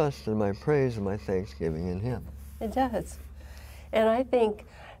trust and my praise and my thanksgiving in Him. It does. And I think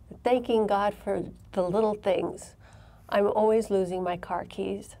thanking God for the little things. I'm always losing my car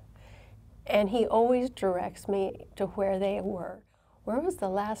keys, and He always directs me to where they were. Where was the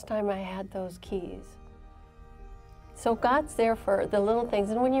last time I had those keys? So God's there for the little things,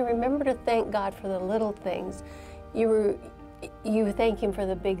 and when you remember to thank God for the little things, you thank Him for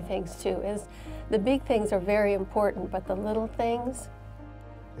the big things too. As the big things are very important, but the little things.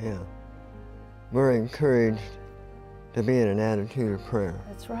 Yeah, we're encouraged to be in an attitude of prayer.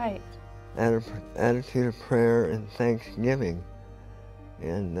 That's right. Attitude of prayer and thanksgiving,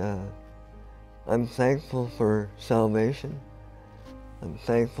 and I'm thankful for salvation. I'm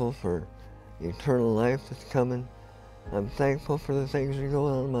thankful for eternal life that's coming. I'm thankful for the things that are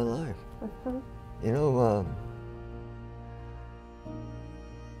going on in my life. Mm-hmm. You know,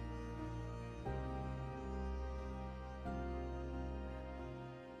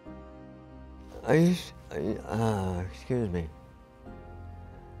 excuse me.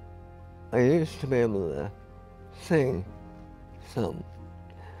 I used to be able to sing some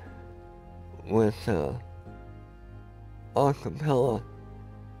with a cappella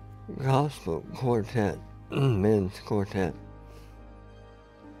gospel quartet, men's quartet.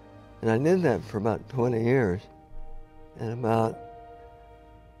 And I did that for about 20 years. And about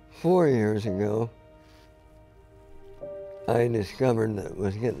 4 years ago, I discovered that it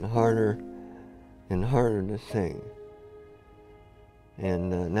was getting harder and harder to sing.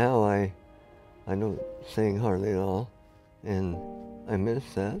 And now I don't sing hardly at all, and I miss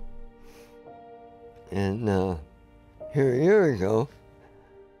that. And here a year ago,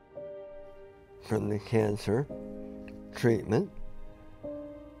 from the cancer treatment,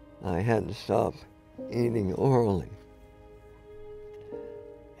 I had to stop eating orally.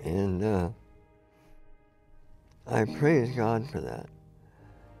 And I praise God for that.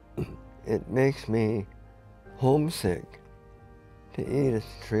 It makes me homesick to eat at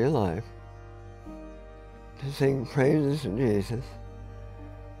the Tree of Life, to sing praises to Jesus,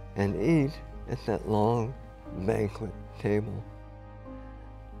 and eat at that long banquet table.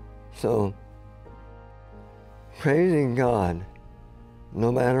 So, praising God,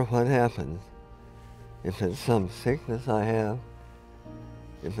 no matter what happens, if it's some sickness I have,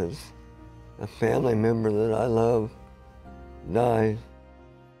 if it's a family member that I love dies,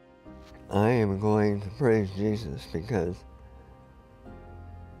 I am going to praise Jesus because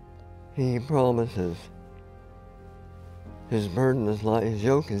He promises His burden is light, His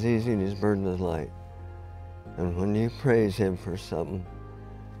yoke is easy and His burden is light. And when you praise Him for something,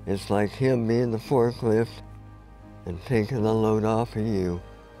 it's like Him being the forklift and taking the load off of you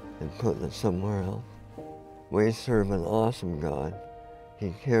and putting it somewhere else. We serve an awesome God.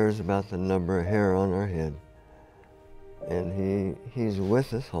 He cares about the number of hair on our head. And He's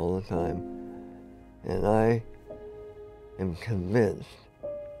with us all the time. And I am convinced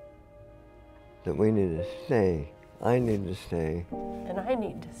that we need to stay, I need to stay. And I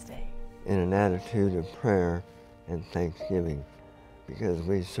need to stay. In an attitude of prayer and thanksgiving, because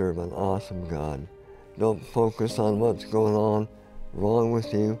we serve an awesome God. Don't focus on what's going on wrong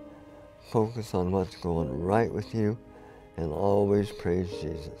with you. Focus on what's going right with you, and always praise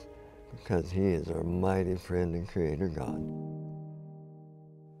Jesus, because He is our mighty friend and Creator God.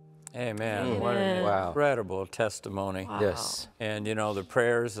 Amen. Amen. What an incredible testimony. Wow. Yes. And you know, the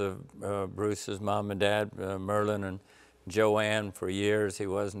prayers of Bruce's mom and dad, Merlin and Joanne, for years he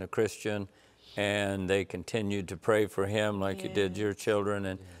wasn't a Christian, and they continued to pray for him like you did your children,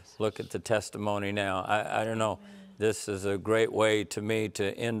 and look at the testimony now. I don't know. This is a great way to me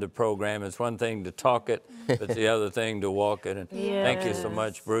to end the program. It's one thing to talk it, but the other thing to walk it. And thank you so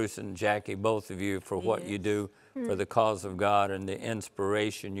much, Bruce and Jackie, both of you, for what you do for the cause of God and the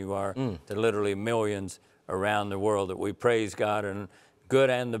inspiration you are to literally millions around the world, that we praise God in good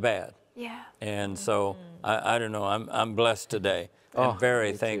and the bad. Yeah. And so, I don't know, I'm blessed today. I'm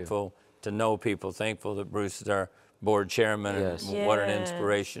very thankful to know people, thankful that Bruce is our board chairman, and what an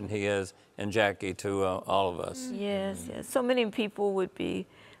inspiration he is, and Jackie to all of us. Yes, yes. So many people would be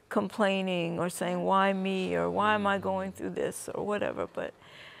complaining or saying, why me, or why am I going through this, or whatever, but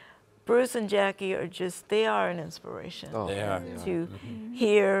Bruce and Jackie are just, they are an inspiration. They are. To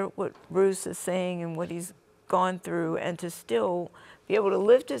hear what Bruce is saying and what he's gone through, and to still be able to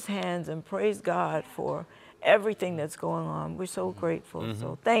lift his hands and praise God for everything that's going on. We're so grateful.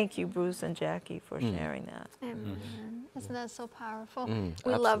 So thank you, Bruce and Jackie, for sharing that. Amen. Isn't that so powerful?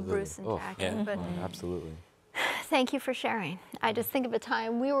 We love Bruce and Jackie. But absolutely. thank you for sharing. I just think of a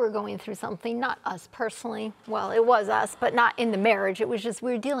time we were going through something, not us personally. Well, it was us, but not in the marriage. It was just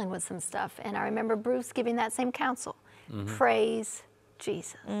we were dealing with some stuff. And I remember Bruce giving that same counsel. Praise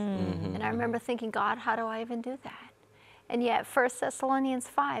Jesus. And I remember thinking, God, how do I even do that? And yet, 1 Thessalonians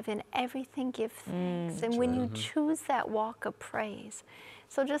 5, in everything give thanks. And when you choose that walk of praise.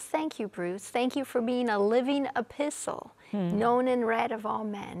 So just thank you, Bruce. Thank you for being a living epistle, known and read of all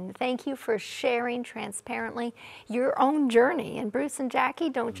men. Thank you for sharing transparently your own journey. And Bruce and Jackie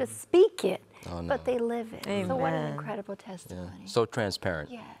don't just speak it, but they live it. Amen. So what an incredible testimony. Yeah. So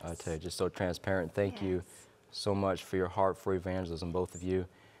transparent. Yes. I tell you, just so transparent. Thank you so much for your heart for evangelism, both of you.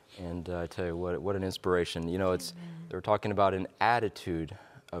 And I tell you, what an inspiration. You know, they were talking about an attitude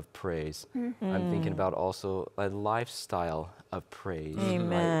of praise. I'm thinking about also a lifestyle of praise. Amen.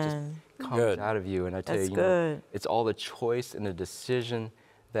 Right? It just comes out of you. And I tell you, know, it's all the choice and the decision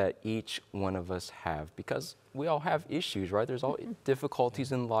that each one of us have, because we all have issues, right? There's all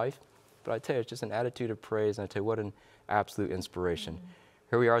difficulties in life, but I tell you, it's just an attitude of praise. And I tell you, what an absolute inspiration.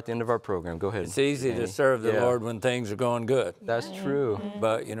 Here we are at the end of our program. Go ahead. It's easy to serve the Lord when things are going good. That's true.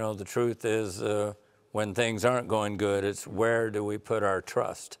 But, you know, the truth is when things aren't going good, it's where do we put our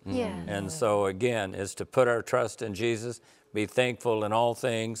trust? And so, again, it's to put our trust in Jesus, be thankful in all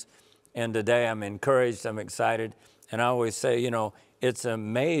things. And today I'm encouraged, I'm excited. And I always say, you know, it's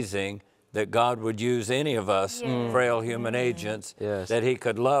amazing that God would use any of us, frail human agents, that He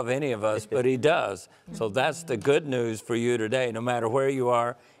could love any of us, but He does. So that's the good news for you today. No matter where you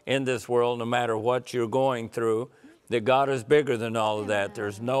are in this world, no matter what you're going through, that God is bigger than all of that.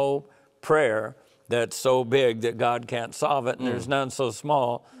 There's no prayer that's so big that God can't solve it, and there's none so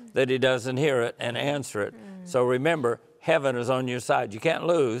small that he doesn't hear it and answer it. So remember, heaven is on your side. You can't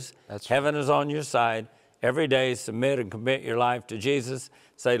lose. Heaven is on your side. Every day, submit and commit your life to Jesus.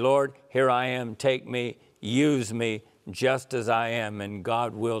 Say, Lord, here I am. Take me. Use me just as I am. And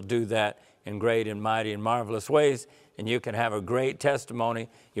God will do that in great and mighty and marvelous ways. And you can have a great testimony.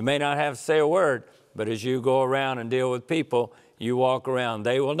 You may not have to say a word, but as you go around and deal with people, you walk around,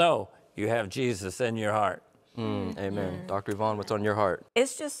 they will know you have Jesus in your heart. Amen. Dr. Yvonne, what's on your heart?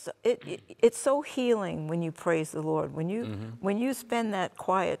 It's just, it's so healing when you praise the Lord. When you spend that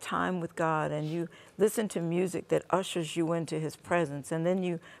quiet time with God and you listen to music that ushers you into his presence, and then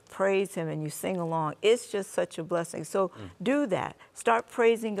you praise him and you sing along, it's just such a blessing. So do that. Start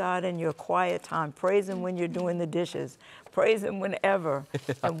praising God in your quiet time. Praise him when you're doing the dishes. Praise him whenever.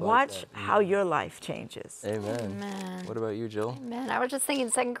 And watch how your life changes. Amen. Amen. What about you, Jill? Amen. I was just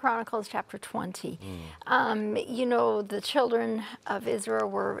thinking 2 Chronicles chapter 20. You know, the children of Israel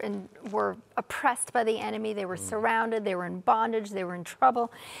were oppressed by the enemy. They were surrounded. They were in bondage. They were in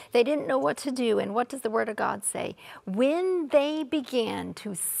trouble. They didn't know what to do. And what does the Word of God say? When they began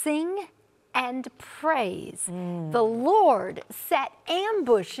to sing and praise, the Lord set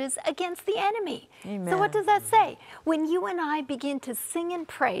ambushes against the enemy. Amen. So what does that say? When you and I begin to sing and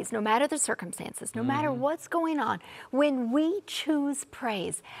praise, no matter the circumstances, no matter what's going on, when we choose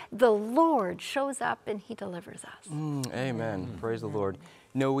praise, the Lord shows up and he delivers us. Amen. Praise the Lord.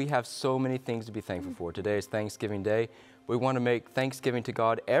 You know, we have so many things to be thankful for. Today is Thanksgiving Day. We want to make Thanksgiving to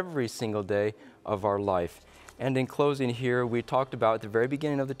God every single day of our life. And in closing here, we talked about at the very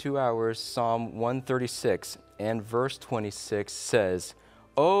beginning of the 2 hours, Psalm 136 and verse 26 says,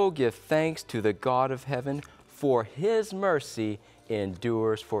 "Oh, give thanks to the God of heaven, for his mercy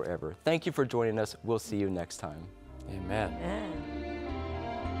endures forever." Thank you for joining us. We'll see you next time. Amen. Amen.